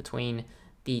 okay, between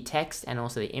the text and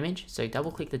also the image. So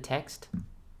double click the text,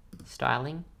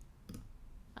 styling,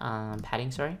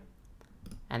 padding, sorry,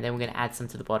 and then we're going to add some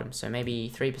to the bottom, so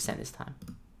maybe 3% this time.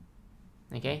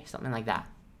 Okay, something like that.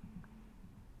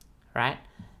 Right,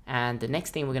 and the next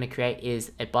thing we're going to create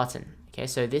is a button. Okay,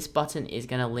 so this button is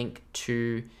going to link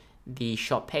to the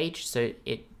shop page, so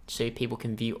people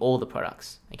can view all the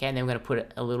products. Okay, and then we're going to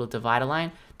put a little divider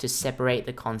line to separate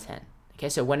the content. Okay,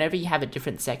 so whenever you have a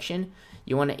different section,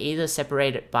 you want to either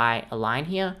separate it by a line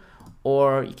here,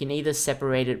 or you can either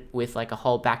separate it with like a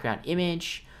whole background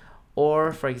image,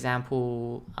 or for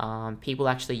example, people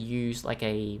actually use like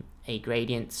a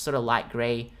gradient, sort of light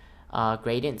gray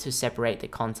gradient to separate the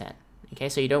content. Okay,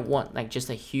 so you don't want like just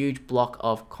a huge block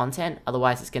of content,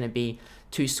 otherwise it's going to be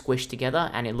too squished together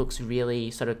and it looks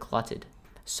really sort of cluttered.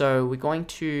 So we're going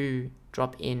to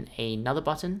drop in another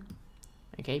button,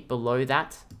 okay, below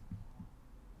that.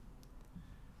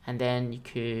 And then you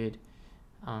could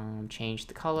change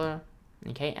the color,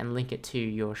 okay, and link it to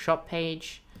your shop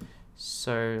page.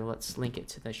 So let's link it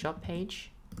to the shop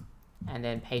page and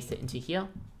then paste it into here.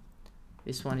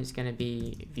 This one is going to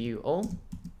be view all,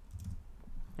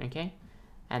 okay,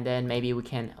 and then maybe we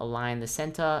can align the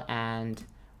center, and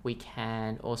we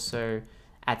can also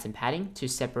add some padding to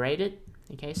separate it.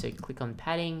 Okay, so click on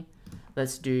padding.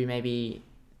 Let's do maybe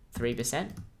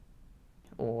 3%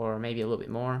 or maybe a little bit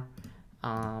more.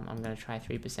 I'm going to try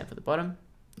 3% for the bottom.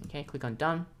 Okay, click on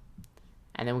done.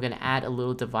 And then we're going to add a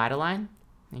little divider line,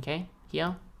 okay,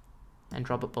 here, and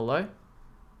drop it below.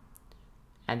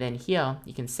 And then here,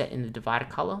 you can set in the divider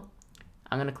color.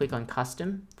 I'm going to click on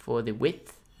custom for the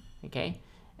width, okay,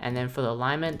 and then for the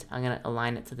alignment, I'm going to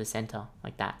align it to the center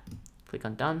like that. Click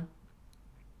on done.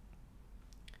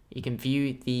 You can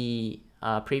view the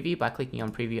preview by clicking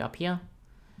on preview up here,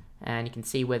 and you can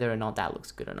see whether or not that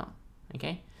looks good or not.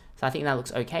 Okay, so I think that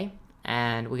looks okay,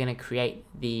 and we're going to create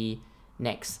the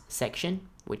next section,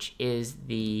 which is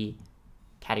the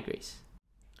categories.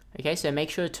 Okay, so make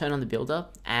sure to turn on the builder,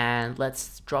 and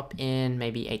let's drop in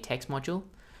maybe a text module.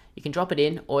 You can drop it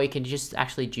in, or you can just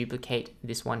actually duplicate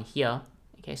this one here.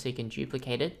 Okay, so you can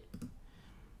duplicate it,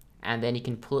 and then you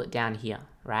can pull it down here,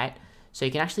 right? So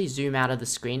you can actually zoom out of the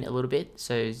screen a little bit.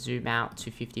 So zoom out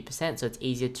to 50%, so it's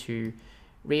easier to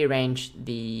rearrange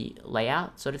the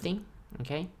layout sort of thing,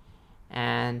 okay?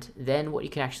 And then what you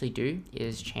can actually do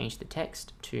is change the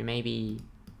text to maybe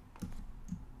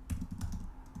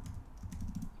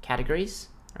categories,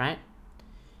 right?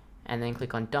 And then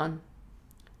click on done.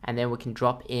 And then we can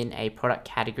drop in a product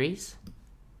categories,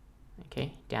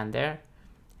 okay, down there.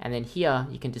 And then here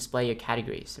you can display your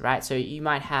categories, right? So you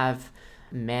might have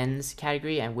men's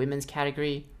category and women's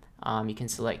category. You can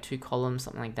select 2 columns,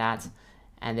 something like that.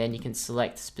 And then you can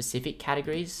select specific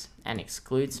categories and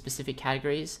exclude specific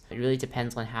categories. It really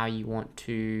depends on how you want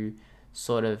to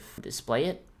sort of display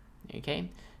it, okay?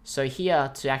 So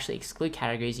here, to actually exclude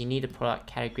categories, you need a product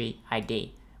category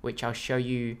ID, which I'll show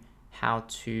you how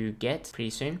to get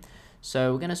pretty soon.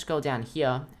 So we're gonna scroll down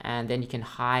here, and then you can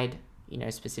hide, you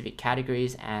know, specific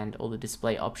categories and all the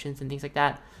display options and things like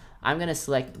that. I'm gonna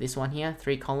select this one here,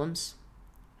 3 columns,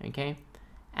 okay?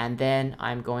 And then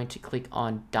I'm going to click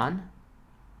on done.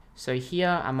 So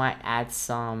here I might add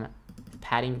some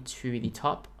padding to the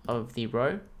top of the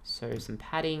row. So some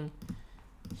padding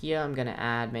here. I'm gonna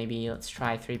add, maybe let's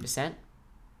try 3%,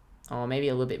 or maybe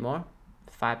a little bit more,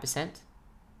 5%,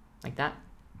 like that.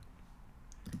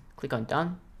 Click on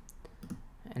done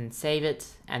and save it,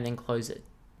 and then close it.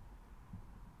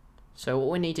 So what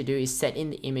we need to do is set in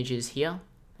the images here,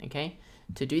 okay?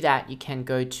 To do that, you can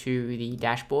go to the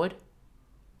dashboard,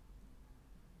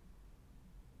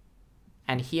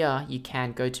 and here you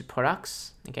can go to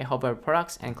products, okay, hover over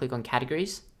products and click on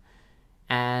categories.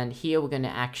 And here we're going to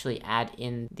actually add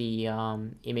in the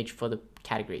image for the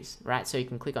categories, right? So you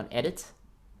can click on edit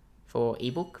for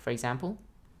ebook, for example.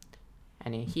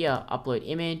 And in here, upload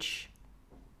image.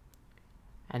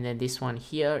 And then this one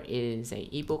here is a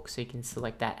ebook, so you can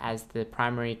select that as the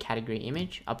primary category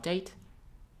image, update.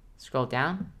 Scroll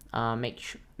down, make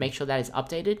sure that is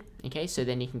updated, okay? So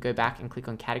then you can go back and click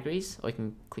on categories, or you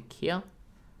can click here.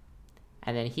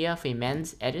 And then here for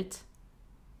men's, edit.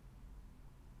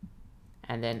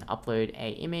 And then upload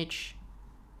a image.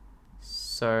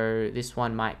 So this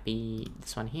one might be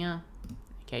this one here.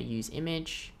 Okay, use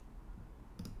image.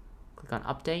 Click on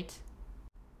update.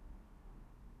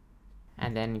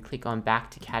 And then click on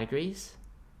back to categories.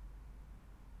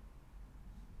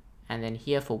 And then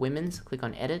here for women's, click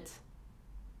on edit.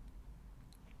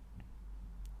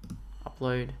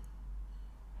 Upload.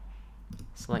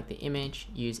 Select the image,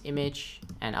 use image,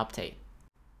 and update.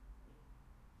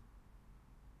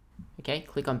 Okay,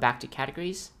 click on back to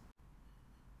categories.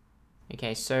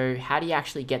 Okay, so how do you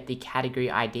actually get the category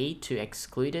ID to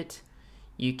exclude it?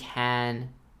 You can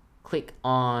click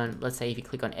on, let's say if you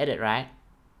click on edit, right?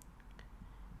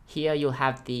 Here you'll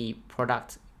have the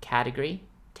product category,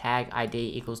 tag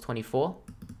ID equals 24.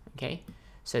 Okay,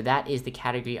 so that is the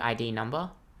category ID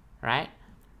number, right?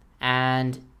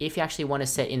 And if you actually want to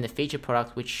set in the feature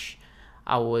product, which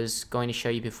I was going to show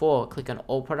you before, click on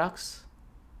all products.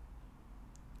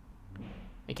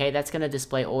 Okay, that's going to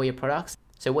display all your products.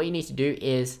 So what you need to do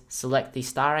is select the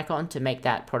star icon to make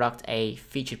that product a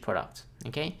featured product.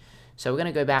 Okay, so we're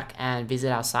going to go back and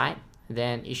visit our site.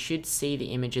 Then you should see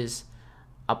the images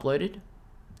uploaded.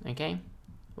 Okay,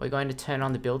 we're going to turn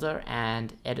on the builder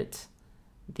and edit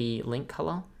the link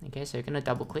color. Okay, so you're going to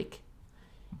double click.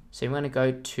 So you want to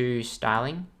go to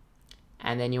styling,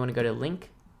 and then you want to go to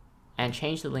link and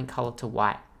change the link color to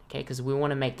white. Okay, because we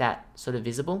want to make that sort of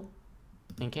visible.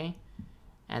 Okay,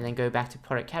 and then go back to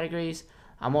product categories.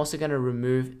 I'm also going to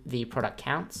remove the product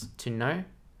counts to no.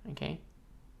 Okay,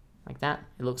 like that.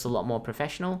 It looks a lot more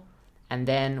professional. And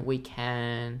then we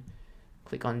can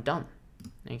click on done.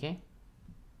 Okay.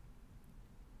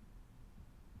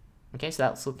 Okay, so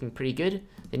that's looking pretty good.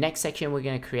 The next section we're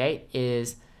going to create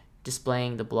is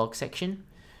displaying the blog section.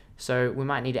 So we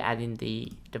might need to add in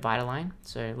the divider line.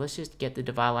 So let's just get the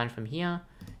divider line from here,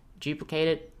 duplicate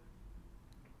it.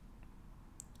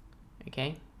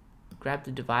 Okay, grab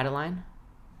the divider line.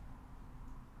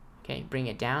 Okay, bring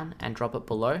it down and drop it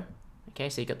below. Okay,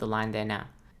 so you got the line there now.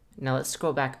 Now let's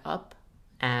scroll back up,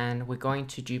 and we're going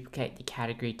to duplicate the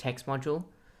category text module.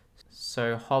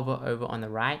 So hover over on the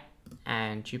right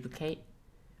and duplicate.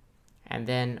 And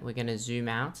then we're going to zoom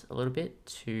out a little bit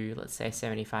to, let's say,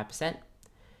 75%.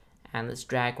 And let's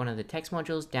drag one of the text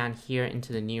modules down here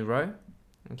into the new row.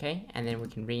 Okay, and then we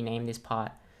can rename this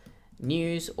part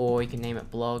news, or you can name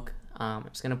it blog. I'm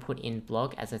just going to put in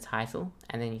blog as a title,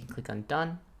 and then you can click on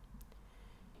done.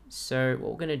 So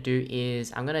what we're going to do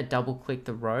is I'm going to double click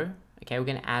the row. Okay, we're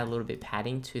going to add a little bit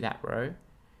padding to that row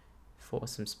for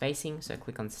some spacing. So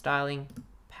click on styling,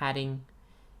 padding,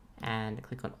 and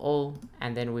click on all,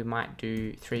 and then we might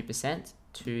do 3%.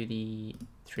 to the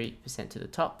 3% to the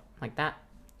top, like that.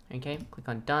 Okay, click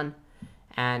on done.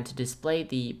 And to display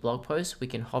the blog post, we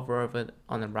can hover over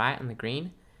on the right on the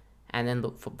green and then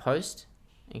look for post,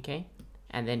 okay,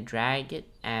 and then drag it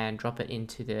and drop it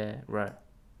into the row.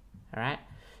 All right,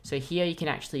 so here you can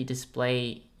actually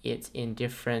display it in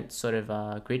different sort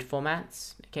of grid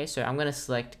formats. Okay, so I'm going to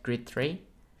select grid 3,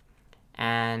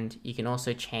 and you can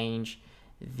also change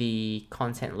the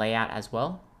content layout as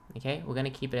well. Okay, we're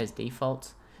going to keep it as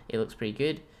default. It looks pretty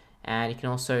good. And you can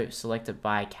also select it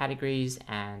by categories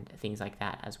and things like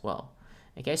that as well.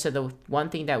 Okay, so the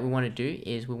one thing that we want to do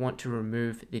is we want to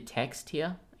remove the text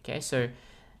here. Okay, so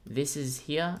this is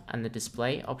here on the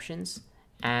display options,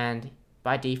 and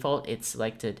by default it's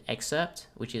selected excerpt,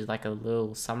 which is like a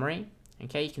little summary.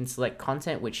 Okay, you can select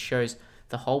content, which shows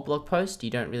the whole blog post. You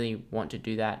don't really want to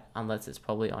do that unless it's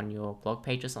probably on your blog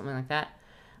page or something like that.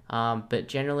 But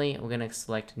generally we're going to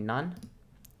select none,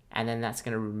 and then that's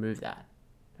going to remove that.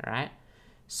 All right,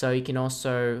 so you can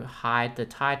also hide the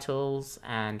titles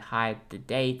and hide the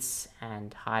dates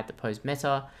and hide the post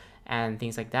meta and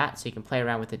things like that. So you can play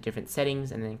around with the different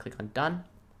settings and then click on done.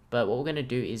 But what we're going to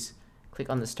do is click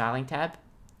on the styling tab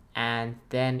and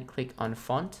then click on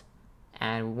font,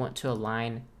 and we want to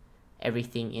align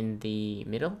everything in the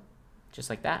middle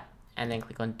just like that, and then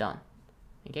click on done.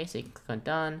 Okay, so you can click on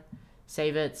done,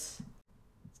 save it,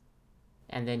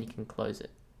 and then you can close it.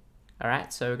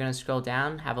 Alright, so we're going to scroll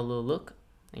down, have a little look.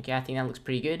 Okay, I think that looks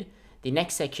pretty good. The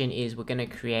next section is we're going to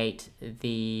create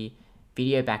the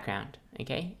video background,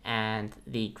 okay, and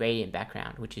the gradient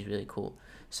background, which is really cool.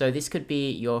 So this could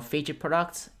be your featured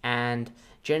products, and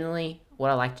generally what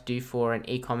I like to do for an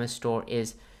e-commerce store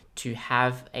is to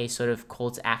have a sort of call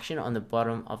to action on the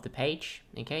bottom of the page,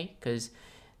 okay, because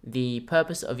the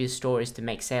purpose of your store is to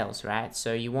make sales, right?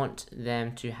 So you want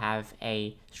them to have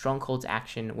a strong call to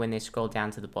action when they scroll down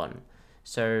to the bottom.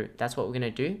 So that's what we're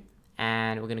going to do,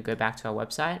 and we're going to go back to our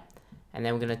website, and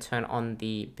then we're going to turn on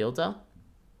the builder,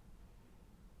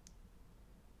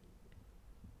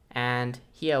 and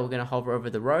here we're going to hover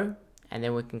over the row, and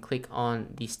then we can click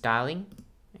on the styling,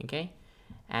 okay,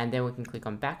 and then we can click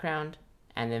on background,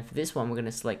 and then for this one we're going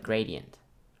to select gradient.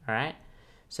 All right,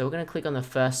 so we're going to click on the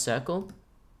first circle,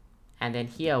 and then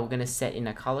here we're going to set in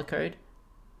a color code.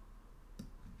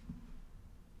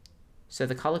 So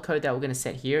the color code that we're going to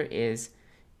set here is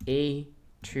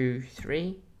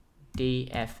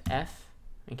E23DFF.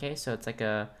 Okay, so it's like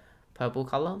a purple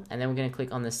color. And then we're going to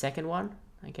click on the second one,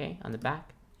 okay, on the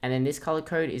back. And then this color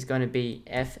code is going to be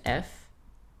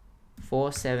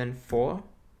FF474D.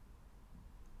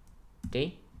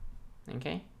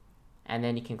 Okay, and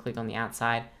then you can click on the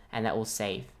outside, and that will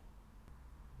save.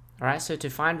 Alright, so to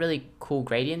find really cool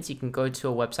gradients, you can go to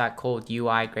a website called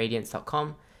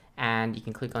uigradients.com, and you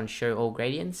can click on show all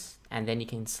gradients, and then you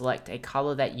can select a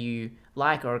color that you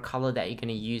like or a color that you're going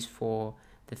to use for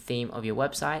the theme of your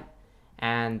website,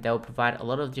 and they'll provide a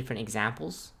lot of different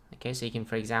examples. Okay, so you can,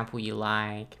 for example, you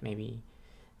like maybe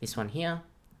this one here,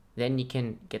 then you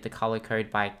can get the color code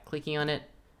by clicking on it,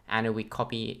 and it will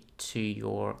copy it to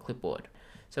your clipboard.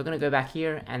 So we're going to go back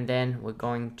here, and then we're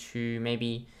going to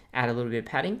maybe add a little bit of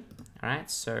padding. All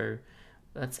right, so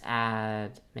let's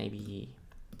add maybe,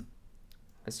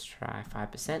 let's try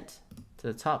 5% to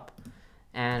the top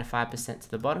and 5%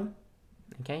 to the bottom.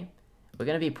 Okay, we're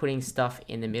going to be putting stuff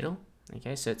in the middle.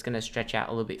 Okay, so it's going to stretch out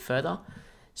a little bit further.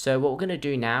 So what we're going to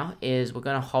do now is we're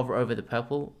going to hover over the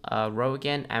purple row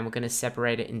again, and we're going to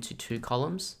separate it into 2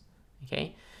 columns.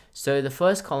 Okay, so the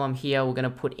first column here, we're going to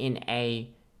put in a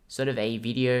sort of a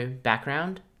video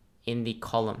background in the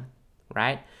column,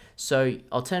 right? So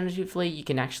alternatively, you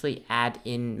can actually add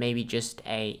in maybe just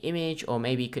a image, or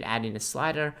maybe you could add in a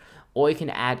slider, or you can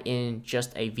add in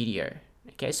just a video.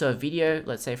 Okay, so a video,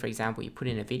 let's say for example, you put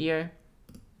in a video,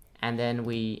 and then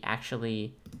we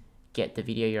actually get the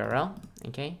video URL.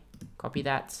 Okay, copy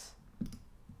that,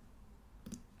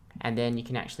 and then you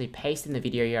can actually paste in the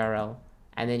video URL,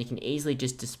 and then you can easily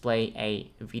just display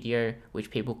a video which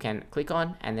people can click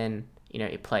on, and then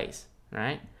it plays,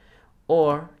 right?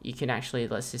 Or you can actually,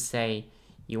 let's just say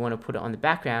you want to put it on the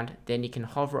background, then you can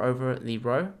hover over the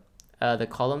row, the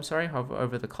column, sorry, hover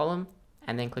over the column,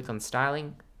 and then click on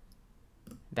styling,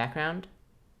 background,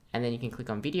 and then you can click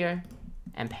on video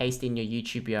and paste in your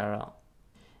YouTube URL.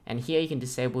 And here you can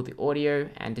disable the audio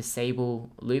and disable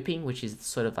looping, which is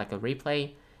sort of like a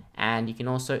replay, and you can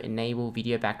also enable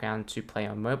video background to play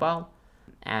on mobile.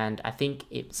 And I think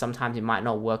sometimes it might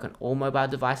not work on all mobile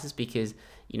devices because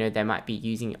they might be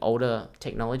using older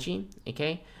technology,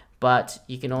 okay? But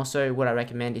you can also, what I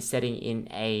recommend is setting in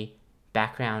a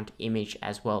background image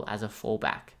as well as a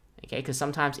fallback, okay? Because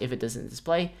sometimes if it doesn't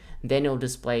display, then it'll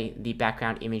display the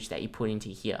background image that you put into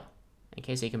here,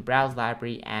 okay? So you can browse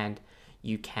library and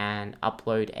you can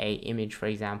upload a image, for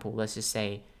example, let's just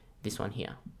say this one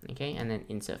here, okay? And then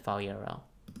insert file URL,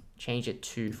 change it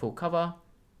to full cover,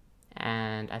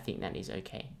 and I think that is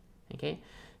okay, okay?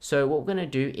 So what we're gonna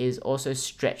do is also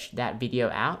stretch that video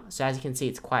out. So as you can see,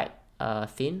 it's quite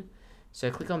thin. So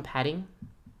click on padding,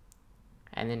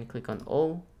 and then click on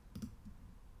all.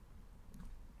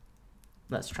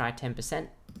 Let's try 10%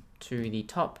 to the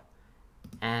top,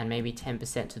 and maybe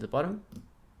 10% to the bottom.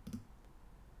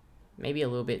 Maybe a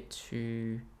little bit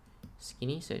too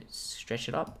skinny, so stretch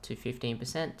it up to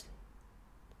 15%.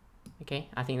 Okay,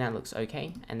 I think that looks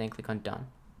okay, and then click on done.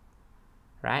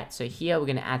 Right, so here we're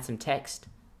gonna add some text,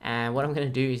 and what I'm gonna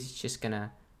do is just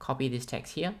gonna copy this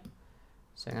text here.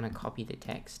 So I'm gonna copy the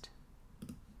text,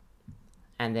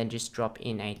 and then just drop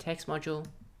in a text module.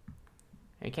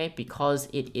 Okay, because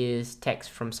it is text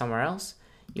from somewhere else,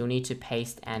 you'll need to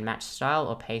paste and match style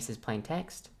or paste as plain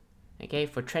text. Okay,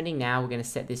 for trending now, we're going to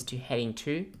set this to heading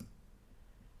 2.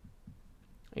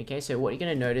 Okay, so what you're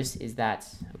going to notice is that,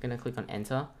 we're going to click on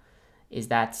enter, is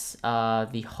that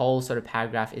the whole sort of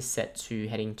paragraph is set to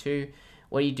heading 2.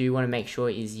 What you do want to make sure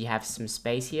is you have some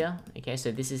space here. Okay,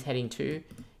 so this is heading 2.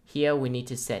 Here we need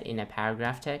to set in a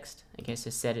paragraph text. Okay, so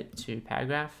set it to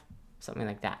paragraph, something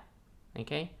like that.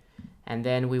 Okay, and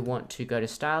then we want to go to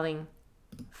styling,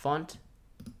 font,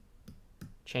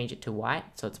 change it to white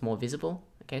so it's more visible.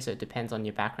 Okay, so it depends on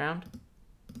your background.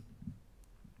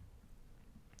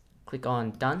 Click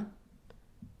on done,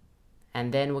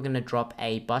 and then we're going to drop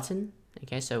a button.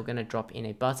 Okay, so we're going to drop in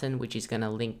a button which is going to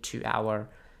link to our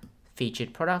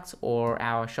featured products or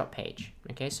our shop page.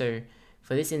 Okay, so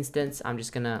for this instance, I'm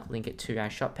just going to link it to our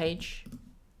shop page.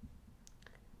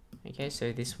 Okay,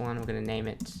 so this one, we're going to name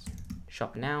it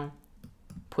shop now,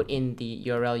 put in the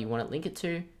URL you want to link it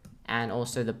to, and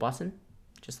also the button,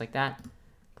 just like that.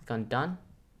 Click on done.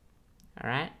 All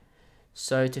right,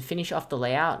 so to finish off the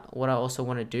layout, what I also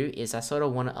want to do is I sort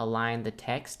of want to align the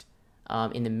text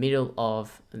in the middle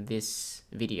of this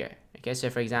video. Okay, so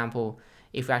for example,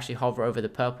 if we actually hover over the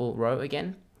purple row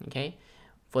again, okay,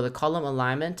 for the column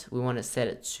alignment, we want to set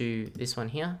it to this one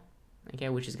here, okay,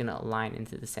 which is going to align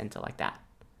into the center like that.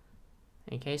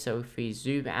 Okay, so if we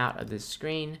zoom out of the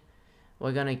screen,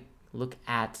 we're going to look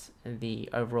at the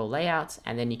overall layout,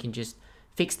 and then you can just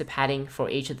fix the padding for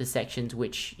each of the sections,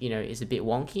 which, you know, is a bit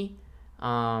wonky.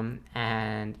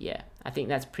 And yeah, I think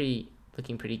that's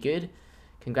looking pretty good.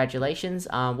 Congratulations.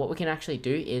 What we can actually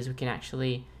do is we can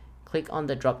actually click on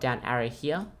the drop down arrow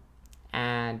here,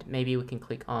 and maybe we can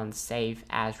click on save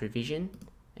as revision.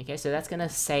 Okay, so that's going to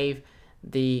save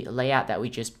the layout that we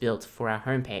just built for our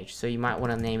homepage. So you might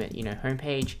want to name it, you know,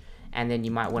 homepage, and then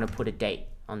you might want to put a date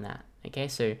on that. Okay,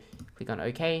 so click on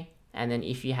OK, and then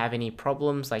if you have any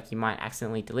problems, like you might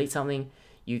accidentally delete something,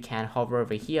 you can hover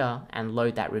over here and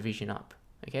load that revision up.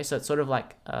 Okay, so it's sort of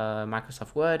like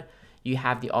Microsoft Word. You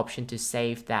have the option to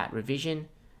save that revision.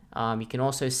 You can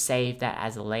also save that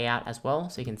as a layout as well,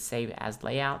 so you can save it as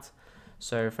layout.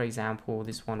 So for example,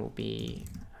 this one will be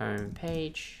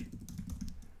homepage,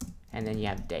 and then you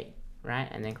have date, right?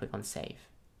 And then click on save.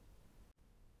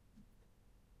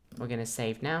 We're going to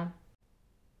save now.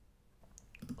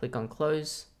 Click on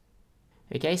close.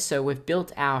 Okay, so we've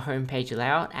built our homepage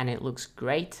layout and it looks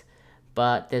great,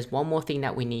 but there's one more thing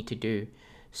that we need to do.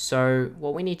 So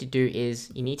what we need to do is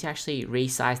you need to actually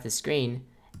resize the screen,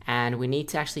 and we need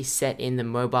to actually set in the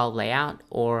mobile layout,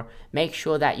 or make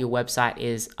sure that your website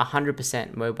is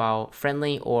 100% mobile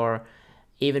friendly, or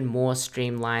even more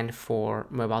streamlined for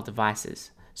mobile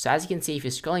devices. So as you can see, if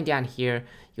you're scrolling down here,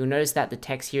 you'll notice that the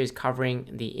text here is covering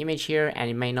the image here, and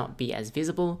it may not be as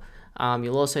visible.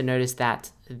 You'll also notice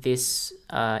that this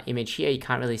image here, you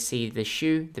can't really see the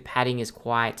shoe. The padding is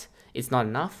it's not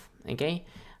enough. Okay,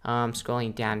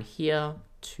 scrolling down here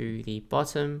to the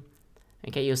bottom,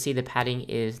 okay, you'll see the padding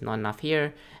is not enough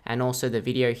here, and also the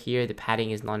video here, the padding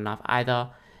is not enough either.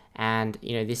 And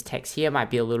you know, this text here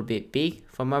might be a little bit big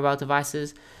for mobile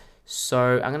devices.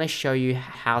 So I'm going to show you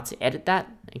how to edit that.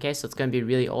 Okay, so it's going to be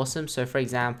really awesome. So for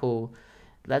example,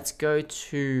 let's go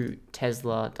to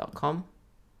Tesla.com.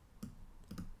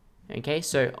 Okay,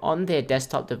 so on their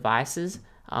desktop devices,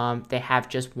 they have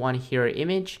just one hero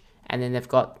image, and then they've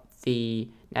got the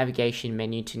navigation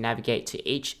menu to navigate to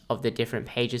each of the different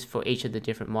pages for each of the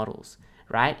different models,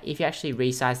 right? If you actually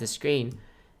resize the screen,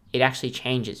 it actually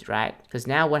changes, right? Because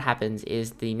now what happens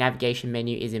is the navigation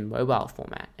menu is in mobile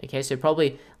format. Okay, so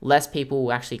probably less people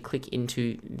will actually click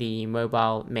into the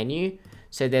mobile menu.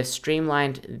 So they've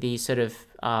streamlined the sort of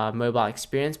mobile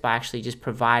experience by actually just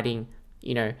providing,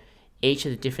 you know, each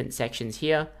of the different sections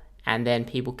here and then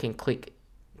people can click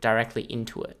directly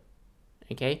into it.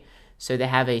 Okay, so they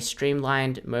have a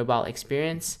streamlined mobile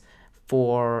experience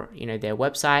for their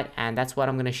website, and that's what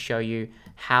I'm going to show you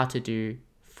how to do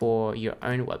for your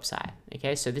own website.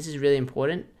 Okay, so this is really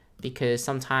important because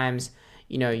sometimes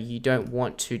you don't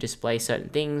want to display certain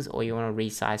things, or you want to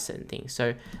resize certain things.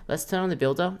 So let's turn on the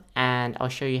builder and I'll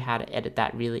show you how to edit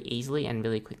that really easily and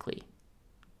really quickly.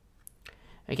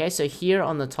 Okay, so here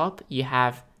on the top you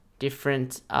have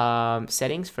different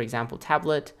settings, for example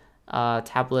tablet,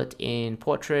 tablet in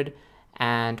portrait,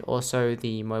 and also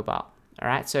the mobile.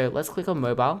 Alright, so let's click on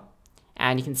mobile,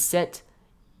 and you can set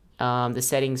the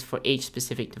settings for each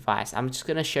specific device. I'm just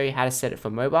going to show you how to set it for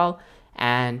mobile,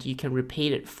 and you can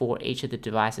repeat it for each of the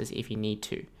devices if you need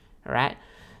to. Alright,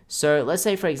 so let's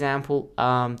say for example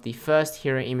the first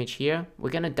hero image here, we're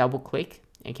going to double click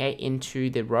into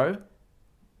the row.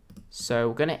 So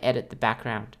we're going to edit the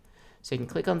background. So you can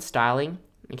click on styling.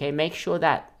 Okay, make sure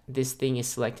that this thing is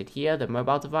selected here, the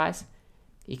mobile device.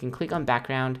 You can click on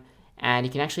background, and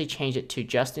you can actually change it to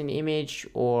just an image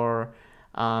or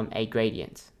a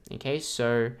gradient. Okay,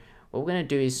 so what we're going to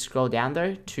do is scroll down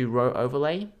though to row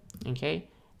overlay. Okay,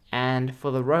 and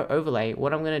for the row overlay,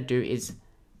 what I'm going to do is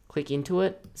click into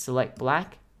it, select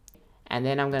black, and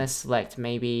then I'm going to select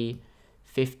maybe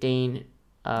 15%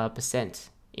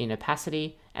 in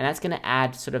opacity, and that's going to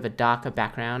add sort of a darker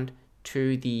background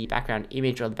to the background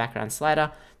image or the background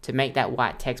slider to make that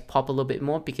white text pop a little bit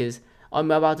more, because on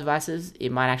mobile devices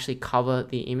it might actually cover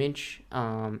the image,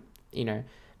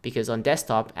 because on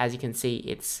desktop, as you can see,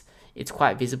 it's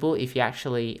quite visible if you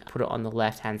actually put it on the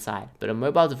left hand side, but on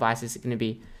mobile devices it's going to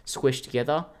be squished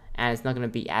together and it's not going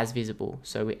to be as visible.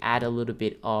 So we add a little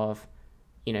bit of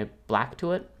black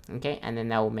to it, okay, and then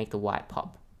that will make the white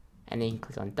pop, and then you can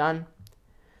click on done.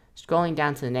 Scrolling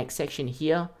down to the next section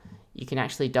here, you can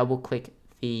actually double click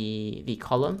the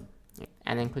column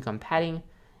and then click on padding,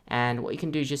 and what you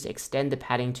can do is just extend the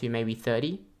padding to maybe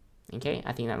 30. Okay,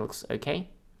 I think that looks okay.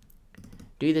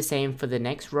 Do the same for the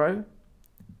next row,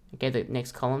 okay, the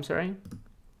next column, sorry,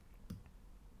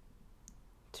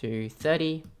 to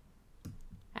 30,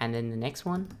 and then the next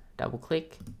one, double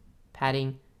click,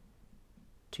 padding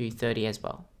to 30 as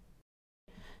well.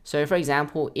 So for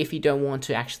example, if you don't want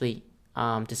to actually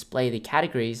display the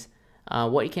categories,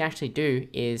 what you can actually do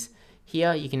is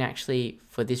here you can actually,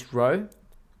 for this row,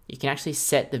 you can actually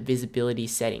set the visibility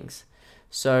settings.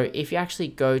 So if you actually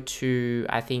go to,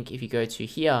 I think if you go to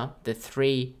here, the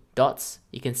 3 dots,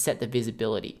 you can set the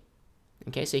visibility.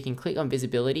 Okay, so you can click on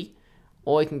visibility,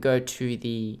 or you can go to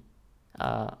the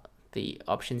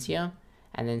options here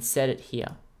and then set it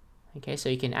here. Okay, so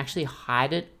you can actually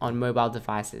hide it on mobile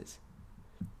devices.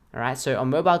 Alright, so on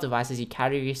mobile devices, your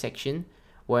category section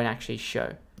won't actually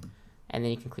show. And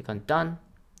then you can click on done.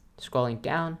 Scrolling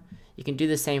down, you can do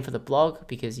the same for the blog,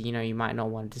 because you might not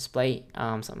want to display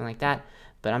something like that,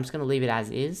 but I'm just going to leave it as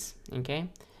is. Okay,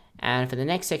 and for the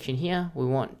next section here, we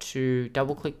want to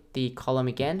double click the column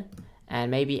again and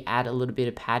maybe add a little bit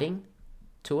of padding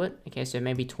to it. Okay, so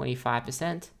maybe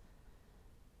 25%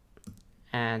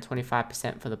 and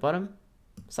 25% for the bottom,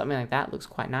 something like that. Looks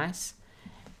quite nice.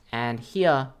 And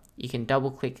here you can double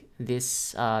click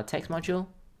this text module,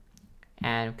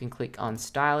 and we can click on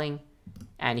styling,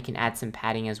 and you can add some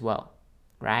padding as well,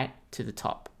 right, to the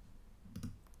top.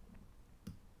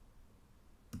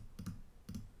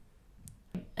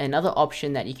 Another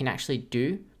option that you can actually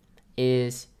do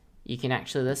is you can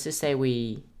actually, let's just say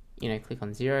we click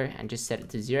on 0 and just set it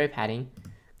to 0 padding,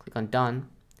 click on done.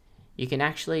 You can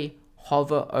actually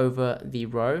hover over the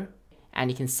row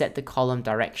and you can set the column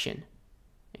direction.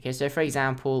 Okay, so for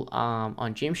example,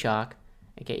 on Gymshark,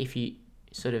 okay, if you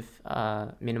sort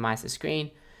of minimize the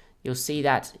screen, you'll see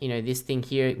that this thing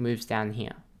here, it moves down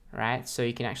here, right? So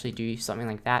you can actually do something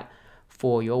like that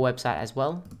for your website as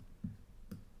well.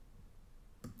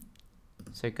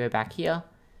 So go back here,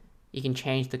 you can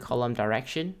change the column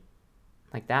direction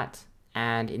like that,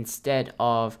 and instead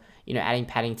of adding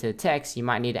padding to the text, you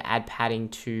might need to add padding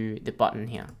to the button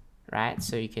here, right?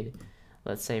 So you could,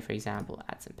 let's say for example,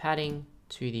 add some padding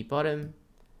to the bottom,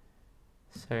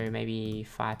 so maybe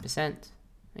 5%,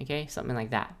 okay, something like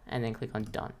that, and then click on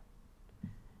done.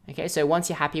 Okay, so once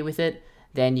you're happy with it,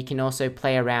 then you can also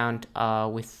play around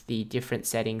with the different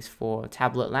settings for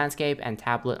tablet landscape and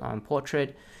tablet on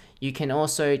portrait. You can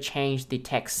also change the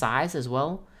text size as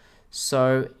well.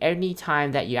 So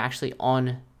anytime that you're actually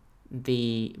on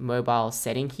the mobile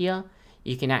setting here,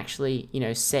 you can actually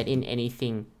set in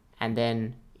anything, and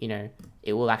then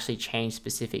it will actually change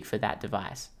specific for that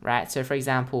device, right? So for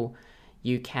example,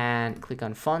 you can click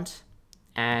on font,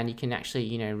 and you can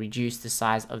actually reduce the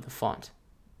size of the font,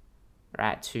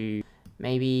 right, to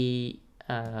maybe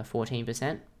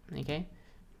 14%, okay,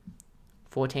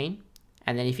 14.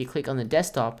 And then if you click on the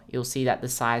desktop, you'll see that the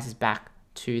size is back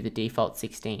to the default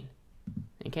 16.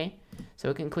 Okay, so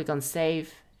we can click on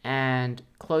save and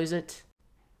close it.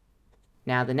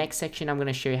 Now the next section I'm going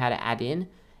to show you how to add in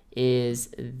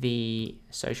is the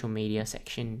social media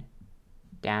section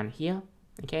down here.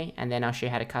 Okay, and then I'll show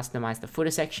you how to customize the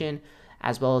footer section,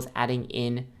 as well as adding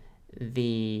in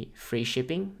the free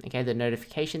shipping, okay, the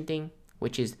notification thing,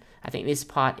 which is, I think this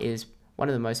part is one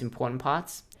of the most important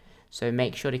parts. So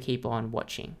make sure to keep on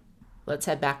watching. Let's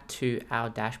head back to our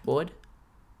dashboard.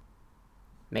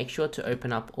 Make sure to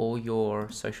open up all your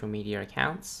social media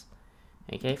accounts.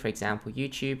 Okay, for example,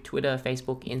 YouTube, Twitter,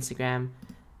 Facebook, Instagram.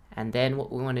 And then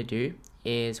what we want to do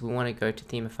is we want to go to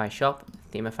Themify Shop,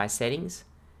 Themify Settings,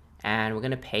 and we're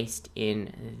going to paste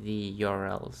in the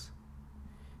URLs.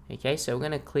 Okay, so we're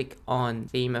going to click on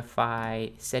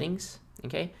Themify Settings,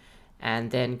 okay,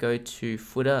 and then go to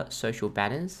Footer Social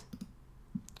Banners.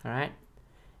 All right,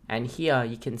 and here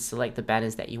you can select the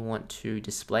banners that you want to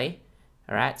display.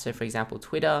 All right, so for example,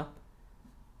 Twitter,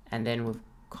 and then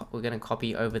we're going to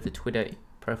copy over the Twitter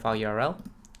profile URL,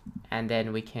 and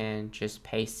then we can just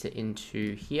paste it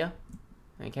into here.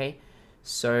 Okay,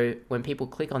 so when people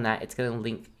click on that, it's going to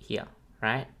link here,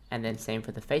 right? And then same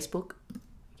for the Facebook.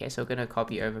 Okay, so we're going to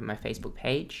copy over my Facebook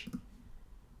page,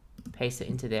 paste it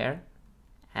into there,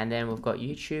 and then we've got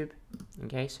YouTube.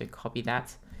 Okay, so copy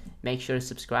that. Make sure to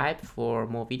subscribe for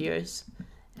more videos,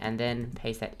 and then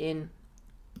paste that in.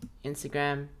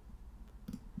 Instagram,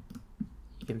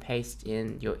 you can paste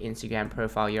in your Instagram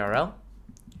profile URL.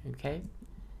 Okay,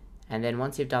 and then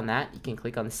once you've done that, you can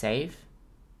click on save.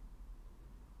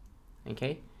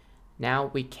 Okay,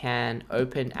 now we can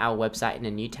open our website in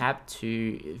a new tab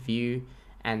to view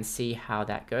and see how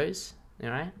that goes. All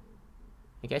right,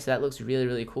 okay, so that looks really,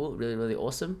 really cool, really, really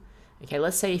awesome. Okay,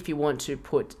 let's say if you want to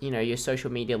put, you know, your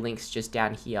social media links just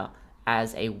down here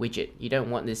as a widget. You don't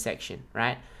want this section,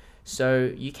 right?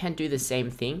 So you can do the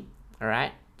same thing, all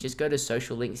right? Just go to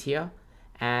social links here,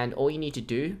 and all you need to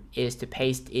do is to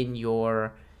paste in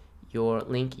your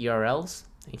link URLs,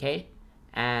 okay?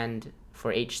 And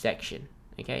for each section,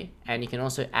 okay? And you can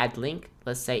also add link.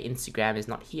 Let's say Instagram is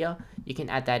not here. You can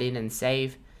add that in and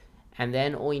save. And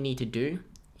then all you need to do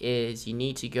is you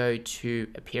need to go to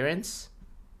Appearance,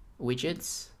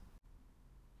 Widgets,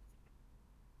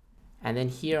 and then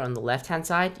here on the left hand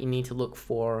side you need to look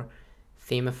for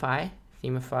Themify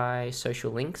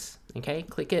Social Links. Okay,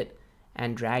 click it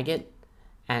and drag it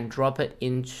and drop it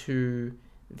into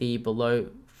the below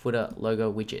footer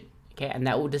logo widget. Okay, and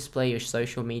that will display your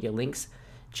social media links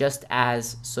just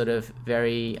as sort of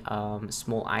very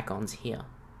small icons here.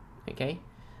 Okay,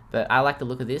 but I like the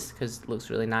look of this because it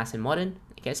looks really nice and modern.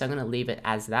 Okay, so I'm going to leave it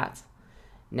as that.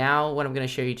 Now what I'm going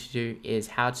to show you to do is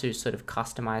how to sort of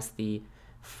customize the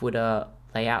footer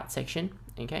layout section.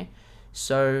 Okay,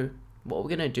 so what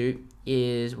we're going to do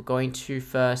is we're going to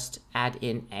first add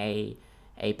in a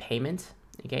payment,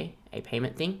 okay, a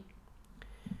payment thing.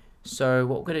 So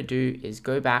what we're going to do is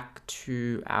go back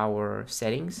to our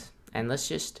settings, and let's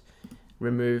just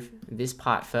remove this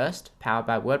part first, powered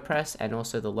by WordPress, and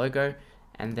also the logo,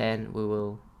 and then we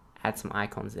will add some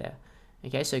icons there.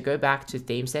 Okay, so go back to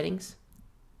theme settings,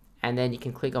 and then you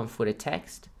can click on footer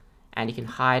text, and you can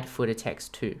hide footer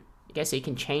text too. Okay, so you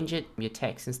can change it, your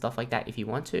text and stuff like that if you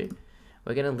want to.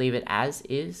 We're going to leave it as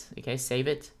is. Okay, save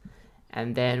it,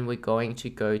 and then we're going to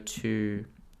go to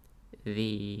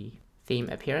the theme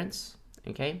appearance.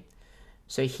 Okay,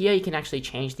 so here you can actually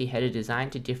change the header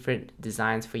design to different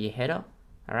designs for your header.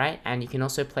 All right, and you can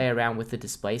also play around with the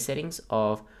display settings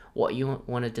of what you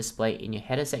want to display in your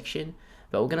header section.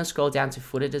 But we're going to scroll down to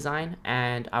footer design,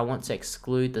 and I want to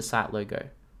exclude the site logo.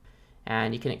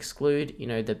 And you can exclude, you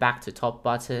know, the back to top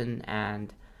button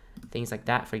and things like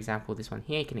that. For example, this one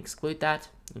here, you can exclude that.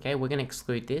 Okay, we're going to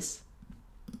exclude this.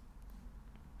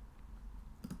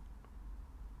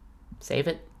 Save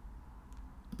it.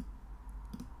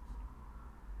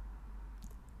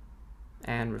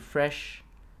 And refresh,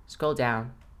 scroll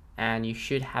down, and you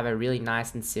should have a really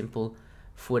nice and simple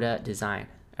footer design.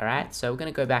 All right, so we're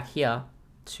going to go back here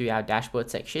to our dashboard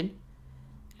section,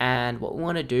 and what we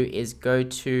want to do is go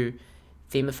to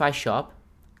Themify Shop,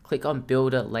 click on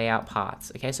Builder Layout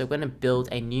Parts. Okay, so we're going to build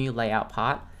a new layout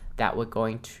part that we're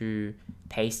going to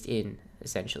paste in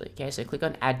essentially. Okay, so click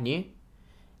on Add New,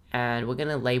 and we're going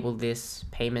to label this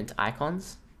Payment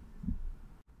Icons.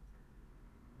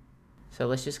 So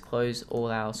let's just close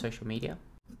all our social media.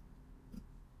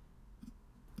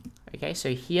 Okay,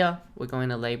 so here we're going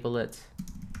to label it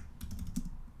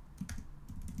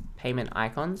Payment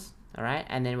Icons. All right,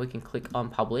 and then we can click on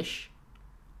Publish.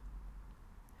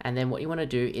 And then what you want to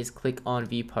do is click on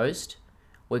view post.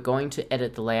 We're going to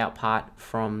edit the layout part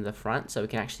from the front so we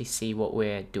can actually see what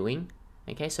we're doing.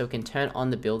 Okay, so we can turn on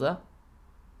the builder.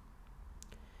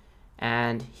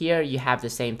 And here you have the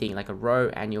same thing, like a row,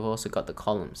 and you've also got the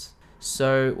columns.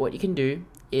 So what you can do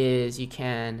is you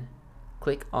can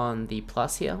click on the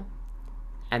plus here,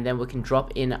 and then we can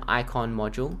drop in an icon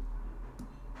module.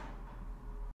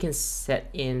 You can set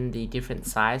in the different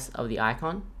size of the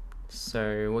icon.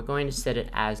 So we're going to set it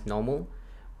as normal.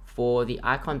 For the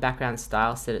icon background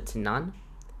style, set it to none.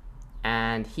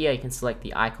 And here you can select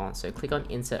the icon. So click on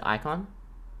insert icon.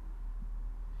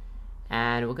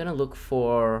 And we're going to look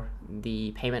for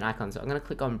the payment icons. So I'm going to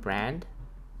click on brand.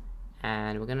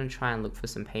 And we're going to try and look for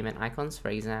some payment icons. For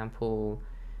example,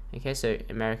 okay, so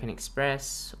American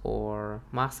Express or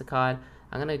MasterCard.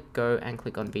 I'm going to go and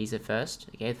click on Visa first.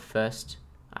 Okay, the first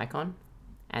icon.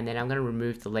 And then I'm going to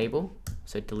remove the label.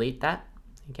 So delete that.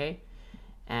 Okay.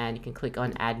 And you can click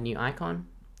on add new icon,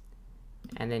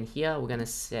 and then here we're going to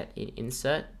set in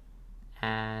insert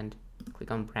and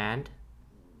click on brand,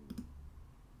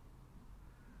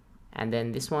 and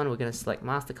then this one we're going to select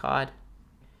MasterCard,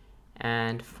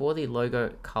 and for the logo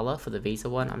color for the Visa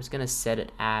one I'm just going to set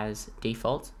it as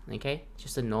default. Okay,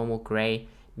 just a normal gray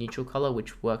neutral color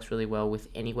which works really well with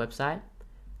any website.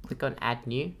 Click on add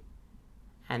new,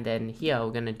 and then here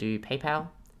we're going to do PayPal,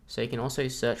 so you can also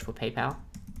search for PayPal.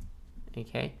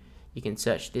 Okay, you can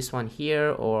search this one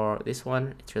here or this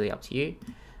one, it's really up to you.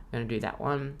 I'm going to do that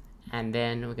one, and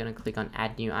then we're going to click on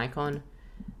add new icon,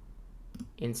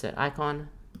 insert icon.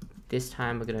 This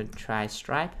time we're going to try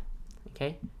Stripe.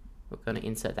 Okay, we're going to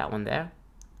insert that one there.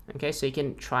 Okay, so you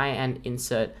can try and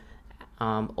insert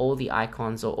all the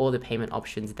icons or all the payment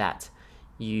options that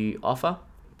you offer,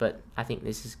 but I think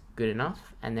this is good enough,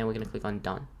 and then we're going to click on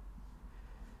done.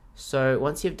 So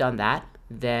once you've done that,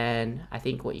 then I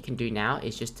think what you can do now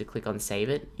is just to click on save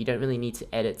it. You don't really need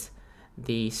to edit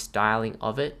the styling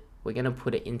of it. We're going to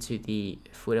put it into the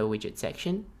footer widget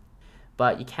section,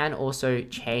 but you can also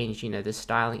change, the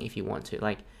styling if you want to.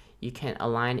 Like you can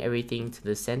align everything to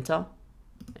the center.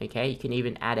 Okay, you can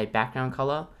even add a background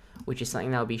color, which is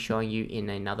something that I'll be showing you in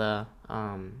another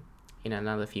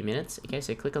few minutes. Okay,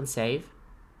 so click on save,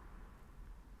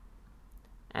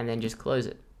 and then just close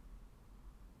it.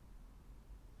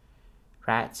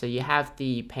 Right, so you have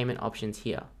the payment options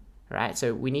here, right?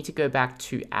 So we need to go back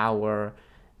to our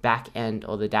back end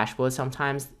or the dashboard.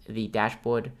 Sometimes the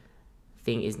dashboard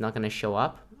thing is not going to show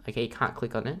up. Okay, you can't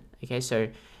click on it. Okay, so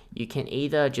you can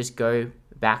either just go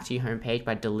back to your home page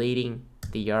by deleting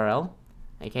the URL,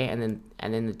 okay, and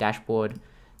then the dashboard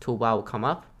toolbar will come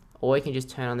up, or you can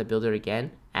just turn on the builder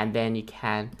again, and then you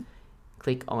can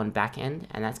click on back end,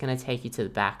 and that's going to take you to the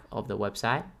back of the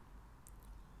website.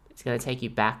 It's going to take you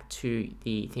back to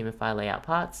the Themify layout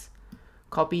parts.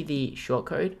 Copy the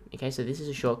shortcode. Okay, so this is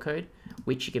a shortcode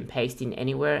which you can paste in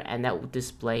anywhere, and that will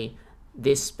display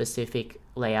this specific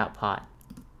layout part.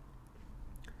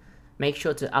 Make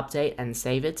sure to update and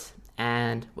save it,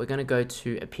 and we're going to go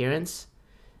to appearance,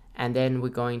 and then we're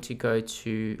going to go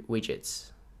to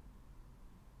widgets.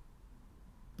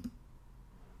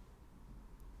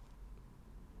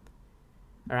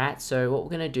 Alright, so what we're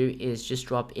going to do is just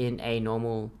drop in a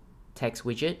normal text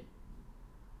widget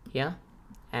here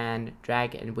and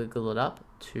drag and wiggle it up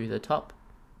to the top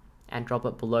and drop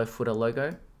it below footer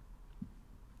logo,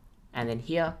 and then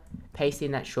here paste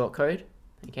in that shortcode.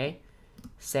 Okay,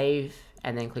 save,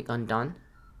 and then click on done.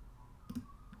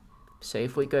 So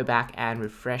if we go back and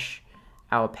refresh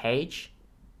our page,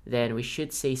 then we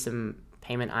should see some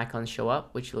payment icons show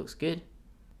up, which looks good.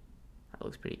 That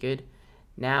looks pretty good.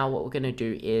 Now what we're going to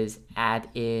do is add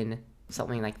in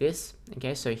something like this.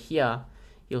 Okay, so here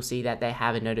you'll see that they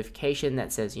have a notification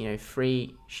that says,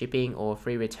 free shipping or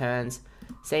free returns.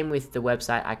 Same with the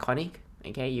website iconic.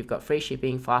 Okay, you've got free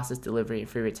shipping, fastest delivery, and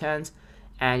free returns,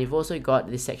 and you've also got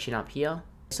this section up here.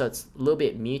 So it's a little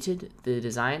bit muted, the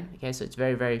design. Okay, so it's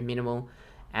very, very minimal,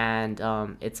 and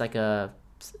it's like a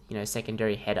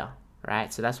secondary header,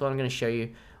 right? So that's what I'm going to show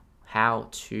you how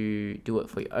to do it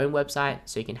for your own website,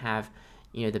 so you can have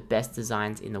the best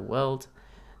designs in the world.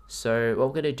 So what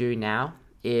we're going to do now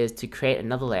is to create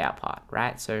another layout part,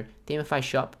 right? So Themify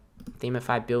shop,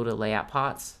 Themify builder layout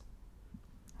parts,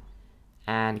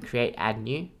 and create add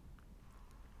new.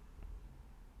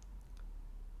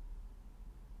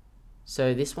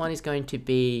 So this one is going to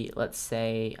be, let's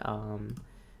say,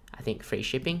 I think free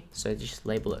shipping. So just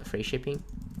label it free shipping.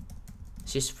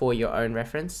 It's just for your own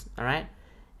reference, all right?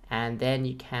 And then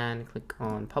you can click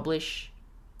on publish.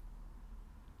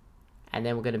 And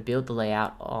then we're going to build the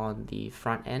layout on the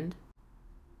front end.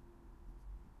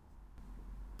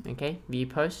 Okay, view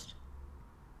post.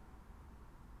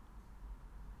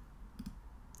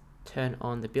 turn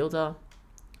on the builder.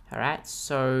 Alright,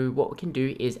 so what we can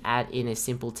do is add in a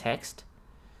simple text.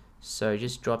 So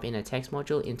just drop in a text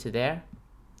module into there.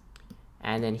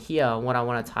 And then here, what I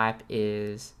want to type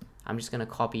is, I'm just going to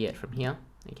copy it from here.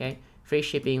 Okay, free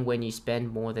shipping when you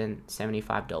spend more than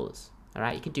 $75.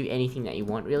 Alright, you can do anything that you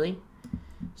want really.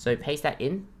 So paste that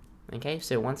in. Okay,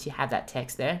 so once you have that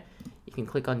text there, you can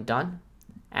click on done.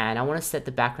 And I want to set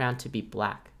the background to be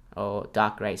black or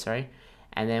dark gray, sorry.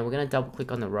 And then we're going to double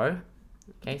click on the row.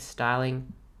 Okay,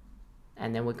 styling.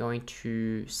 And then we're going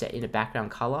to set in a background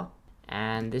color.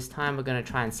 And this time we're going to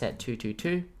try and set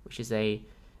 222, which is a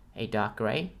dark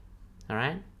gray. All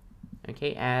right.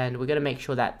 Okay, and we're going to make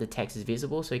sure that the text is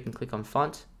visible. So you can click on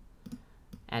font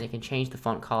and you can change the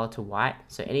font color to white.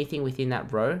 So anything within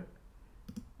that row,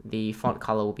 the font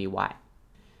color will be white.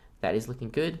 That is looking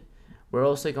good. We're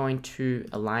also going to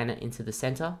align it into the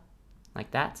center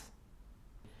like that.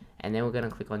 And then we're going to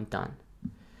click on done.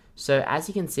 So as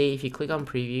you can see, if you click on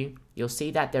preview, you'll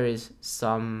see that there is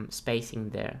some spacing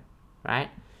there, right?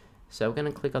 So we're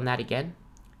going to click on that again,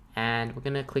 and we're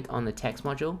going to click on the text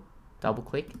module, double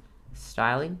click,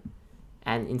 styling,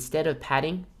 and instead of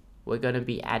padding, we're going to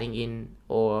be adding in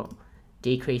or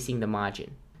decreasing the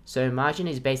margin. So margin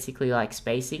is basically like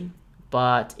spacing,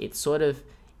 but it sort of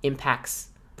impacts,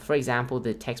 for example,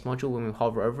 the text module. When we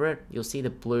hover over it, you'll see the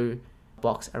blue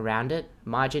box around it.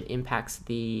 Margin impacts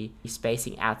the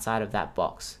spacing outside of that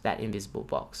box, that invisible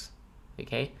box.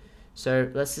 Okay,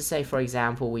 so let's just say, for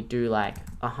example, we do like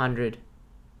 100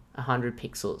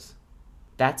 pixels.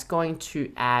 That's going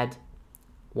to add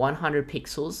 100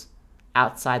 pixels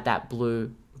outside that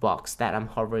blue box that I'm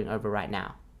hovering over right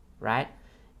now, right?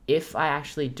 If I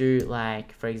actually do,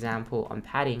 like, for example, on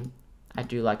padding, I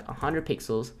do like 100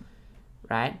 pixels,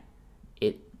 right?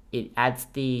 It adds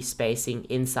the spacing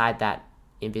inside that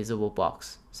invisible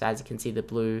box. So as you can see, the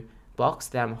blue box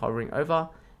that I'm hovering over,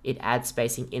 it adds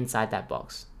spacing inside that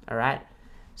box. All right,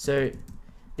 so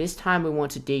this time we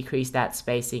want to decrease that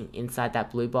spacing inside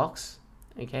that blue box.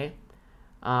 Okay,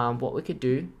 what we could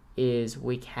do is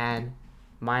we can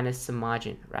minus some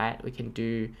margin, right? We can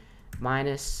do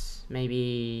minus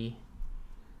maybe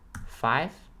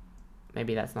 5,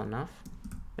 maybe that's not enough,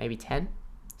 maybe 10,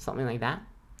 something like that.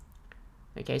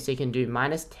 Okay, so you can do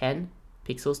minus 10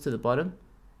 pixels to the bottom,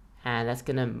 and that's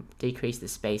gonna decrease the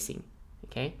spacing.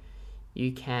 Okay,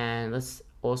 you can, let's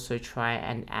also try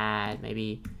and add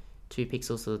maybe 2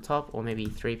 pixels to the top, or maybe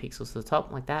 3 pixels to the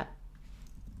top, like that.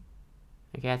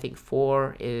 Okay, I think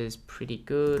 4 is pretty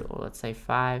good, or let's say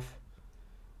 5.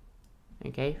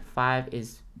 Okay, 5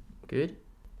 is good,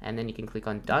 and then you can click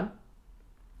on done,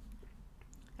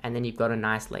 and then you've got a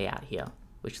nice layout here,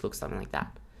 which looks something like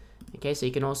that. Okay, so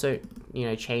you can also, you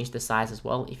know, change the size as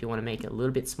well if you want to make it a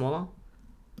little bit smaller.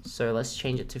 So let's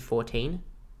change it to 14,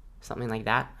 something like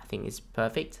that. I think is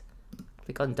perfect.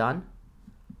 Click on done,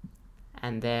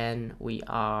 and then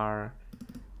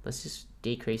let's just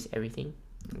decrease everything.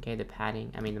 Okay, the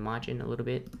padding, I mean the margin a little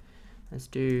bit. Let's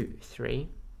do 3.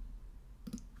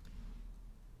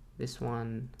 This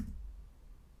one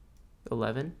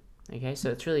 11. Okay,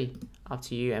 so it's really up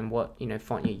to you and what, you know,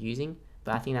 font you're using,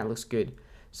 but I think that looks good.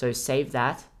 So save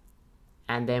that,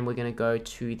 and then we're going to go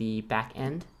to the back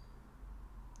end,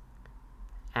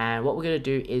 and what we're going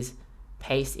to do is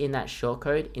paste in that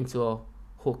shortcode into a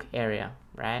hook area,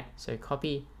 right? So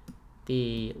copy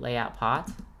the layout part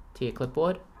to your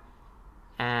clipboard,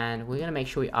 and we're going to make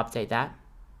sure we update that.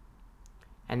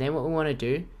 And then what we want to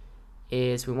do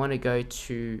is we want to go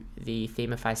to the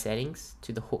themify settings,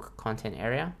 to the hook content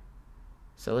area.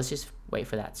 So let's just wait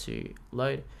for that to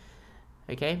load.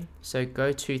 Okay, so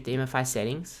go to themify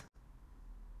settings,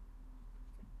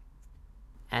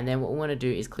 and then what we want to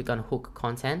do is click on hook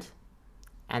content,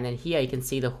 and then here you can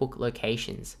see the hook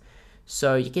locations.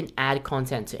 So you can add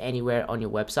content to anywhere on your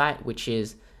website, which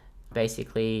is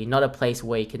basically not a place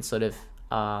where you can sort of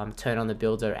turn on the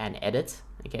builder and edit.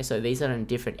 Okay, so these are in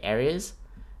different areas,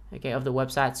 okay, of the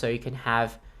website. So you can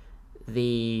have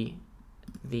the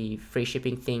free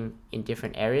shipping thing in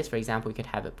different areas. For example, you could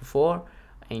have it before,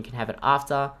 and you can have it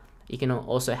after. You can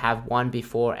also have one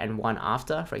before and one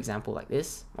after, for example, like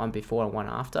this, one before and one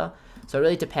after. So it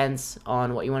really depends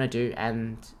on what you want to do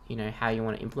and, you know, how you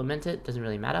want to implement it. Doesn't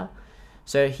really matter.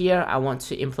 So here I want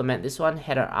to implement this one,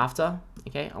 header after.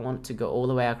 Okay, I want it to go all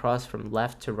the way across from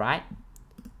left to right.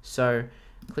 So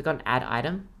click on add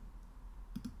item,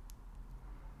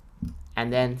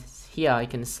 and then here you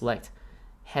can select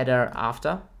header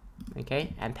after,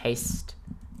 okay, and paste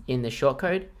in the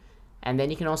shortcode. And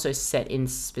then you can also set in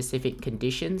specific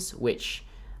conditions, which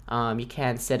you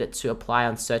can set it to apply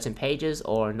on certain pages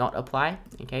or not apply.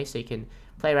 Okay, so you can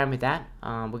play around with that.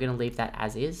 We're going to leave that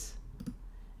as is.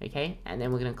 okay, and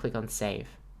then we're going to click on save.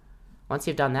 Once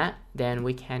you've done that, then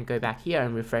we can go back here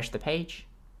and refresh the page.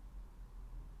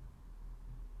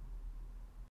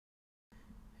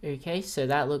 Okay, so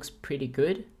that looks pretty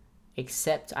good,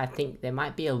 except I think there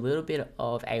might be a little bit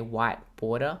of a white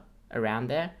border around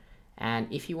there.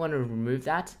 And if you want to remove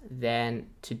that, then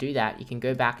to do that, you can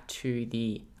go back to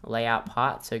the layout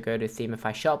part. So go to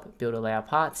Themify Shop, build a layout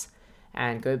parts,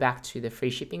 and go back to the free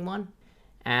shipping one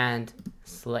and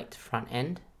select front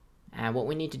end. And what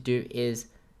we need to do is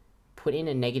put in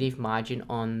a negative margin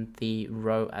on the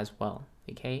row as well,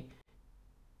 okay?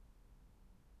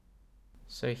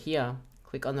 So here,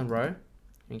 click on the row,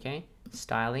 okay?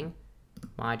 Styling,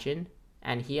 margin,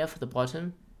 and here for the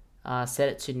bottom, set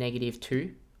it to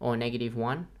 -2 or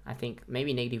 -1. I think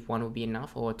maybe -1 will be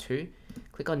enough, or 2.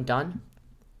 Click on done,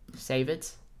 save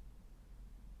it,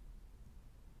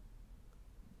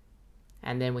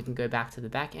 and then we can go back to the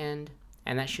back end,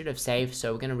 and that should have saved.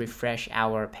 So we're going to refresh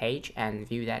our page and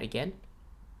view that again.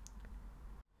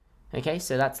 Okay,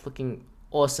 so that's looking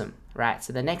awesome, right?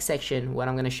 So the next section, what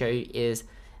I'm going to show you is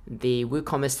the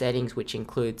WooCommerce settings, which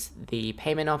includes the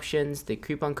payment options, the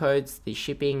coupon codes, the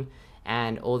shipping,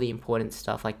 and all the important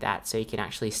stuff like that, so you can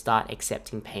actually start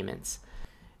accepting payments.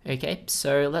 Okay,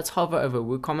 so let's hover over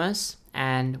WooCommerce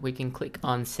and we can click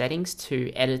on settings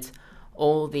to edit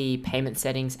all the payment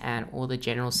settings and all the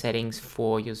general settings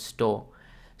for your store.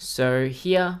 So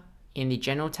here in the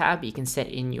general tab, you can set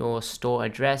in your store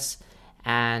address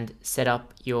and set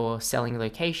up your selling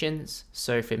locations.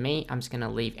 So for me, I'm just going to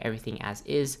leave everything as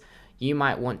is. You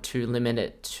might want to limit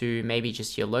it to maybe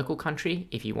just your local country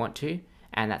if you want to,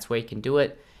 and that's where you can do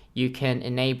it. You can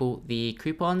enable the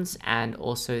coupons and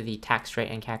also the tax rate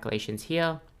and calculations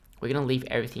here. We're going to leave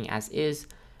everything as is.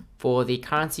 For the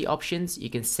currency options, you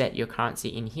can set your currency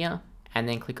in here and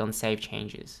then click on save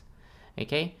changes.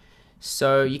 Okay,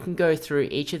 so you can go through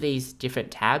each of these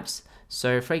different tabs.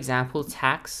 So for example,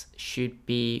 tax should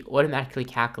be automatically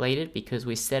calculated because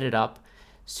we set it up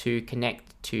to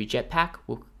connect to Jetpack,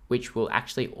 which will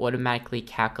actually automatically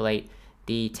calculate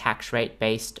the tax rate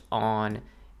based on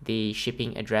the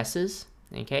shipping addresses.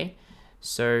 Okay,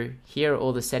 so here are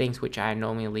all the settings which I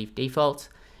normally leave default.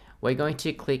 We're going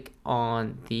to click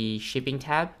on the shipping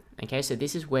tab. Okay, so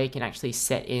this is where you can actually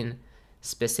set in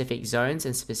specific zones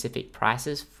and specific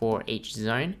prices for each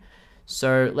zone.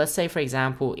 So let's say, for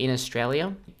example, in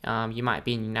Australia, you might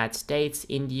be in the United States,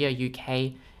 India,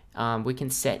 UK. We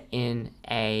can set in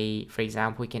for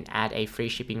example, we can add a free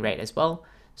shipping rate as well.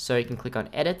 So you can click on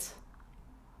edit.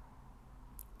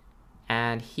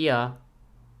 And here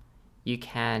you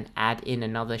can add in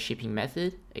another shipping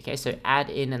method. Okay, so add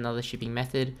in another shipping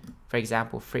method, for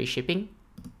example, free shipping,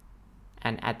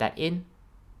 and add that in.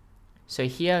 So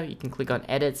here you can click on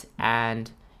edit,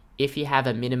 and if you have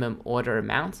a minimum order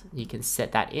amount, you can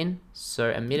set that in.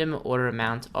 So a minimum order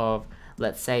amount of,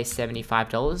 let's say,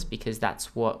 $75, because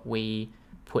that's what we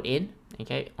put in,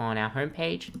 okay, on our home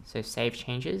page. So save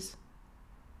changes.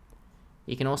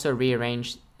 You can also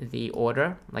rearrange the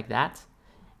order like that.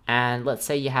 And let's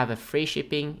say you have a free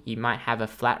shipping, you might have a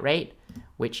flat rate,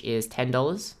 which is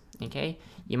 $10, okay?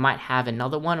 You might have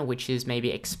another one, which is maybe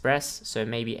express, so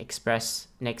maybe express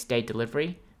next day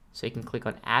delivery. So you can click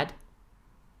on add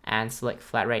and select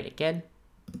flat rate again,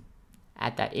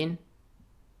 add that in.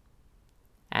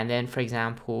 And then, for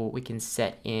example, we can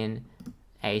set in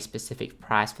a specific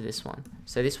price for this one.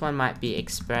 So this one might be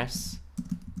express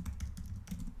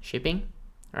shipping,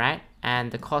 right?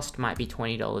 And the cost might be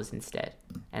 $20 instead,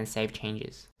 and save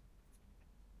changes.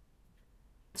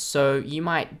 So you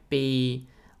might be,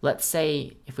 let's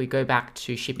say if we go back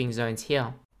to shipping zones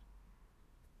here,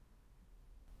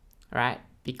 right?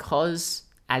 Because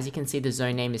as you can see, the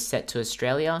zone name is set to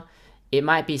Australia. It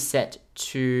might be set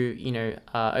to,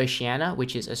 Oceania,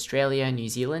 which is Australia, New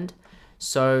Zealand.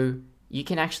 So you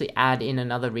can actually add in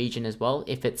another region as well.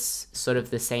 If it's sort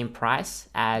of the same price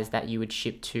as that you would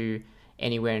ship to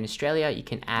anywhere in Australia, you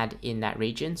can add in that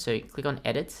region. So you click on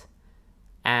edit,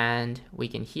 and we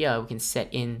can set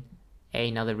in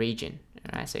another region.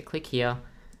 All right, so click here,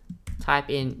 type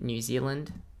in New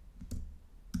Zealand.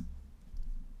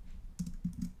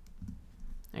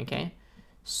 Okay,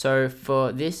 so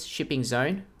for this shipping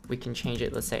zone, we can change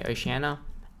it, let's say Oceania,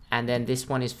 and then this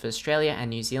one is for Australia and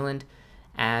New Zealand,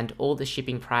 and all the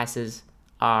shipping prices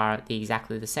are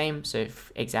exactly the same. So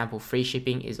for example, free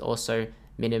shipping is also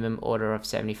minimum order of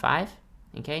 75,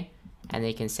 okay, and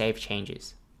they can save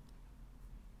changes.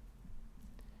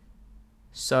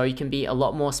 So you can be a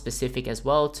lot more specific as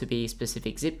well, to be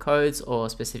specific zip codes or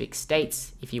specific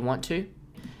states if you want to,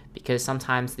 because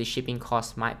sometimes the shipping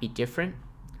cost might be different,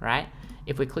 right?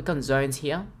 If we click on zones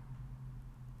here,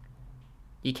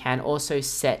 you can also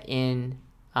set in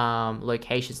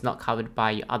locations not covered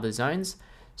by your other zones.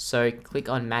 So click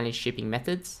on manage shipping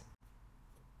methods.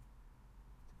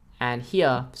 And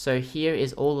here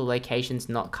is all the locations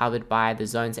not covered by the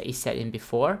zones that you set in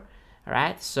before. All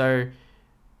right, so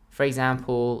for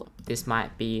example, this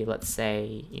might be, let's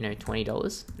say,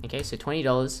 $20. Okay, so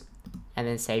 $20, and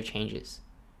then save changes,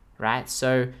 right?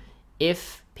 So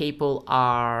if people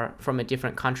are from a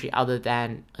different country other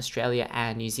than Australia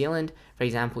and New Zealand, for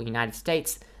example, United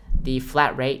States, the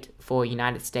flat rate for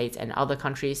United States and other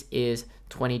countries is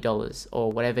 $20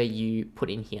 or whatever you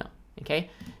put in here. Okay,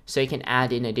 so you can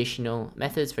add in additional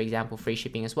methods, for example, free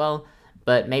shipping as well.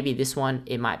 But maybe this one,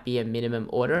 it might be a minimum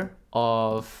order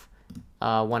of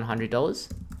 $100.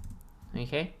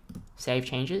 Okay, save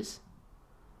changes,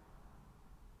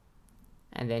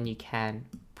 and then you can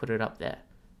put it up there,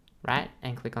 right?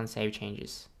 And click on save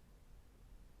changes.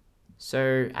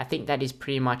 So I think that is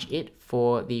pretty much it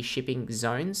for the shipping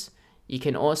zones. You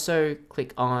can also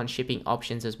click on shipping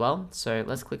options as well. So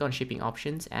let's click on shipping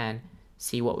options and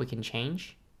see what we can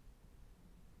change.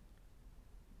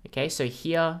 Okay, so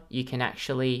here you can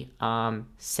actually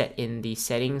set in the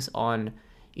settings on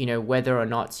whether or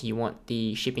not you want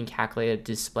the shipping calculator to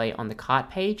display on the cart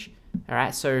page. All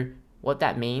right, so what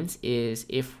that means is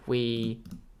if we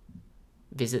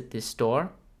visit this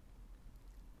store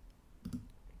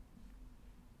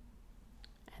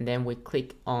and then we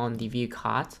click on the view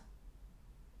cart,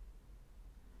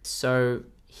 so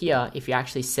here if you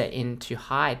actually set in to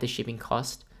hide the shipping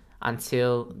cost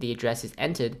until the address is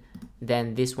entered,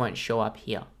 then this won't show up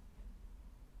here.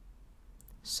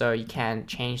 So you can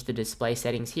change the display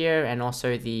settings here, and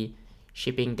also the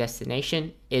shipping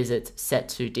destination. Is it set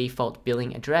to default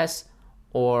billing address,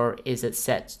 or is it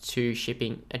set to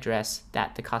shipping address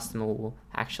that the customer will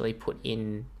actually put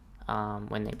in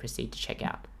when they proceed to check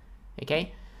out?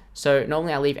 Okay, so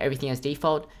normally I leave everything as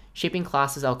default. Shipping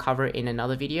classes I'll cover in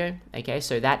another video. Okay,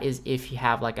 so that is if you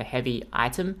have like a heavy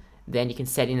item, then you can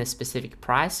set in a specific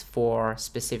price for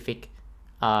specific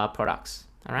products.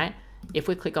 All right, if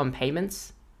we click on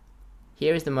payments,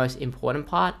 here is the most important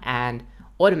part, and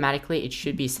automatically it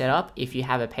should be set up if you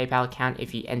have a PayPal account,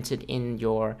 if you entered in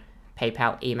your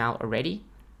PayPal email already.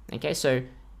 Okay, so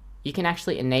you can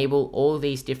actually enable all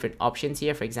these different options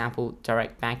here, for example,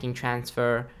 direct banking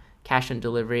transfer, cash on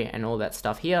delivery, and all that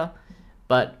stuff here.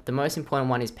 But the most important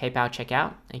one is PayPal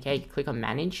checkout. Okay, you click on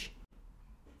manage.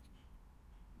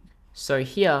 So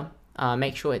here,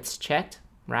 make sure it's checked,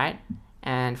 right?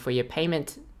 And for your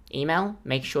payment email,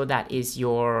 make sure that is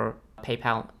your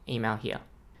PayPal email here.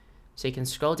 So you can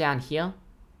scroll down here,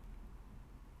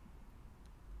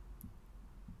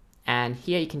 and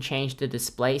here you can change the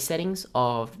display settings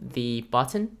of the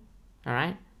button. All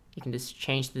right, you can just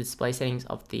change the display settings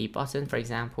of the button. For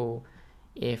example,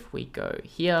 if we go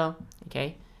here,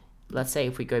 okay, let's say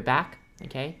if we go back,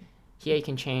 okay, here you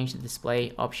can change the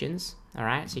display options. All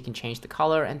right, so you can change the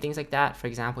color and things like that. For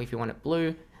example, if you want it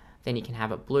blue, then you can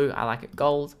have it blue. I like it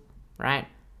gold, right?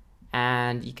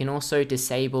 And you can also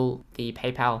disable the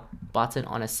PayPal button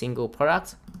on a single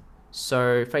product.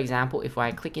 So for example, if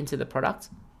I click into the product,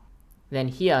 then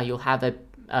here you'll have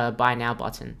a buy now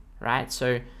button, right?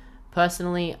 So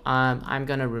personally, I'm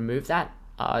gonna remove that.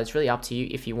 It's really up to you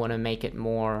if you wanna make it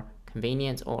more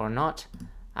convenient or not.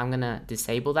 I'm gonna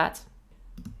disable that.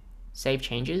 Save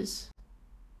changes.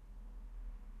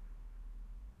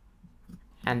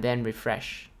 And then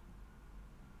refresh.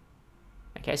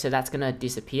 Okay, so that's gonna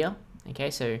disappear.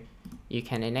 Okay, so you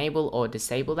can enable or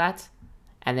disable that.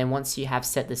 And then once you have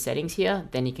set the settings here,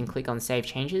 then you can click on save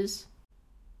changes.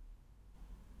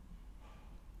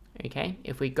 Okay,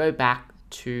 if we go back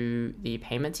to the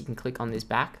payments, you can click on this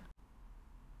back.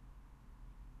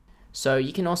 So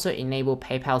you can also enable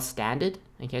PayPal standard.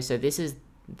 Okay, so this is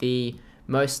the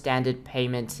most standard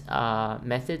payment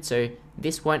method. So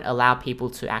this won't allow people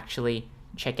to actually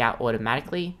check out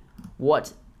automatically.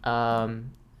 What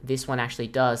this one actually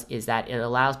does is that it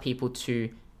allows people to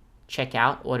check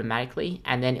out automatically,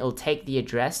 and then it'll take the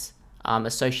address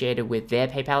associated with their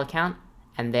PayPal account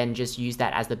and then just use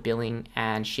that as the billing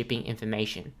and shipping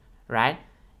information, right?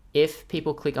 If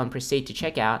people click on proceed to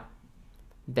checkout,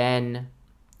 then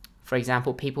for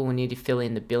example, people will need to fill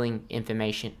in the billing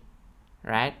information,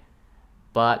 right?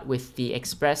 But with the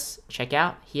express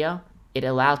checkout here, it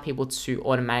allows people to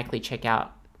automatically check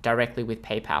out directly with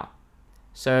PayPal.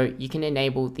 So you can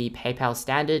enable the PayPal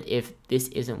standard if this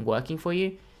isn't working for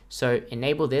you. So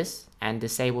enable this and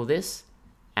disable this.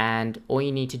 And all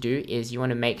you need to do is you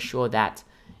want to make sure that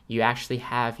you actually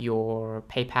have your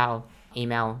PayPal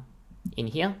email in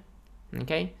here.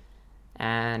 Okay.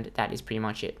 And that is pretty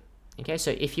much it. Okay.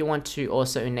 So if you want to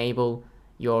also enable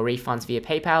your refunds via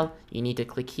PayPal, you need to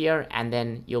click here, and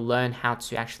then you'll learn how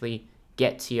to actually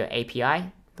get to your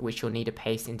API, which you'll need to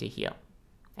paste into here,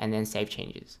 and then save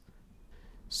changes.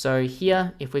 So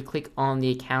here, if we click on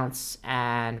the accounts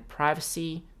and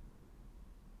privacy,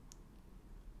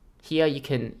 here you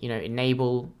can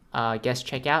enable guest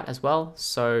checkout as well.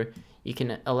 So you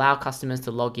can allow customers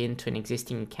to log into an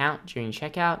existing account during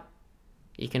checkout.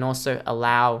 You can also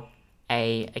allow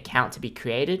an account to be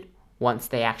created once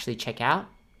they actually check out.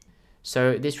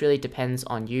 So this really depends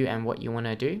on you and what you want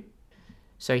to do.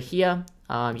 So here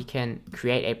you can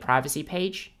create a privacy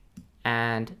page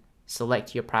and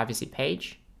select your privacy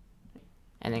page,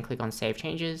 and then click on Save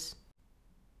Changes.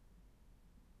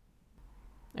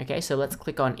 Okay, so let's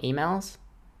click on emails.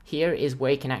 Here is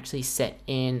where you can actually set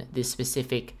in the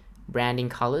specific branding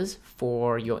colors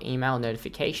for your email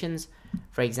notifications.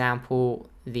 For example,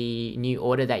 the new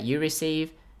order that you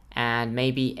receive, and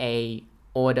maybe a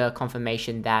order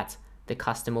confirmation that the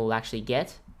customer will actually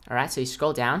get. All right, so you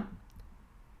scroll down.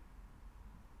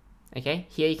 Okay,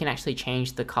 here you can actually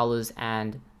change the colors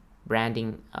and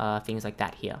branding, things like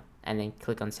that here, and then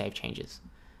click on Save Changes.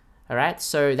 All right,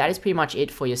 so that is pretty much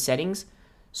it for your settings.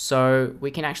 So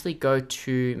we can actually go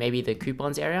to maybe the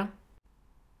coupons area,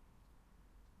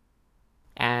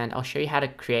 and I'll show you how to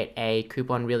create a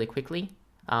coupon really quickly.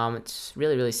 It's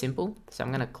really simple. So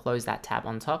I'm going to close that tab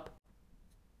on top.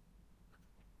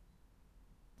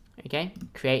 Okay,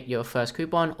 create your first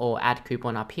coupon or add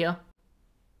coupon up here.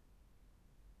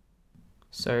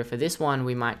 So for this one,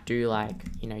 we might do like,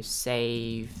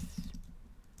 save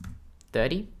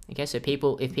 30. Okay, so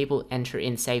if people enter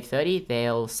in save 30,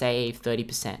 they'll save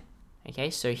 30%. Okay,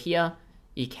 so here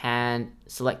you can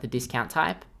select the discount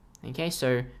type. Okay,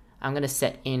 so I'm going to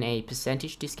set in a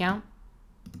percentage discount.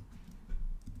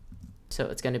 So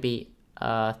it's going to be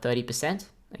 30%.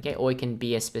 Okay, or it can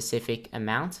be a specific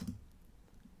amount.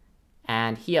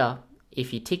 And here,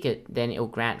 if you tick it, then it will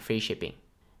grant free shipping.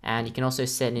 And you can also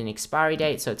set an expiry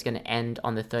date, so it's going to end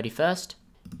on the 31st.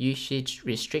 Usage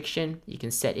restriction, you can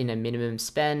set in a minimum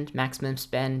spend, maximum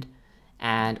spend,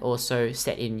 and also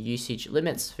set in usage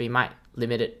limits. So you might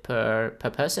limit it per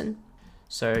person.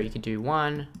 So you could do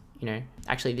one,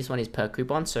 actually this one is per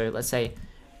coupon. So let's say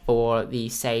for the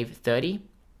save 30,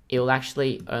 it will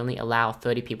actually only allow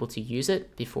 30 people to use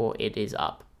it before it is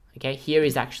up. Okay, here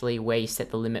is actually where you set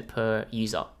the limit per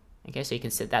user. Okay, so you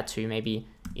can set that to maybe,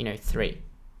 3.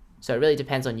 So it really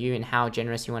depends on you and how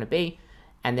generous you want to be.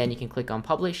 And then you can click on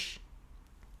publish,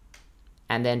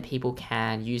 and then people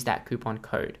can use that coupon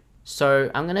code.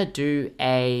 So I'm going to do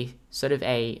a sort of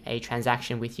a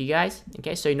transaction with you guys.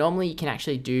 Okay, so normally you can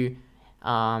actually do you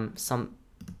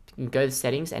can go to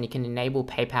settings and you can enable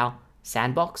PayPal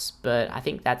sandbox, but I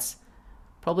think that's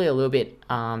probably a little bit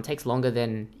takes longer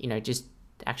than just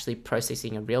actually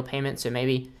processing a real payment. So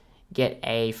maybe get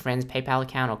a friend's PayPal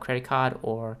account or credit card,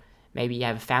 or maybe you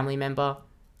have a family member.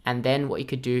 And then what you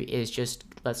could do is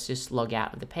let's just log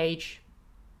out of the page.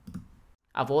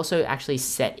 I've also actually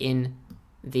set in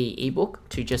the ebook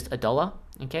to just $1.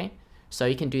 Okay, so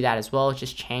you can do that as well.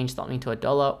 Just change something to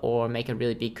 $1 or make a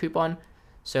really big coupon.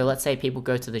 So let's say people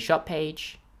go to the shop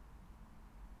page.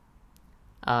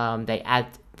 They add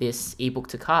this ebook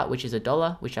to cart, which is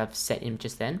 $1, which I've set in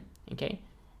just then. Okay,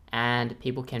 and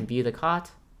people can view the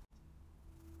cart.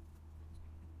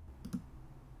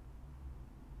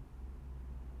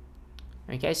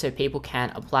 Okay, so people can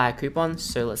apply a coupon.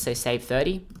 So let's say save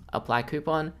 30, apply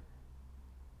coupon,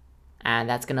 and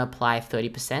that's going to apply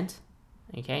 30%,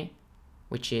 okay,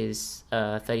 which is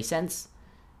 30 cents.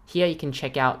 Here you can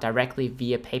check out directly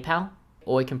via PayPal,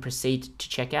 or you can proceed to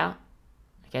checkout.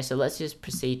 Okay, so let's just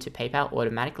proceed to PayPal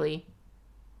automatically,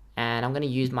 and I'm going to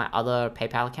use my other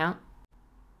PayPal account.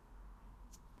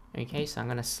 Okay, so I'm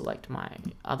going to select my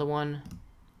other one,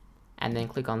 and then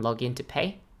click on login to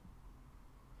pay.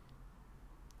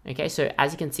 Okay, so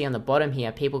as you can see on the bottom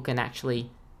here, people can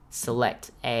actually select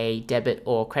a debit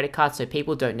or credit card. So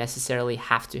people don't necessarily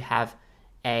have to have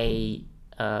a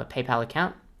PayPal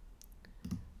account.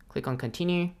 Click on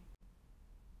continue.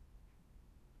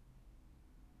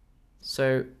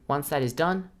 So once that is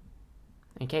done,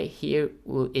 okay, here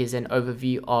is an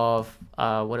overview of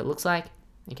what it looks like,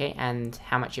 okay, and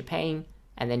how much you're paying.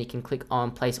 And then you can click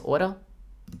on place order.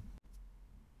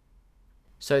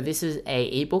 So this is a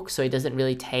ebook, so it doesn't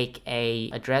really take a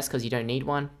address because you don't need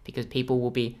one, because people will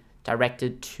be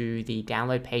directed to the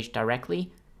download page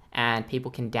directly, and people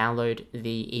can download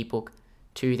the ebook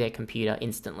to their computer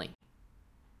instantly.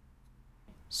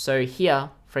 So here,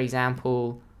 for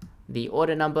example, the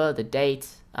order number, the date,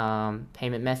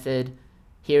 payment method,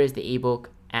 here is the ebook,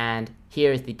 and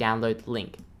here is the download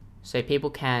link. So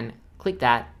people can click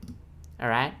that, all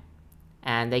right?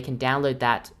 And they can download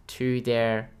that to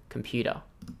their computer,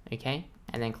 okay?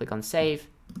 And then click on save,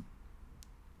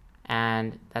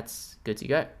 and that's good to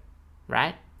go,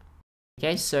 right?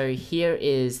 Okay, so here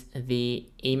is the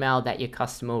email that your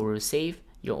customer will receive.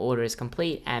 Your order is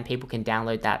complete, and people can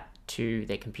download that to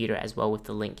their computer as well with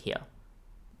the link here.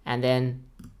 And then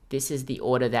this is the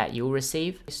order that you'll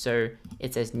receive. So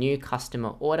it says new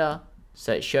customer order.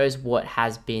 So it shows what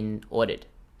has been ordered.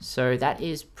 So that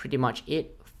is pretty much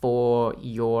it for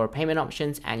your payment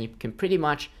options, and you can pretty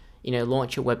much,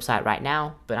 launch your website right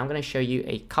now. But I'm going to show you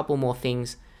a couple more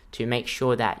things to make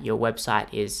sure that your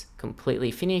website is completely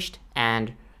finished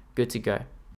and good to go.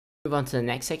 Move on to the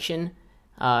next section.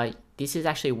 This is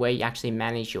actually where you actually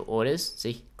manage your orders. So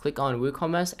you click on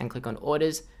WooCommerce and click on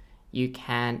orders. You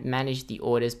can manage the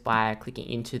orders by clicking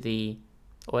into the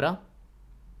order,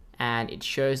 and it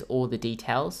shows all the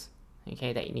details,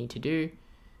 okay, that you need to do.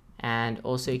 And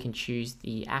also you can choose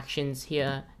the actions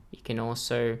here. You can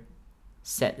also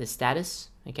set the status.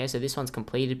 Okay, so this one's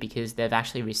completed because they've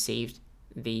actually received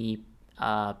the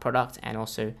product, and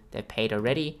also they've paid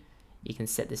already. You can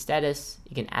set the status.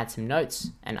 You can add some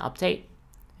notes and update.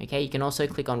 Okay, you can also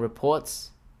click on reports.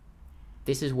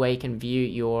 This is where you can view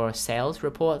your sales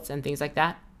reports and things like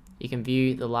that. You can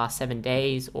view the last 7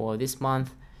 days or this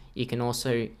month. You can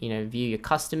also, view your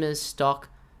customers, stock,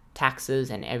 taxes,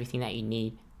 and everything that you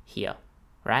need here,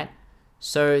 right?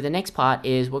 So the next part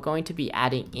is we're going to be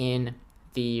adding in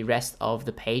the rest of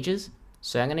the pages.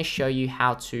 So I'm going to show you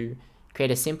how to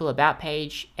create a simple about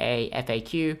page, a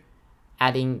FAQ,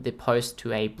 adding the post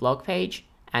to a blog page,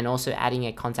 and also adding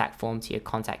a contact form to your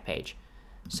contact page.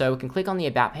 So we can click on the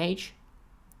about page,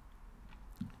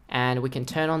 and we can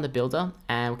turn on the builder,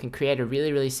 and we can create a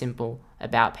really simple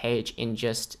about page in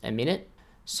just a minute.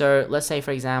 So let's say,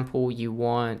 for example, you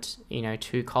want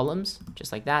 2 columns,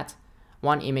 just like that.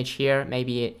 One image here,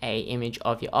 maybe a image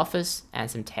of your office,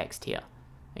 and some text here.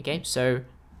 Okay, so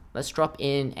let's drop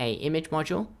in a image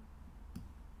module.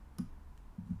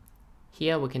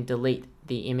 Here we can delete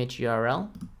the image URL,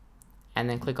 and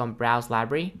then click on browse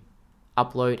library,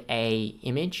 upload a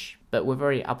image, but we've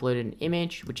already uploaded an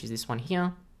image, which is this one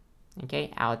here.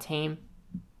 Okay, our team,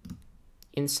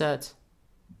 insert,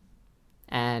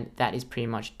 and that is pretty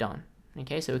much done.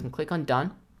 Okay, so we can click on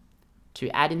done. To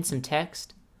add in some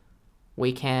text,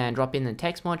 we can drop in the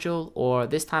text module, or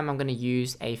this time I'm going to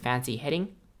use a fancy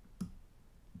heading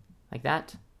like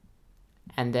that.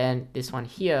 And then this one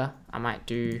here, I might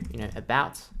do,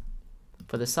 about.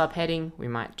 For the subheading, we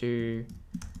might do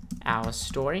our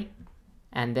story,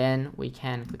 and then we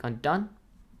can click on done.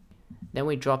 Then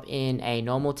we drop in a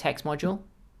normal text module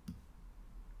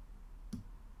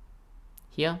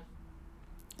here.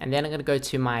 And then I'm going to go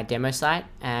to my demo site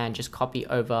and just copy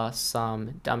over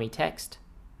some dummy text.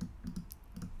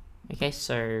 Okay,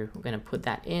 so we're going to put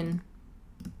that in,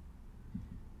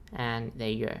 and there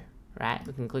you go, right?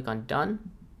 We can click on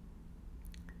done.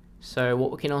 So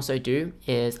what we can also do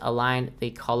is align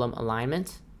the column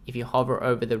alignment. If you hover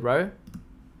over the row,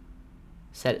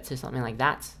 set it to something like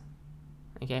that,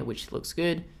 okay, which looks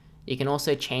good. You can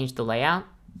also change the layout.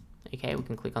 Okay, we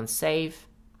can click on save,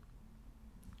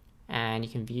 and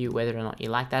you can view whether or not you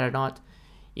like that or not.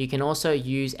 You can also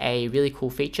use a really cool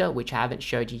feature, which I haven't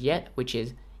showed you yet, which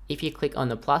is if you click on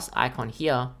the plus icon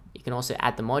here, you can also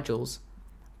add the modules,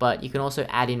 but you can also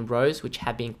add in rows which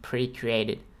have been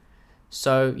pre-created.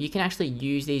 So you can actually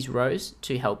use these rows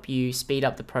to help you speed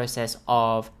up the process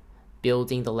of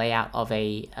building the layout of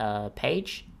a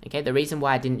page. Okay, the reason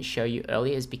why I didn't show you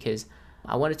earlier is because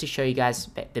I wanted to show you guys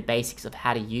the basics of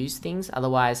how to use things.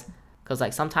 Otherwise, because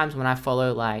like sometimes when I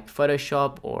follow like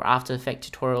Photoshop or After Effects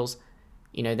tutorials,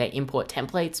 they import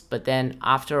templates, but then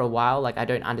after a while, like I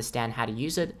don't understand how to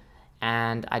use it,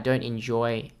 and I don't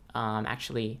enjoy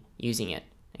actually using it.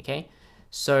 Okay,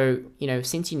 so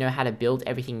since you know how to build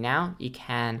everything now, you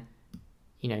can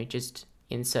just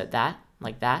insert that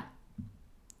like that,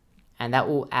 and that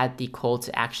will add the call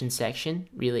to action section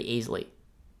really easily,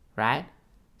 right?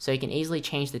 So you can easily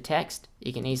change the text.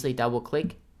 You can easily double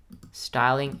click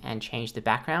styling and change the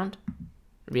background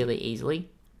really easily,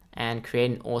 and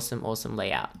create an awesome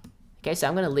layout. Okay, so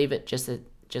I'm going to leave it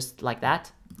just like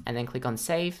that, and then click on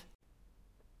save,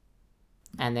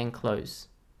 and then close.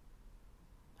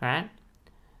 All right,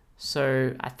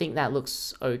 so I think that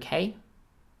looks okay.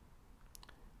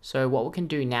 So what we can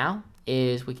do now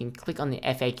is we can click on the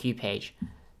FAQ page.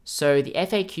 So the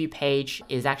FAQ page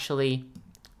is actually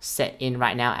set in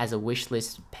right now as a wish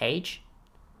list page,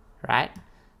 right?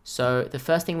 So the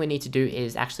first thing we need to do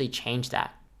is actually change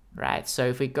that, right? So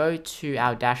if we go to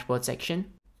our dashboard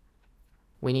section,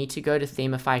 we need to go to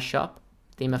Themify Shop,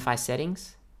 Themify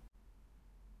Settings,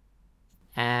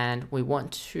 and we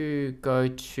want to go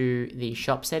to the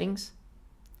shop settings,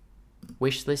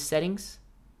 wish list settings,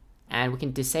 and we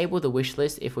can disable the wish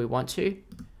list if we want to,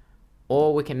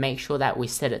 or we can make sure that we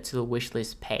set it to the wish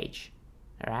list page.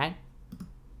 All right,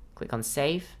 click on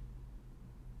save,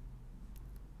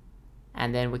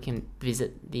 and then we can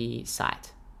visit the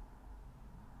site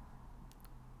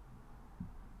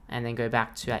and then go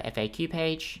back to our FAQ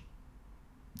page.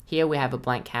 Here we have a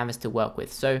blank canvas to work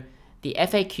with. So the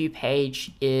FAQ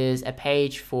page is a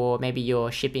page for maybe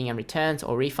your shipping and returns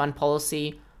or refund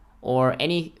policy, or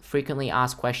any frequently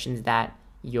asked questions that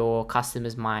your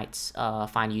customers might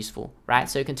find useful, right?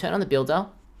 So you can turn on the builder,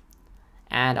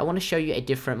 and I want to show you a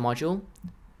different module.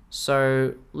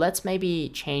 So let's maybe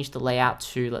change the layout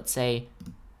to, let's say,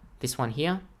 this one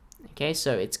here. Okay,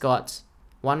 so it's got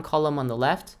one column on the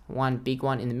left, one big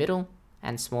one in the middle,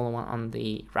 and smaller one on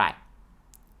the right.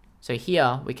 So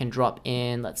here we can drop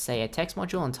in, let's say, a text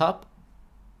module on top.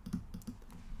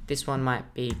 This one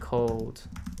might be called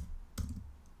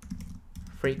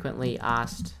frequently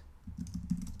asked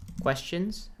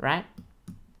questions, right?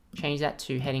 Change that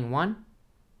to heading 1,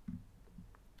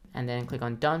 and then click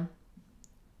on done.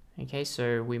 Okay,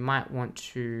 so we might want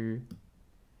to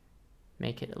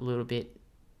make it a little bit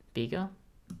bigger,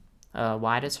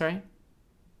 wider, sorry.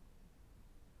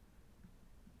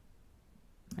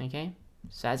 Okay,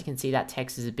 so as you can see, that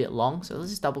text is a bit long, so let's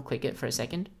just double click it for a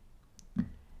second.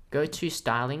 Go to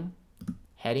styling,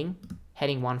 heading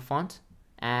 1 font,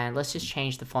 and let's just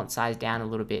change the font size down a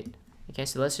little bit. Okay,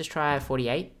 so let's just try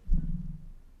 48.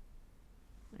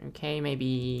 Okay,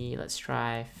 maybe let's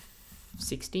try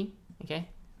 60. Okay,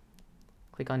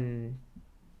 click on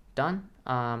done.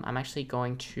 I'm actually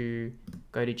going to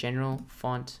go to general,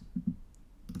 font,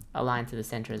 align to the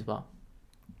center as well.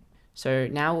 So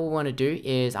now what we want to do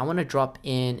is I want to drop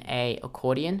in a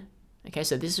accordion. Okay,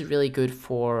 so this is really good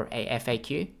for a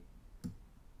FAQ.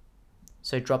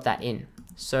 So drop that in.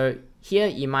 So here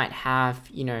you might have,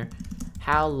 you know,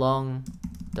 how long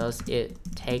does it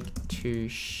take to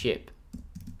ship?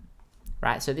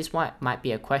 Right, so this might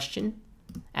be a question,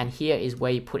 and here is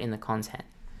where you put in the content.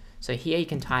 So here you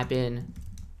can type in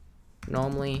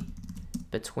normally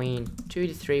between 2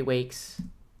 to 3 weeks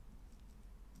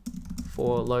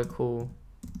for local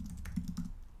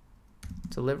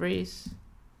deliveries,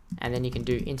 and then you can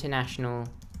do international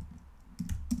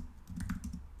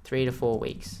 3 to 4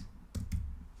 weeks,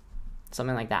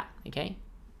 something like that. Okay,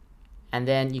 and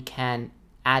then you can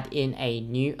add in a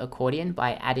new accordion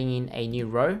by adding in a new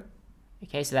row.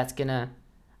 Okay, so that's gonna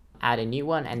add a new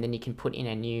one, and then you can put in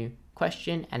a new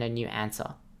question and a new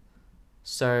answer.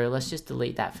 So let's just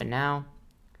delete that for now,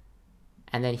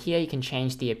 and then here you can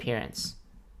change the appearance.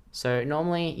 So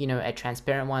normally, you know, a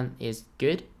transparent one is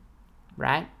good,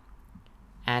 right?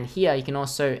 And here you can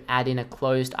also add in a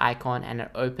closed icon and an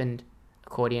opened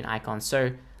accordion icon.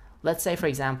 So let's say, for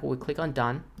example, we click on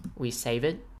done, we save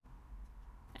it,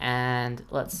 and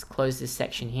let's close this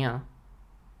section here.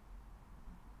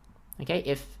 Okay,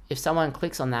 if someone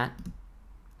clicks on that,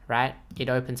 right, it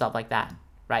opens up like that,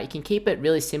 right? You can keep it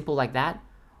really simple like that,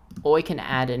 or you can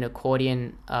add an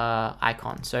accordion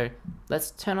icon. So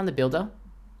let's turn on the builder,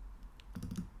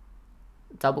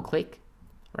 double click,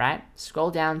 right? Scroll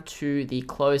down to the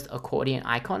closed accordion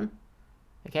icon.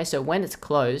 Okay, so when it's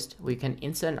closed, we can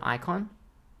insert an icon.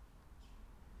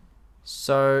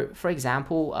 So for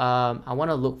example, I want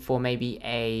to look for maybe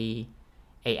a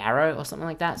arrow or something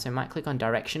like that. So I might click on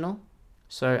directional.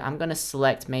 So I'm going to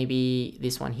select maybe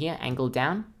this one here, angle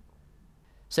down.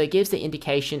 So it gives the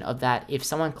indication of that if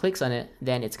someone clicks on it,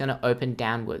 then it's going to open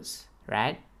downwards,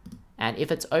 right? And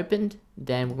if it's opened,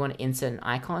 then we're going to insert an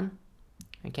icon.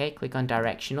 Okay, click on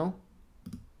directional,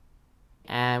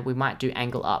 and we might do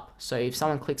angle up. So if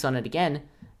someone clicks on it again,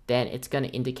 then it's going to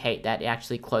indicate that it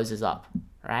actually closes up,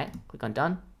 right? Click on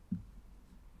done,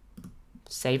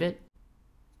 save it,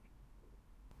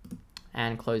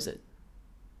 and close it.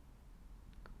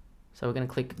 So we're going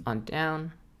to click on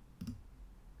down,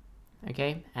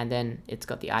 okay, and then it's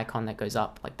got the icon that goes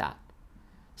up like that.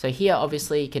 So here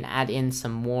obviously you can add in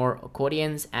some more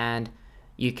accordions, and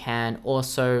you can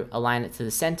also align it to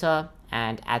the center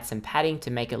and add some padding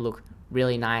to make it look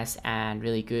really nice and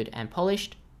really good and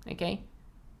polished. Okay,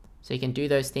 so you can do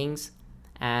those things.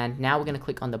 And now we're going to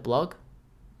click on the blog.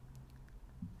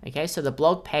 Okay, so the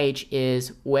blog page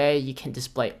is where you can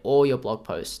display all your blog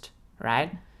posts,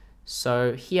 right?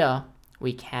 So here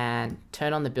we can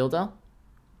turn on the builder.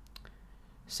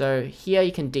 So here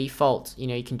you can default, you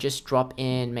know, you can just drop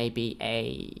in maybe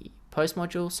a post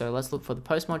module. So let's look for the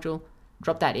post module,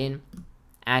 drop that in,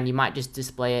 and you might just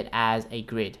display it as a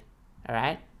grid, all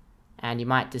right? And you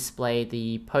might display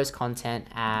the post content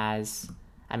as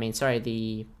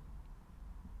the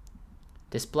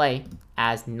display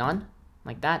as none,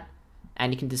 like that,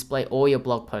 and you can display all your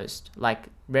blog posts, like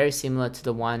very similar to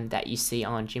the one that you see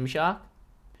on Gymshark.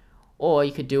 Or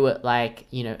you could do it like,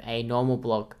 you know, a normal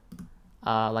blog,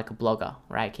 like a blogger,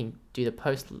 right? You can do the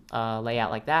post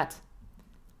layout like that,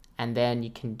 and then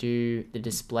you can do the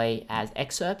display as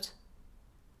excerpt.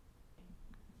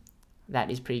 That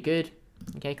is pretty good.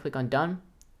 Okay, click on done.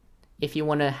 If you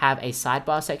want to have a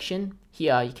sidebar section,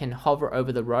 here you can hover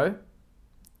over the row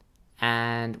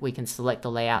and we can select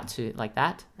the layout to like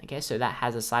that. Okay, so that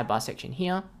has a sidebar section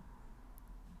here.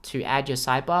 To add your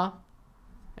sidebar,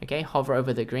 okay, hover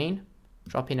over the green,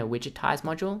 drop in a widgetize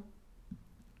module,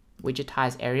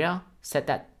 widgetize area, set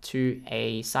that to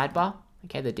a sidebar,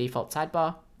 okay, the default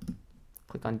sidebar,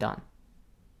 click on done,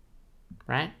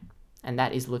 right? And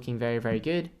that is looking very, very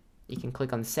good. You can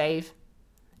click on save,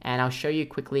 and I'll show you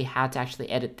quickly how to actually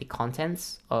edit the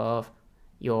contents of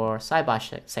your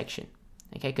sidebar section,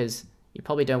 okay, because you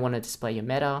probably don't want to display your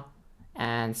meta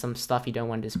and some stuff you don't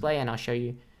want to display, and I'll show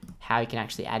you how you can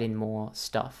actually add in more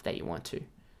stuff that you want to.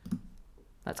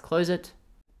 Let's close it.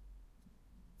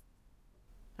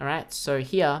 Alright, so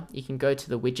here you can go to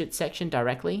the widget section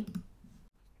directly.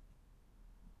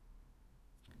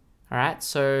 Alright,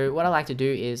 so what I like to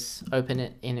do is open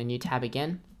it in a new tab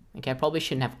again. Okay, I probably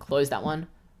shouldn't have closed that one.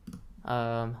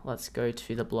 Let's go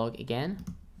to the blog again.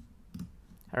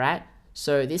 Alright,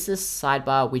 so this is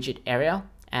sidebar widget area,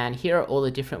 and here are all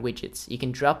the different widgets. You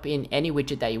can drop in any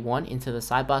widget that you want into the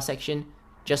sidebar section,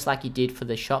 just like you did for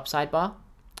the shop sidebar.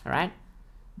 Alright,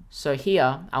 so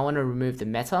here I want to remove the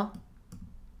meta.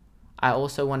 I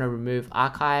also want to remove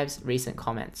archives, recent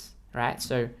comments. Right,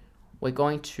 so we're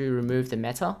going to remove the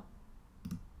meta,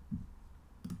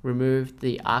 remove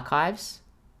the archives,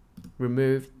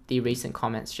 remove the recent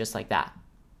comments, just like that.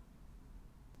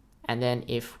 And then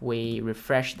if we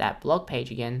refresh that blog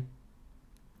page again,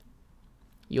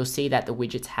 you'll see that the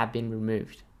widgets have been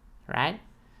removed, right?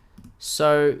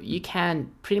 So you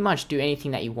can pretty much do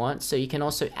anything that you want. So you can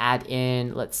also add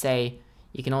in, let's say,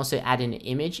 you can also add in an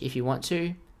image if you want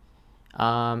to.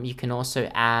 You can also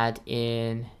add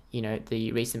in, you know,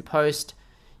 the recent post.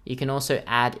 You can also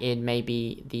add in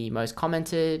maybe the most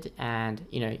commented and,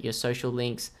 you know, your social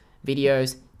links,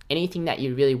 videos, anything that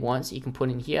you really want, so you can put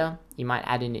in here. You might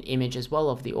add in an image as well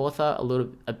of the author, a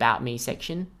little about me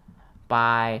section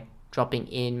by dropping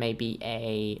in maybe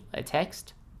a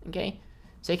text. Okay,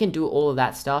 so you can do all of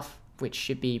that stuff, which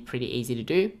should be pretty easy to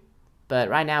do, but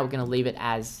right now we're going to leave it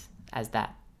as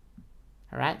that.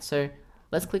 All right, so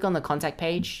let's click on the contact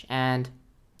page and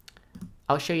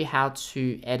I'll show you how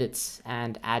to edit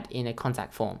and add in a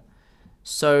contact form.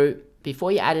 So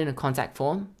before you add in a contact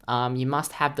form, you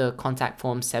must have the contact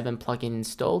form 7 plugin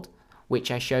installed, which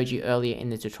I showed you earlier in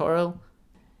the tutorial.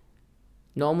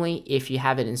 Normally, if you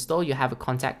have it installed, you have a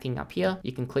contact thing up here.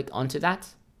 You can click onto that.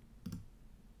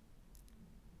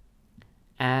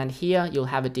 And here you'll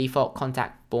have a default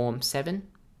contact form 7.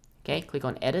 Okay, click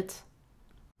on edit.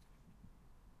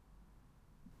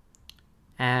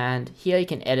 And here you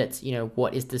can edit, you know,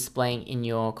 what is displaying in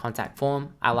your contact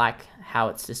form. I like how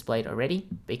it's displayed already,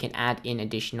 but you can add in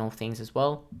additional things as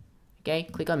well. Okay,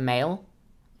 click on mail.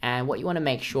 And what you want to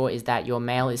make sure is that your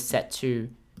mail is set to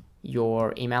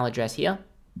your email address here.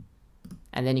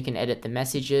 And then you can edit the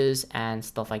messages and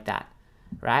stuff like that,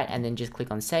 right? And then just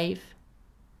click on save.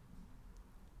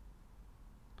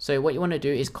 So what you want to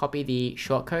do is copy the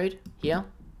shortcode here.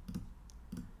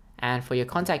 And for your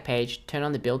contact page, turn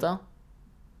on the builder.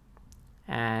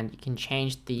 And you can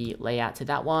change the layout to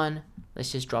that one.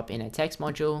 Let's just drop in a text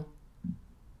module.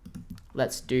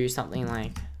 Let's do something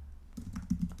like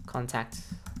contact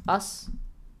us.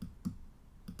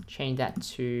 Change that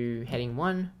to heading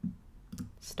 1,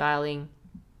 styling,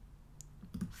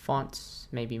 font,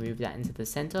 maybe move that into the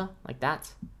center like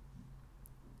that.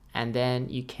 And then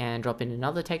you can drop in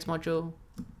another text module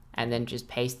and then just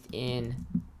paste in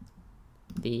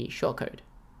the shortcode.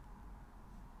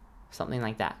 Something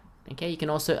like that. Okay, you can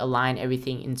also align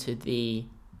everything into the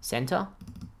center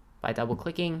by double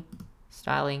clicking,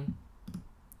 styling,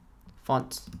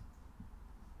 font,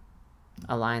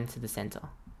 align to the center,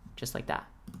 just like that.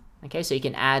 Okay, so you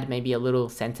can add maybe a little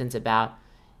sentence about,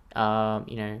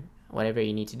 you know, whatever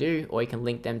you need to do, or you can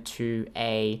link them to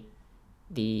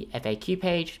the FAQ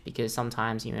page, because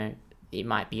sometimes, you know, it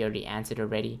might be already answered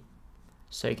already.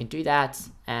 So you can do that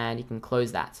and you can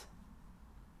close that.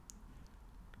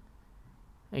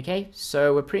 Okay,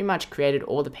 so we've pretty much created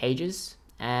all the pages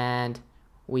and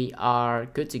we are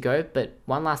good to go. But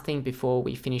one last thing before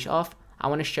we finish off, I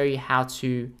want to show you how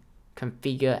to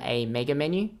configure a mega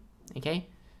menu. Okay,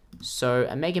 so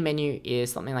a mega menu is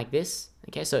something like this.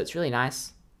 Okay, so it's really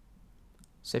nice.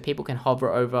 So people can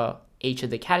hover over each of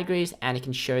the categories and it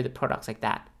can show the products like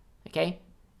that. Okay,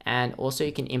 and also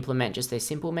you can implement just a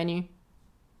simple menu.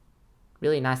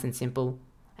 Really nice and simple.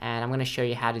 And I'm going to show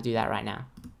you how to do that right now.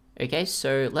 Okay,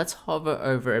 so let's hover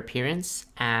over appearance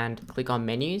and click on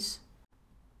menus.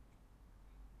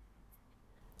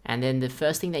 And then the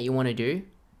first thing that you want to do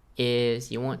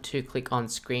is you want to click on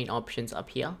screen options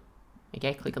up here.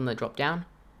 Okay, click on the drop down,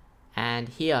 and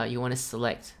here you want to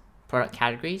select product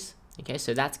categories. Okay,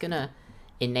 so that's going to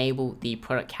enable the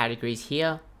product categories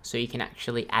here, so you can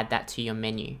actually add that to your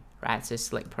menu, right? So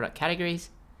select product categories,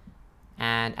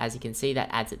 and as you can see, that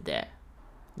adds it there.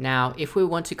 Now, if we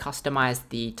want to customize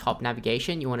the top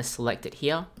navigation, you want to select it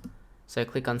here. So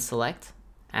click on select,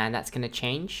 and that's going to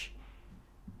change.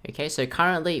 Okay, so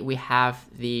currently we have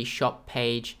the shop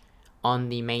page on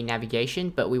the main navigation,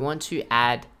 but we want to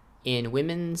add in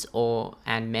women's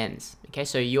and men's. Okay,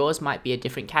 so yours might be a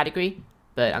different category,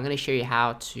 but I'm going to show you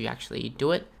how to actually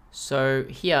do it. So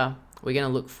here we're going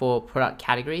to look for product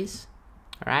categories.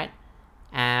 All right,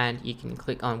 and you can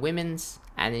click on women's,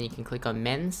 and then you can click on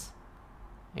men's.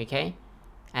 Okay,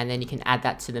 and then you can add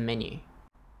that to the menu.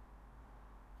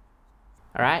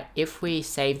 All right, if we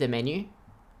save the menu,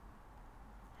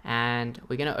 and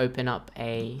we're going to open up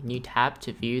a new tab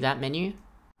to view that menu.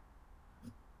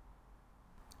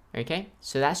 Okay,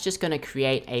 so that's just going to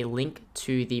create a link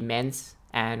to the men's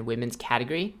and women's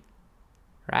category,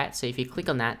 right? So if you click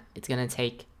on that, it's going to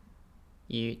take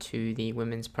you to the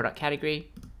women's product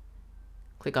category.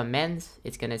 Click on men's,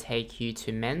 it's going to take you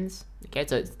to men's. Okay,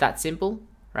 so it's that simple,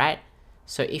 right?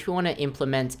 So if you want to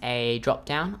implement a drop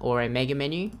down or a mega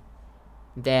menu,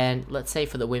 then let's say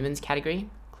for the women's category,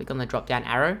 click on the drop down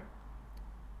arrow.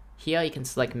 Here you can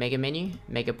select mega menu,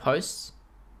 mega posts.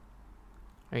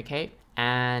 Okay,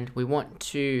 and we want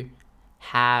to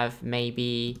have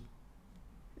maybe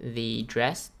the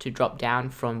dress to drop down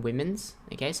from women's.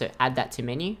 Okay, so add that to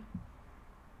menu.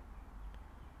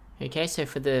 Okay, so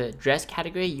for the dress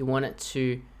category, you want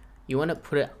to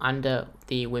put it under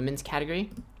the women's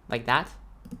category like that.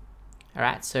 All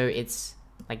right, so it's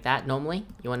like that normally.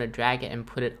 You want to drag it and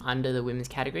put it under the women's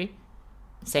category.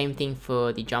 Same thing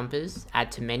for the jumpers,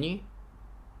 add to menu,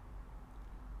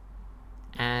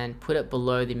 and put it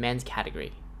below the men's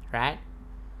category, right?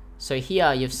 So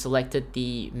here you've selected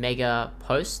the mega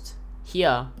post.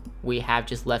 Here we have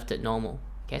just left it normal.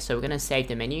 Okay, so we're going to save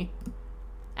the menu,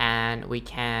 and we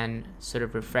can sort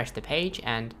of refresh the page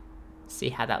and see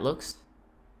how that looks.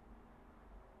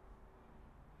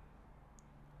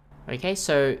 Okay,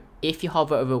 so if you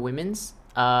hover over women's,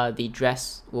 the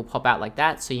dress will pop out like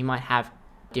that. So you might have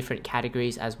different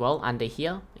categories as well under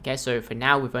here. Okay, so for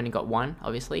now we've only got one,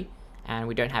 obviously, and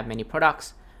we don't have many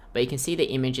products, but you can see the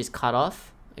image is cut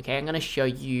off. Okay, I'm going to show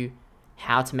you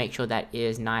how to make sure that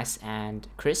is nice and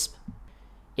crisp.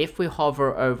 If we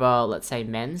hover over, let's say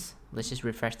men's, let's just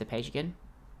refresh the page again.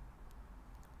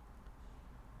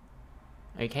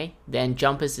 Okay, then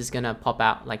jumpers is going to pop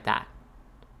out like that,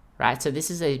 right? So this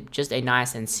is just a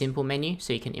nice and simple menu,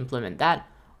 so you can implement that,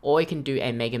 or you can do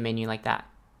a mega menu like that,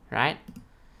 right?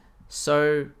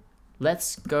 So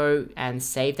let's go and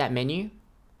save that menu,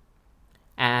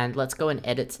 and let's go and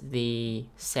edit the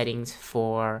settings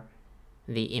for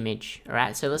the image. All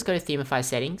right, so let's go to themify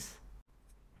settings.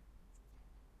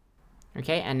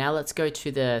 Okay, and now let's go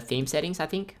to the theme settings, I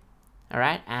think. All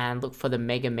right, and look for the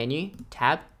mega menu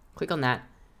tab, click on that,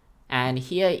 and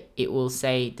here it will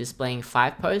say displaying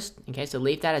 5 posts. Okay, so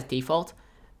leave that as default,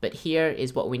 but here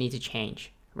is what we need to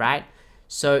change, right?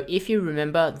 So if you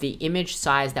remember, the image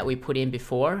size that we put in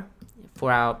before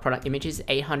for our product image is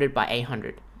 800 by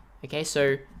 800. Okay,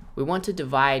 so we want to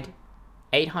divide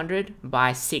 800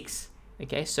 by 6.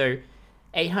 Okay, so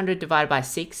 800 divided by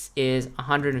 6 is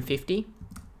 150.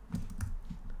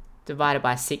 Divided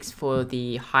by 6 for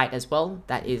the height as well,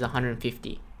 that is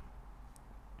 150.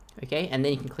 Okay, and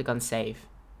then you can click on save,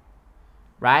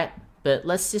 right? But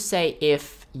let's just say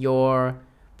if your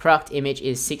product image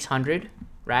is 600,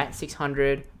 right?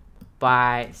 600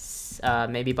 by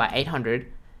maybe by 800,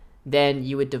 then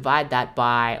you would divide that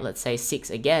by, let's say, 6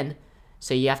 again.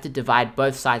 So you have to divide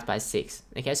both sides by 6.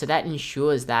 Okay, so that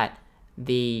ensures that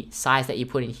the size that you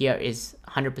put in here is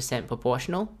 100%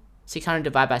 proportional. 600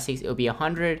 divided by 6, it will be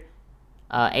 100.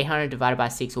 800 divided by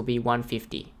 6 will be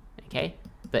 150. Okay,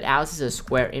 but ours is a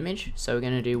square image, so we're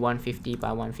going to do 150 by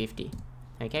 150.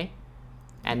 Okay,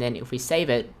 and then if we save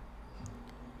it,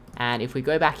 and if we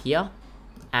go back here,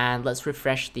 and let's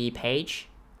refresh the page.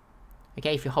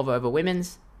 Okay, if you hover over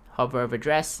women's, hover over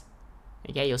dress,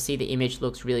 okay, you'll see the image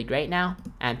looks really great now,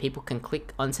 and people can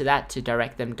click onto that to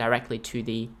direct them directly to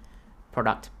the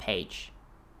product page.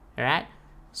 All right.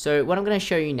 So what I'm going to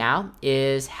show you now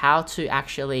is how to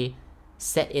actually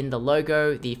set in the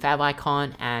logo, the fav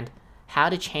icon, and how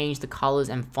to change the colors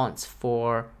and fonts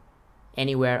for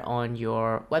anywhere on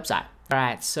your website. All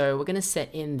right, so we're going to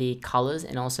set in the colors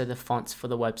and also the fonts for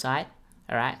the website.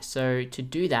 All right, so to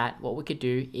do that, what we could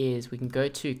do is we can go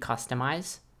to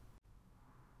customize,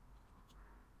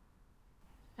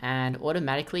 and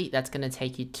automatically that's going to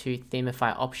take you to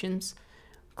themify options.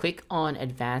 Click on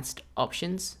advanced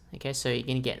options. Okay, so you're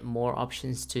going to get more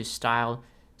options to style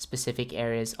specific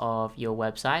areas of your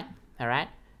website. All right,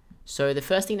 so the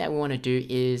first thing that we want to do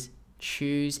is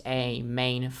choose a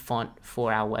main font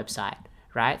for our website,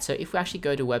 right? So if we actually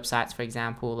go to websites, for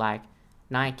example, like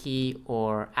Nike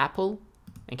or Apple,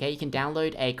 okay, you can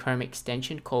download a Chrome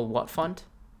extension called What Font,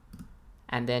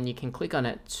 and then you can click on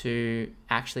it to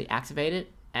actually activate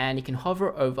it, and you can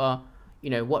hover over,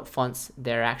 what fonts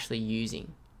they're actually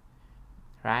using,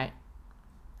 right?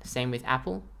 Same with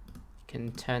Apple. You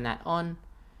can turn that on,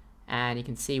 and you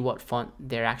can see what font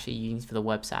they're actually using for the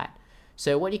website.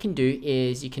 So what you can do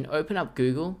is you can open up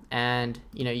Google, and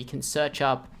you can search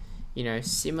up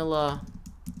similar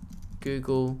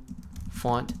Google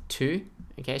font to.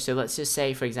 Okay, so let's just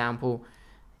say, for example,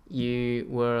 you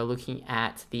were looking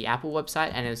at the Apple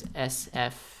website and it was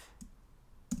SF,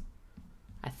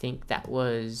 I think that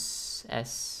was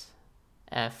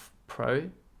SF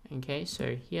Pro. Okay,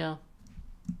 so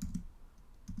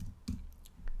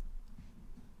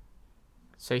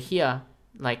here,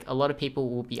 like a lot of people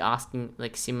will be asking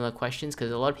like similar questions,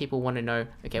 because a lot of people want to know,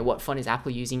 okay, what font is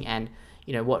Apple using, and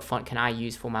what font can I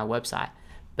use for my website?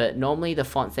 But normally the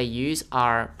fonts they use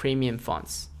are premium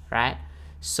fonts, right?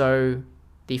 So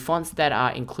the fonts that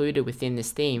are included within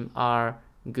this theme are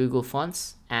Google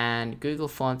fonts, and Google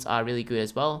fonts are really good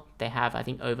as well. They have, I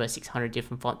think, over 600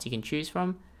 different fonts you can choose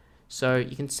from. So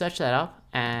you can search that up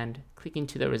and click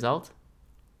into the result.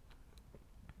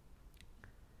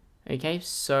 Okay,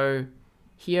 so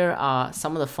here are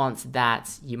some of the fonts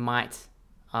that you might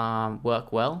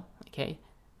work well. Okay,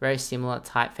 very similar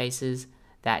typefaces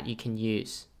that you can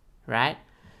use, right?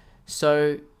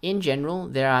 So in general,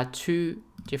 there are two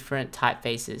different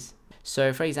typefaces.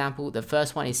 So for example, the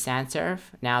first one is sans serif.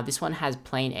 Now this one has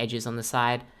plain edges on the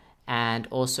side, and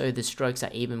also the strokes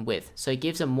are even width. So it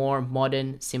gives a more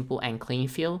modern, simple, and clean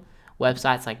feel.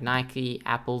 Websites like Nike,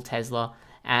 Apple, Tesla,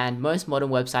 and most modern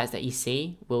websites that you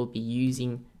see will be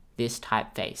using this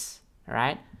typeface. All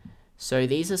right, so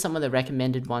these are some of the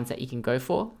recommended ones that you can go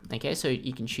for. Okay, so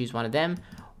you can choose one of them,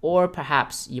 or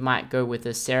perhaps you might go with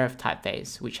the serif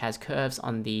typeface, which has curves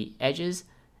on the edges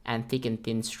and thick and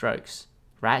thin strokes,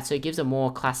 right? So it gives a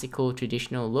more classical,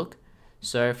 traditional look.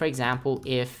 So for example,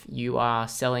 if you are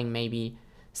selling maybe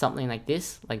something like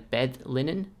this, like bed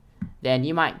linen, then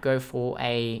you might go for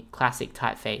a classic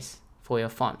typeface for your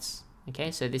fonts. Okay,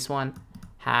 so this one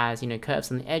has curves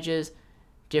on the edges,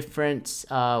 different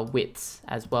widths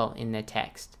as well in their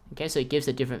text. Okay, so it gives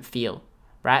a different feel,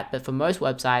 right? But for most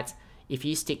websites, if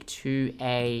you stick to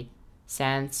a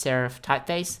sans serif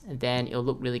typeface, then it'll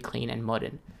look really clean and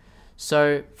modern.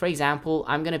 So for example,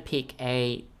 I'm going to pick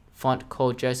a font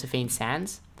called Josephine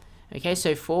Sans. Okay,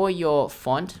 so for your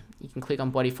font, you can click on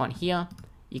body font here.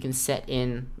 You can set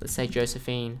in, let's say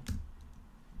Josephine,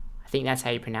 I think that's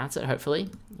how you pronounce it, hopefully.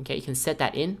 Okay, you can set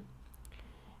that in.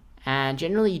 And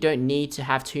generally you don't need to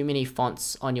have too many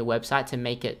fonts on your website to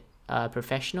make it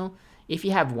professional. If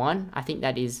you have one, I think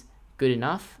that is good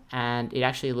enough, and it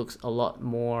actually looks a lot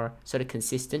more sort of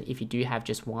consistent if you do have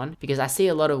just one, because I see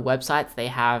a lot of websites, they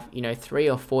have 3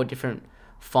 or 4 different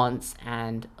fonts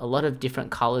and a lot of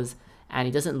different colors, and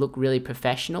it doesn't look really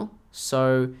professional.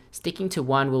 So sticking to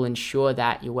one will ensure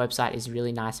that your website is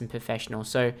really nice and professional.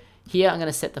 So here I'm going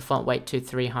to set the font weight to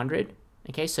 300.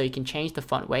 Okay, so you can change the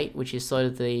font weight, which is sort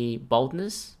of the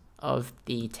boldness of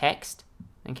the text.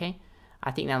 Okay,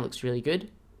 I think that looks really good,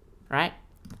 right?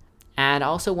 And I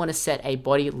also want to set a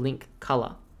body link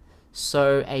color.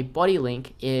 So a body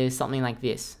link is something like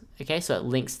this. Okay, so it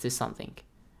links to something,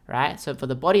 right? So for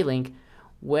the body link,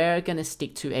 we're going to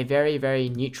stick to a very, very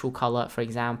neutral color, for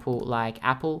example, like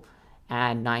Apple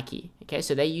and Nike. Okay,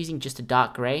 so they're using just a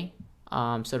dark gray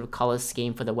sort of color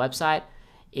scheme for the website.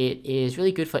 It is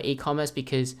really good for e-commerce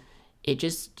because it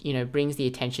just, brings the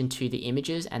attention to the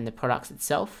images and the products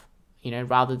itself,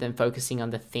 rather than focusing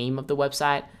on the theme of the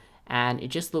website. And it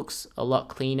just looks a lot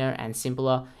cleaner and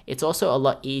simpler. It's also a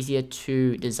lot easier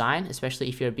to design, especially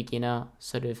if you're a beginner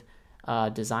sort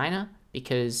of designer,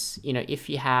 because, if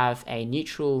you have a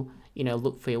neutral,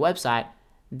 look for your website,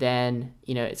 then,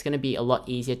 it's going to be a lot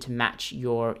easier to match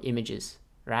your images,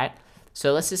 right?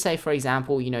 So let's just say, for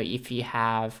example, if you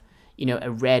have,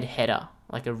 a red header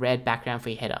like a red background for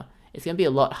your header, it's going to be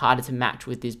a lot harder to match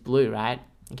with this blue, right?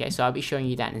 Okay, so I'll be showing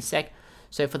you that in a sec.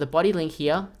 So for the body link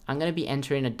here, I'm going to be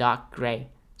entering a dark gray.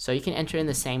 So you can enter in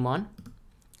the same one.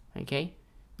 Okay,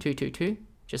 222,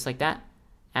 just like that.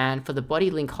 And for the body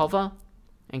link hover,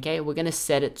 okay, we're going to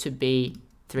set it to be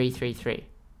 333.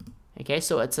 Okay,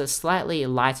 so it's a slightly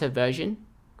lighter version,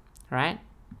 right?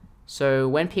 So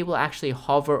when people actually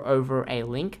hover over a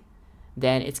link,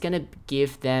 then it's going to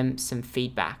give them some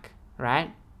feedback,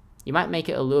 right? You might make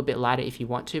it a little bit lighter if you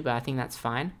want to, but I think that's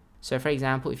fine. So for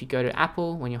example, if you go to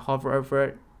Apple, when you hover over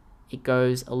it, it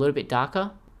goes a little bit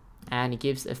darker and it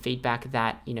gives a feedback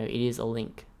that, you know, it is a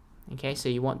link. Okay, so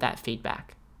you want that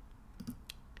feedback.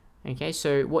 Okay,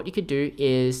 so what you could do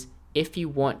is, if you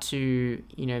want to,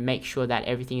 you know, make sure that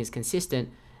everything is consistent,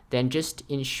 then just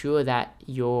ensure that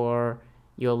your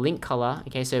link color,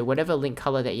 okay, so whatever link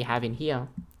color that you have in here,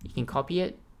 you can copy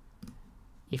it.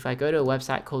 If I go to a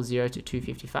website called 0 to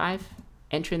 255,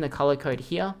 enter in the color code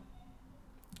here,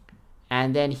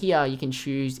 and then here you can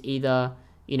choose either,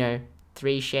 you know,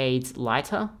 3 shades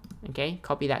lighter, okay,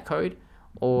 copy that code,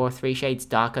 or 3 shades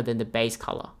darker than the base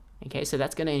color. Okay, so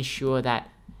that's going to ensure that,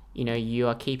 you know, you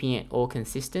are keeping it all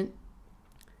consistent.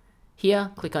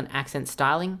 Here, click on accent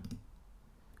styling.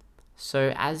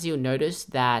 So as you'll notice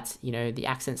that, you know, the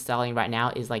accent styling right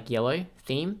now is like yellow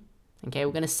theme. Okay,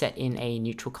 we're going to set in a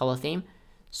neutral color theme.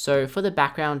 So for the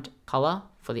background color,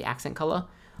 for the accent color,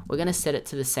 we're going to set it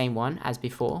to the same one as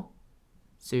before.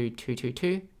 So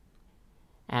 222.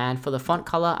 And for the font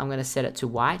color, I'm going to set it to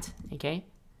white. Okay.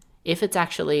 If it's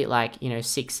actually like, you know,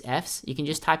 6 Fs, you can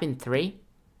just type in 3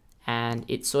 and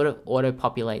it sort of auto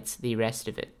populates the rest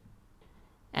of it.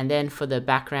 And then for the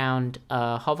background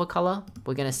hover color,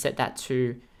 we're going to set that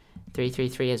to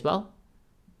 333 as well.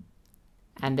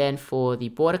 And then for the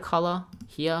border color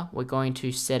here, we're going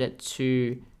to set it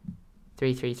to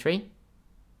 333.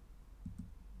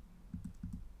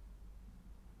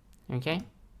 Okay.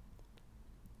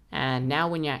 And now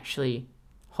when you actually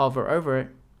hover over it,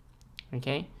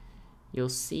 okay, you'll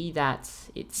see that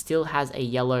it still has a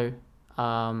yellow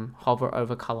hover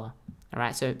over color. All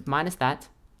right, so minus that.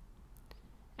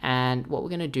 And what we're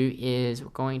going to do is we're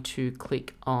going to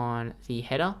click on the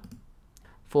header.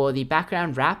 For the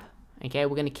background wrap, okay,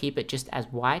 we're going to keep it just as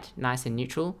white, nice and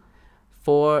neutral.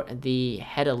 For the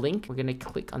header link, we're going to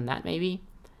click on that maybe,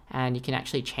 and you can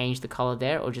actually change the color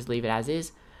there or just leave it as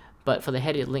is. But for the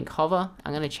header link hover,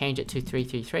 I'm going to change it to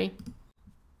 333.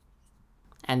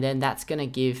 And then that's going to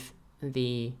give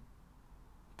the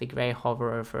gray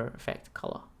hover over effect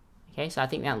color. Okay, so I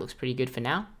think that looks pretty good for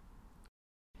now.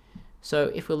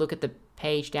 So if we look at the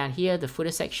page down here, the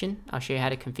footer section, I'll show you how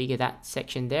to configure that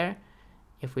section there.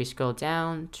 If we scroll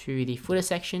down to the footer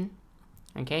section,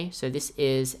 okay, so this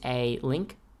is a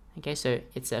link. Okay, so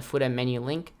it's a footer menu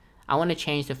link. I want to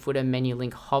change the footer menu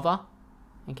link hover,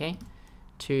 okay,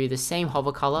 to the same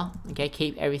hover color. Okay,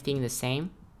 keep everything the same.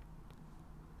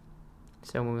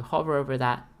 So when we hover over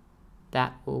that,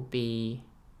 that will be,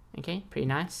 okay, pretty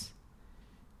nice.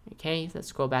 Okay, let's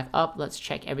scroll back up. Let's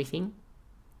check everything.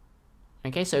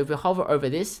 Okay, so if we hover over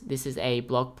this, this is a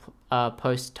blog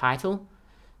post title.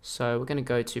 So we're going to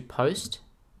go to post,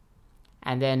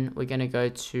 and then we're going to go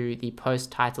to the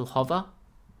post title hover,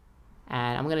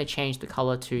 and I'm going to change the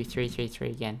color to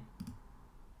 333 again.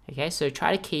 Okay, so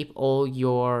try to keep all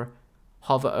your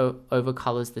hover over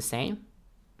colors the same,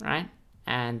 right?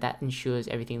 And that ensures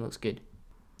everything looks good.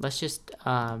 Let's just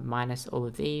minus all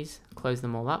of these, close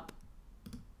them all up.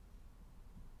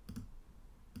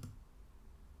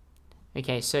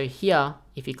 Okay, so here,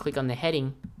 if you click on the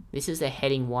heading, this is the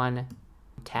heading 1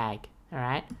 tag, all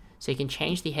right? So you can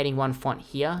change the heading 1 font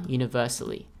here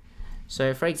universally.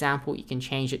 So for example, you can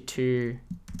change it to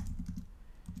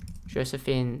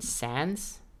Josephine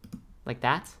Sands, like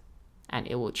that, and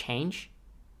it will change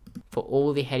for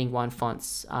all the heading 1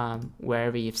 fonts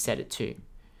wherever you've set it to.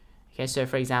 Okay, so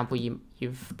for example,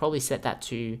 you've probably set that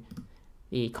to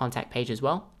the contact page as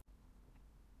well.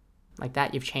 Like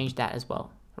that, you've changed that as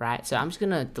well. Right, so I'm just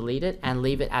gonna delete it and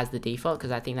leave it as the default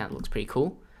because I think that looks pretty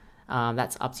cool.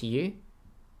 That's up to you.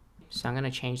 So I'm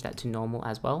gonna change that to normal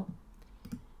as well.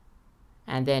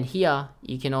 And then here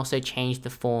you can also change the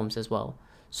forms as well.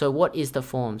 So what is the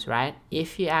forms, right?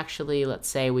 If you actually, let's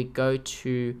say we go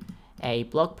to a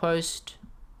blog post,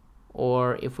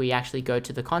 or if we actually go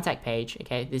to the contact page,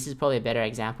 okay, this is probably a better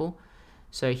example.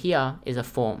 So here is a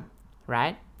form,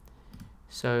 right?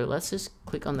 So let's just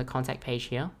click on the contact page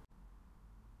here.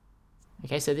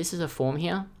 Okay, so this is a form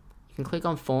here. You can click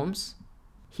on forms.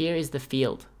 Here is the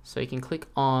field. So you can click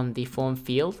on the form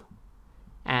field.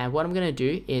 And what I'm going to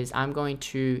do is I'm going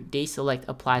to deselect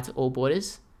apply to all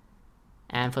borders.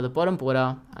 And for the bottom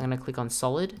border, I'm going to click on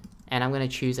solid and I'm going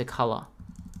to choose a color.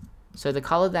 So the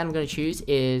color that I'm going to choose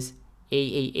is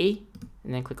EEE,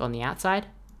 and then click on the outside,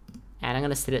 and I'm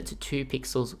going to set it to 2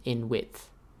 pixels in width.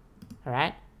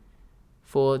 Alright.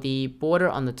 For the border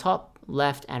on the top,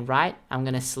 left and right, I'm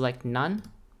going to select none,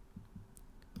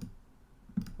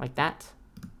 like that.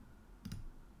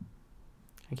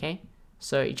 Okay,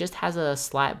 so it just has a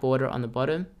slight border on the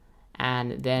bottom,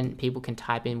 and then people can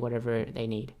type in whatever they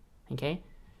need. Okay,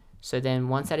 so then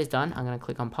once that is done, I'm going to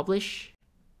click on publish.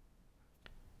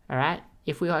 Alright,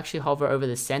 if we actually hover over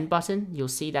the send button, you'll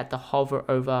see that the hover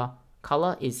over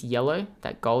color is yellow,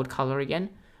 that gold color again.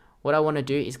 What I want to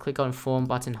do is click on form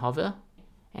button hover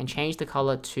and change the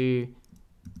color to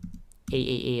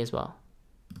EEE as well.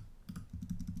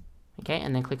 Okay,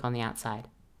 and then click on the outside.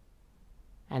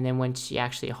 And then once you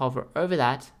actually hover over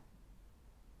that,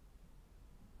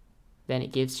 then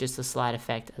it gives just a slight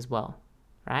effect as well,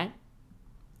 right?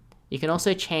 You can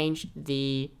also change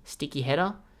the sticky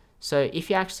header. So if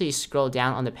you actually scroll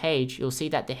down on the page, you'll see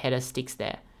that the header sticks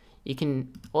there. You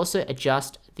can also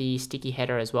adjust the sticky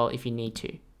header as well if you need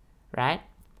to, right?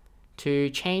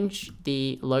 To change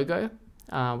the logo,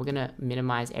 we're gonna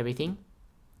minimize everything.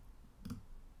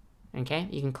 Okay,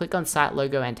 you can click on site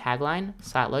logo and tagline,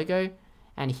 site logo,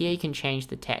 and here you can change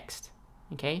the text.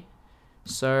 Okay,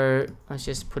 so let's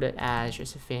just put it as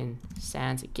Josephine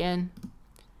Sands again,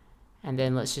 and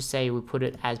then let's just say we put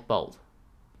it as bold.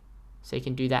 So you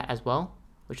can do that as well,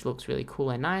 which looks really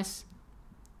cool and nice.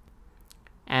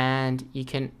 And you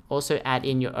can also add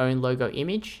in your own logo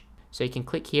image. So you can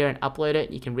click here and upload it.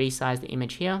 You can resize the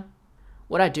image here.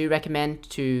 What I do recommend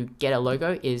to get a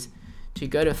logo is to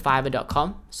go to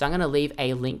fiverr.com. So I'm going to leave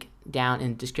a link down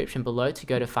in the description below to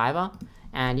go to Fiverr,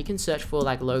 and you can search for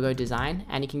like logo design,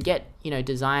 and you can get, you know,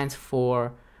 designs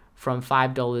from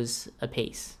 $5 a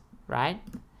piece, right?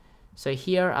 So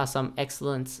here are some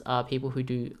excellent people who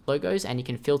do logos, and you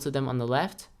can filter them on the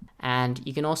left, and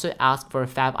you can also ask for a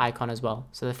fav icon as well.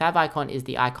 So the fav icon is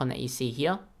the icon that you see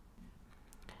here,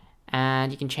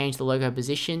 and you can change the logo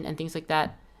position and things like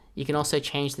that. You can also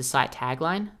change the site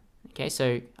tagline. Okay,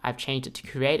 so I've changed it to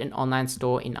create an online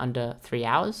store in under 3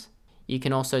 hours. You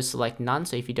can also select none,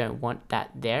 so if you don't want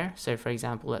that there. So for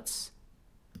example, let's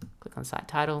click on site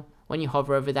title. When you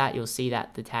hover over that, you'll see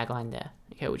that the tagline there,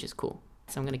 okay, which is cool.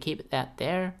 So I'm going to keep that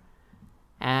there.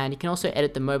 And you can also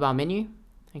edit the mobile menu.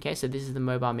 Okay, so this is the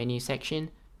mobile menu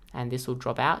section, and this will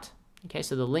drop out. Okay,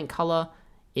 so the link color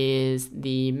is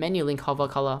the menu link hover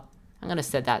color. I'm going to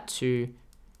set that to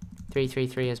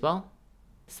 333 as well.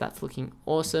 So that's looking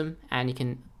awesome, and you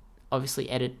can obviously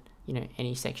edit, you know,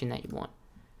 any section that you want.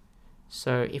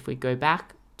 So if we go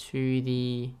back to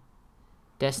the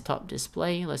desktop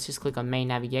display, let's just click on main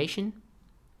navigation.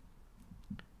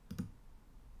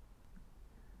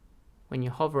 When you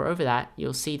hover over that,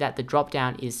 you'll see that the drop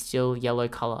down is still yellow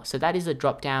color. So that is a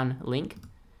drop down link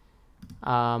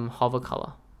hover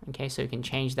color. Okay, so you can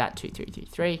change that to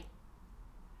 333,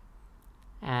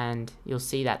 and you'll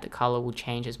see that the color will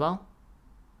change as well.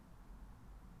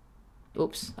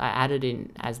 Oops, I added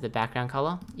in as the background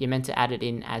color. You're meant to add it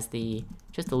in as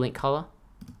just the link color.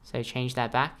 So change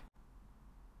that back.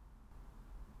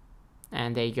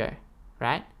 And there you go,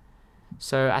 right?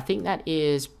 So I think that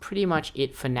is pretty much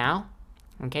it for now.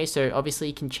 Okay, so obviously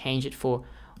you can change it for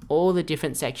all the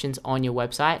different sections on your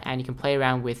website, and you can play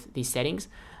around with these settings.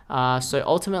 So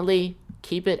ultimately,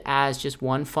 keep it as just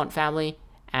one font family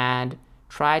and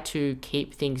try to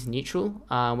keep things neutral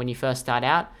when you first start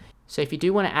out. So if you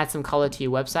do want to add some color to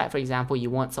your website, for example, you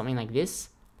want something like this,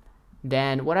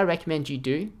 then what I recommend you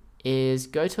do is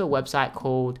go to a website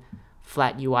called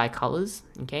Flat UI Colors,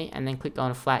 okay, and then click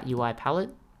on Flat UI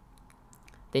Palette.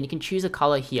 Then you can choose a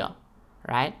color here,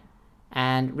 right?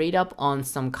 And read up on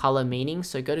some color meanings.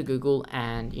 So go to Google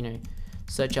and, you know,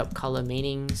 search up color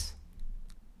meanings.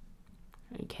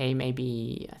 Okay,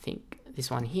 maybe I think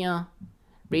this one here.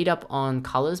 Read up on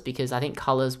colors, because I think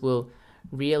colors will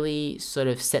really sort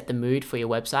of set the mood for your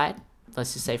website.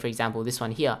 Let's just say, for example, this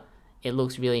one here, it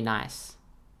looks really nice,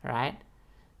 right?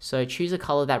 So choose a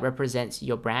color that represents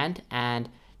your brand and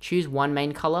choose one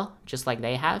main color, just like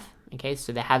they have. Okay,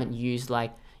 so they haven't used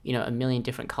like, you know, a million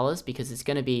different colors, because it's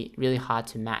going to be really hard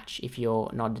to match if you're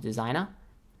not a designer.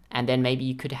 And then maybe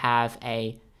you could have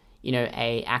a, you know,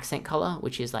 a accent color,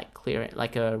 which is like clear,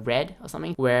 like a red or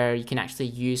something, where you can actually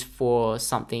use for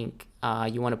something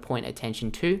you want to point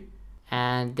attention to.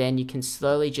 And then you can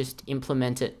slowly just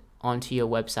implement it onto your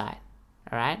website.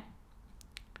 All right.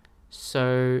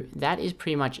 So that is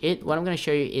pretty much it. What I'm going to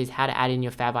show you is how to add in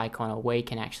your fav icon, or where you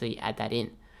can actually add that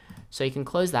in. So you can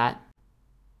close that.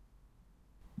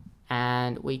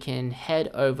 and we can head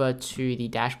over to the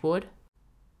dashboard.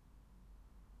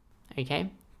 Okay,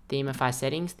 themify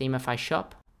settings, themify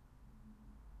shop.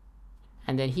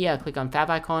 And then here, click on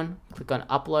favicon, click on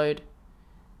upload.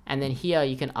 And then here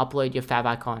you can upload your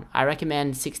favicon. I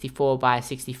recommend 64 by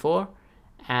 64,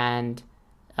 and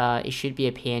it should be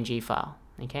a PNG file.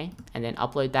 Okay, and then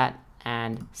upload that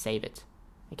and save it.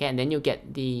 Okay, and then you'll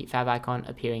get the favicon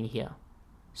appearing here.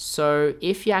 So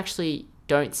if you actually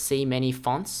don't see many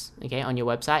fonts, okay, on your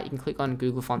website, you can click on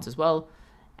Google Fonts as well.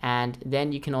 And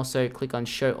then you can also click on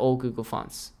show all Google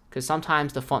fonts, because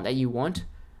sometimes the font that you want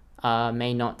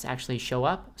may not actually show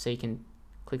up. So you can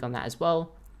click on that as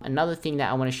well. Another thing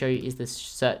that I want to show you is the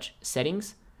search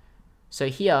settings. So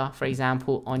here, for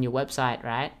example, on your website,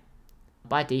 right,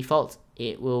 by default,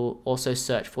 it will also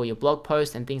search for your blog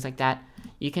post and things like that.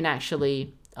 You can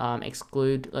actually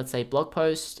exclude, let's say, blog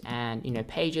posts and,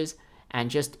 pages, and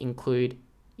just include,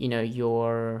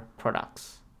 your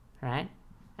products, right?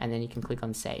 And then you can click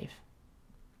on save.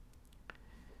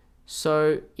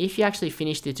 So if you actually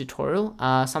finish the tutorial,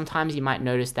 sometimes you might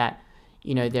notice that,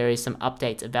 there is some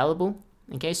updates available.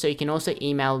 Okay, so you can also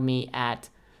email me at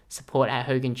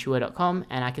support@hoganchua.com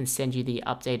and I can send you the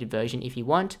updated version if you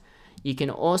want. You can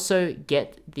also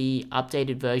get the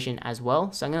updated version as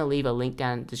well. So I'm going to leave a link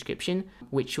down in the description,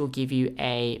 which will give you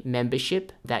a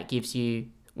membership that gives you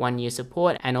 1 year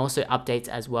support and also updates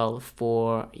as well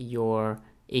for your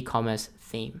e-commerce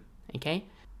theme. Okay,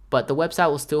 but the website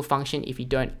will still function if you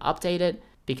don't update it,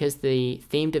 because the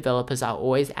theme developers are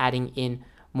always adding in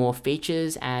more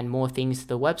features and more things to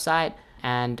the website,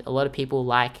 and a lot of people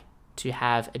like to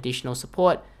have additional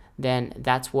support. Then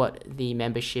that's what the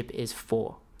membership is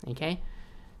for. Okay,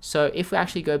 so if we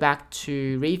actually go back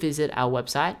to revisit our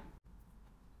website,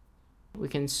 we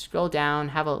can scroll down,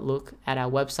 have a look at our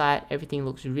website. Everything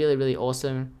looks really, really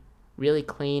awesome, really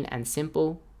clean and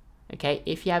simple. Okay,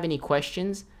 if you have any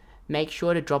questions, make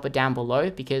sure to drop it down below,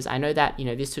 because I know that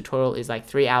this tutorial is like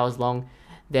 3 hours long.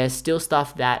 There's still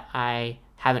stuff that I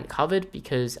haven't covered,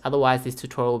 because otherwise this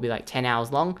tutorial will be like 10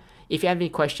 hours long. If you have any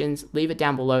questions, leave it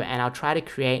down below and I'll try to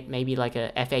create maybe like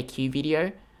a FAQ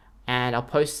video, and I'll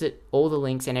post all the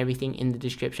links and everything in the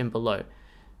description below.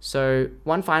 So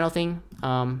one final thing,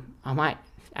 I might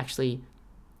actually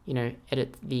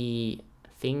edit the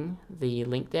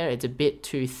link there. It's a bit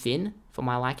too thin for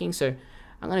my liking, so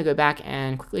I'm going to go back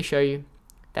and quickly show you.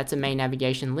 That's a main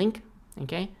navigation link.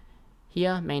 Okay,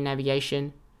 here, main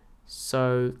navigation.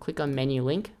 So click on menu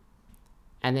link,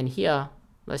 and then here,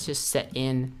 let's just set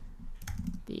in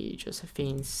the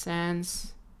Josephine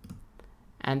Sands,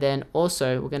 and then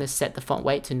also we're going to set the font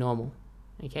weight to normal.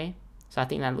 Okay, so I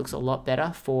think that looks a lot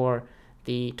better for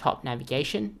the top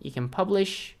navigation. You can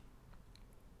publish,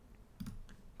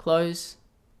 close,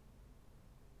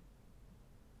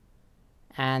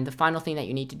 and the final thing that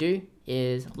you need to do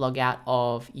is log out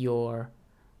of your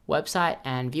website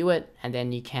and view it, and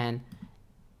then you can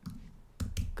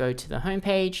go to the home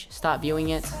page, start viewing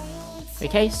it.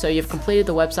 Okay, so you've completed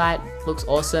the website, looks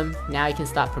awesome. Now you can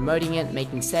start promoting it,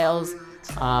 making sales,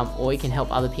 or you can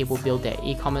help other people build their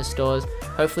e-commerce stores.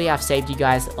 Hopefully I've saved you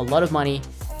guys a lot of money,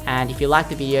 and if you like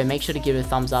the video, make sure to give it a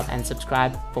thumbs up and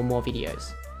subscribe for more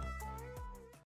videos.